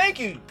 G. Thank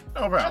you.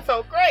 No problem. That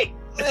felt great.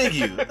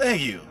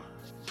 Thank you.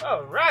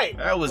 All right.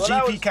 That was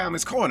GP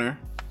Comics Corner.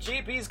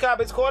 GP's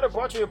Comics Corner,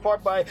 brought to you in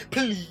part by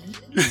Please.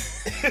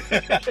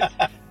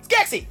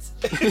 Skeksis.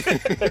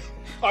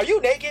 Are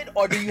you naked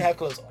or do you have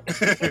clothes on?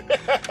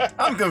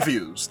 I'm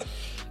confused.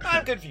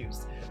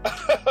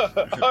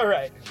 All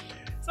right.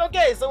 So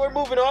we're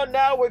moving on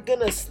now. We're going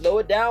to slow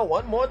it down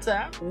one more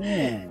time.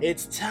 Ooh.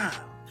 It's time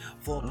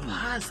for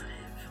Positive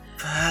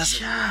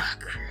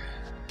Chakra.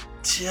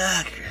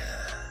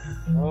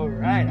 All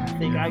right. I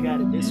think I got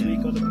it this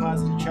week on the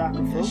Positive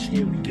Chakra, folks.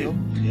 Here we go.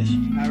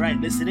 All right.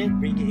 Listen in.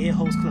 Bring your ear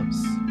holes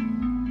close.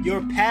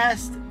 Your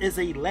past is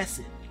a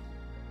lesson,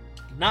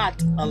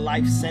 not a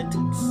life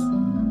sentence.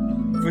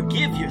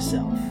 Forgive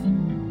yourself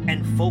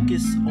and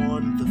focus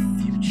on the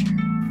future.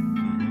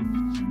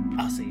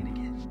 I'll say it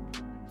again.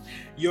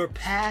 Your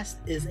past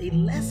is a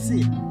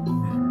lesson,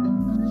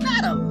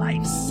 not a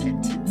life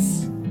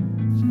sentence.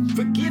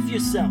 Forgive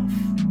yourself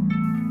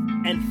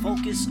and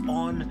focus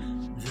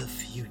on the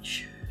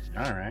future.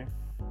 All right.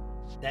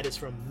 That is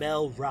from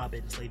Mel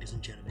Robbins, ladies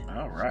and gentlemen.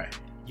 All right.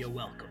 You're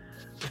welcome.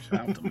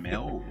 Shout out to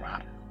Mel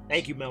Robbins.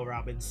 Thank you, Mel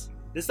Robbins.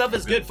 This stuff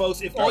is good,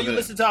 folks. If all you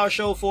listen to our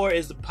show for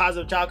is the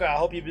Positive Chakra, I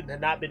hope you've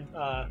not been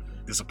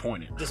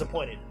disappointed.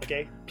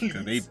 Okay,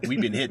 please.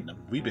 We've been hitting them.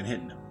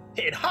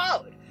 Hitting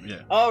hard.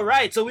 Yeah. All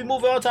right, so we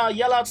move on to our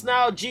yell-outs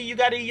now. G, you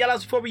got any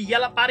yell-outs before we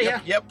yell up out of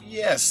here?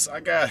 Yes. I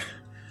got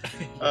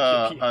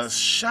a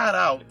shout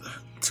out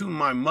to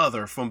my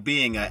mother from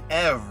being an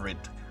avid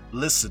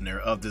listener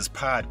of this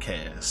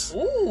podcast.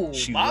 Ooh,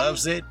 she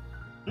loves it,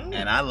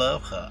 and I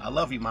love her. I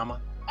love you,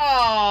 Mama.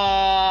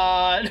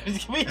 Aww,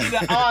 we need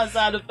an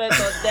sound effect on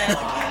that.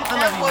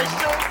 That was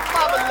your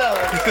mama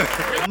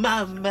love.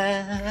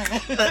 Mama,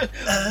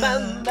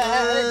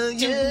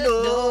 you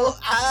know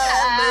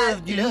I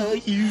love you.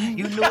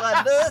 You know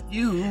I love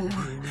you.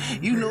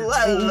 You know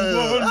I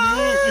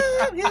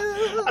love you.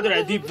 I do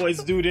that deep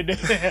voice dude in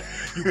there.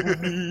 You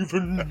wouldn't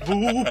even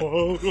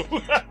know.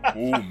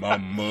 Oh,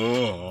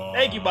 Mama.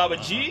 Thank you, Baba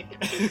G.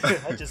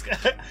 I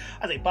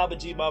say Baba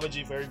G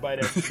for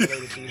everybody that's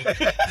related to you.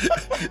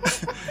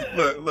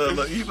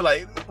 Look. You be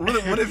like,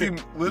 what if you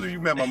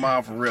met my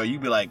mom for real? You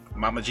be like,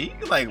 Mama G?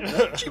 You like,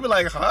 what? She be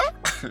like, huh?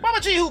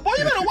 Mama G who? Boy,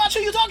 you better watch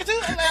who you talking to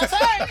last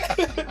time.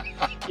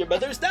 Your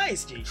mother's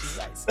nice, G. She's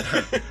nice.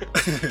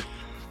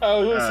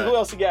 Who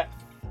else you got?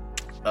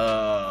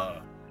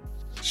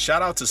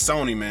 Shout out to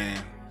Sony,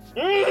 man.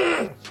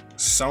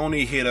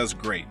 Sony hit us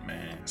great,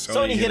 man.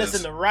 Sony hit us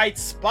in the right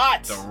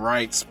spot. The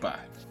right spot.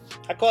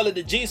 I call it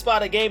the G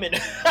spot of gaming.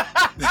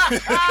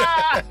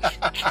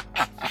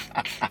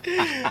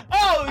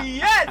 Oh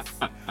yes!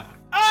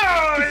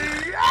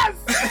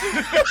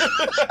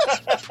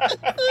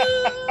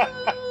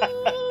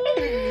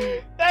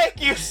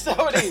 Thank you,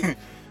 Sony.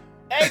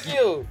 Thank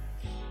you.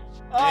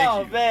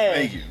 Man.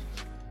 Thank you.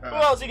 Who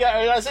else you got?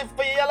 Are you gonna say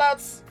for your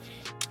yellouts?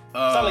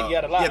 Sound like you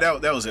got a lot. Yeah,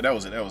 that was it.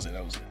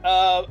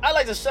 I'd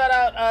like to shout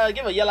out,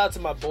 give a yell out to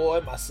my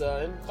boy, my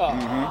son.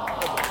 Yeah,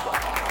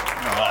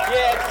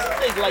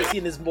 I like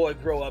seeing this boy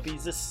grow up.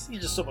 He's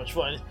just so much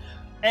fun.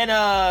 And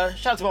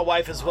shout out to my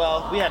wife as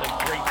well. We had a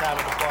great time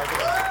in the park.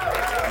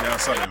 Yeah, I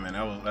saw that, man.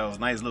 That was a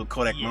nice little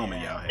Kodak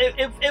moment, y'all.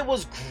 It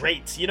was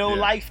great. You know,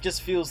 life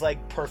just feels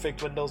like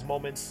perfect when those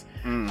moments.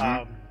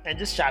 And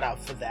just shout out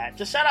for that.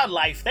 Just shout out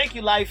life. Thank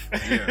you, life.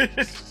 Yeah.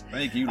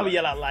 Thank you. I'm gonna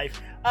yell out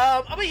life.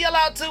 I'm gonna yell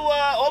out to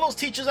all those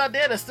teachers out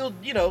there that still,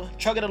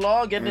 chugging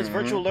along, getting this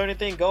virtual learning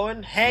thing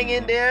going. Hang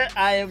in there.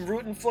 I am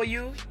rooting for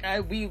you.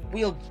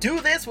 We'll do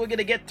this. We're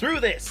gonna get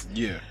through this.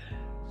 Yeah.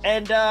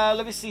 And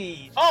let me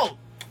see. Oh,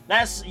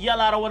 last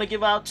yell out I want to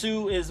give out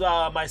to is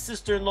my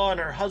sister-in-law and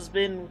her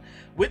husband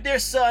with their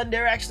son.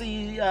 They're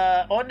actually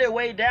on their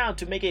way down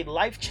to make a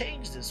life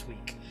change this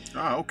week.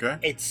 Oh, okay.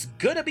 It's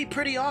gonna be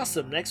pretty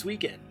awesome next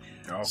weekend.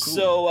 Oh, cool.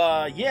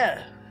 So,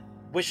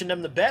 wishing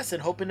them the best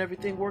and hoping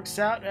everything works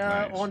out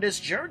on this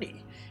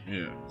journey.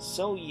 Yeah.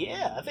 So,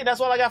 yeah, I think that's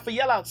all I got for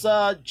yellouts.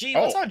 G,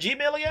 what's our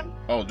Gmail again?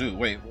 Oh, dude,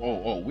 wait.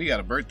 Oh, we got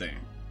a birthday.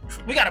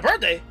 We got a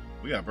birthday?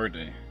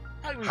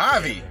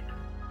 Javi!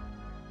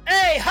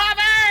 Hey,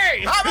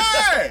 Javi!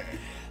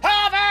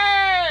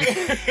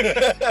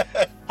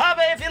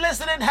 Javi, if you're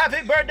listening,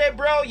 happy birthday,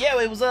 bro. Yeah,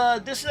 it was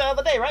this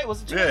other day, right?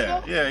 Was it 2 days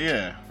ago?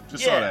 Yeah.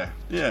 Just saw that.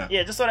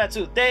 Yeah, just saw that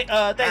too. Thanks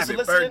happy for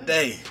listening.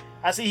 Birthday.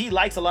 I see he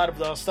likes a lot of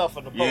the stuff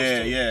on the post.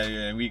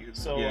 Yeah.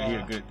 He's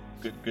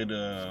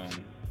a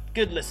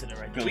good listener,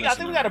 right there. I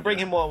think we got to bring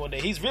him on one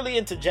day. He's really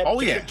into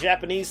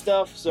Japanese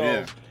stuff,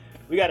 so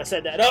we got to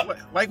set that up.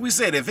 Like we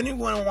said, if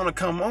anyone want to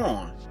come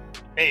on,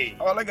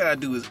 all I gotta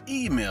do is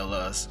email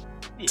us,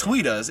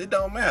 tweet us. It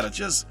don't matter.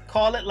 Just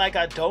call it like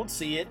I don't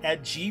see it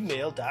at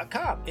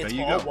gmail.com. It's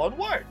all one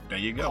word. There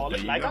you go. Call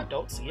it like I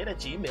don't see it at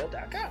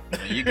gmail.com.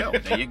 There you go.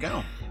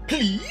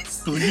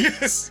 Please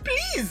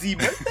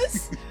email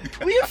us.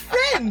 We are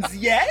friends,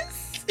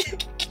 yes?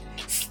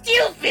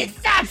 Stupid!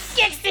 Stop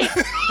fixing!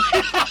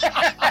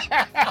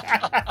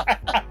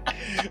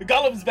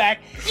 Gollum's back.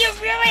 You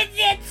ruined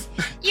it!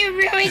 You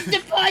ruined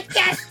the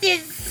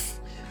podcasters!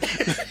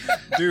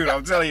 Dude, Dude,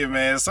 I'm telling you,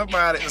 man.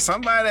 Somebody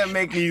that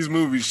make these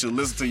movies should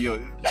listen to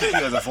you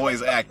as a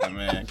voice actor,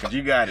 man. Cause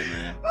you got it,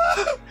 man.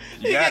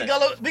 You got it.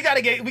 Gullo, we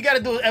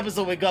gotta do an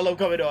episode with Gullo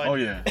coming on. Oh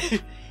yeah.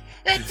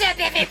 What's up,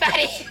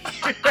 everybody?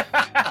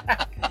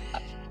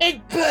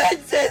 It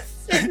burns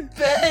us. It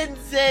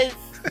burns us.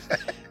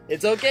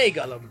 It's okay,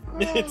 Gollum.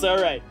 It's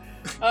all right.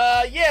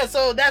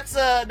 So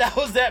that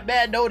was that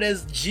man known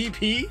as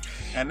GP.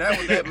 And that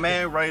was that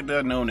man right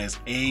there known as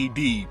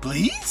AD.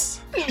 Please?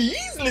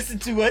 Please listen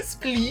to us,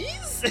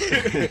 please.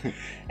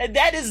 And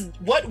that is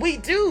what we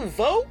do,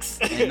 folks.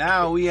 And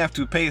now we have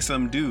to pay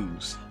some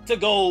dues. To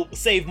go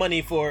save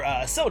money for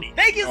Sony.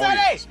 Thank you,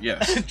 Sony!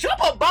 Yes. Drop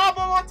a bomb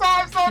one more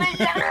time, Sony!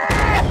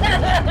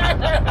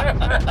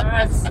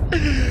 Yes!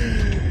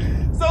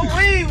 So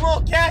we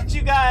will catch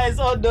you guys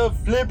on the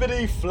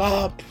flippity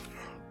flop.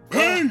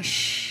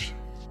 Peace!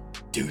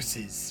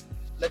 Deuces.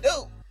 Let's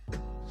go.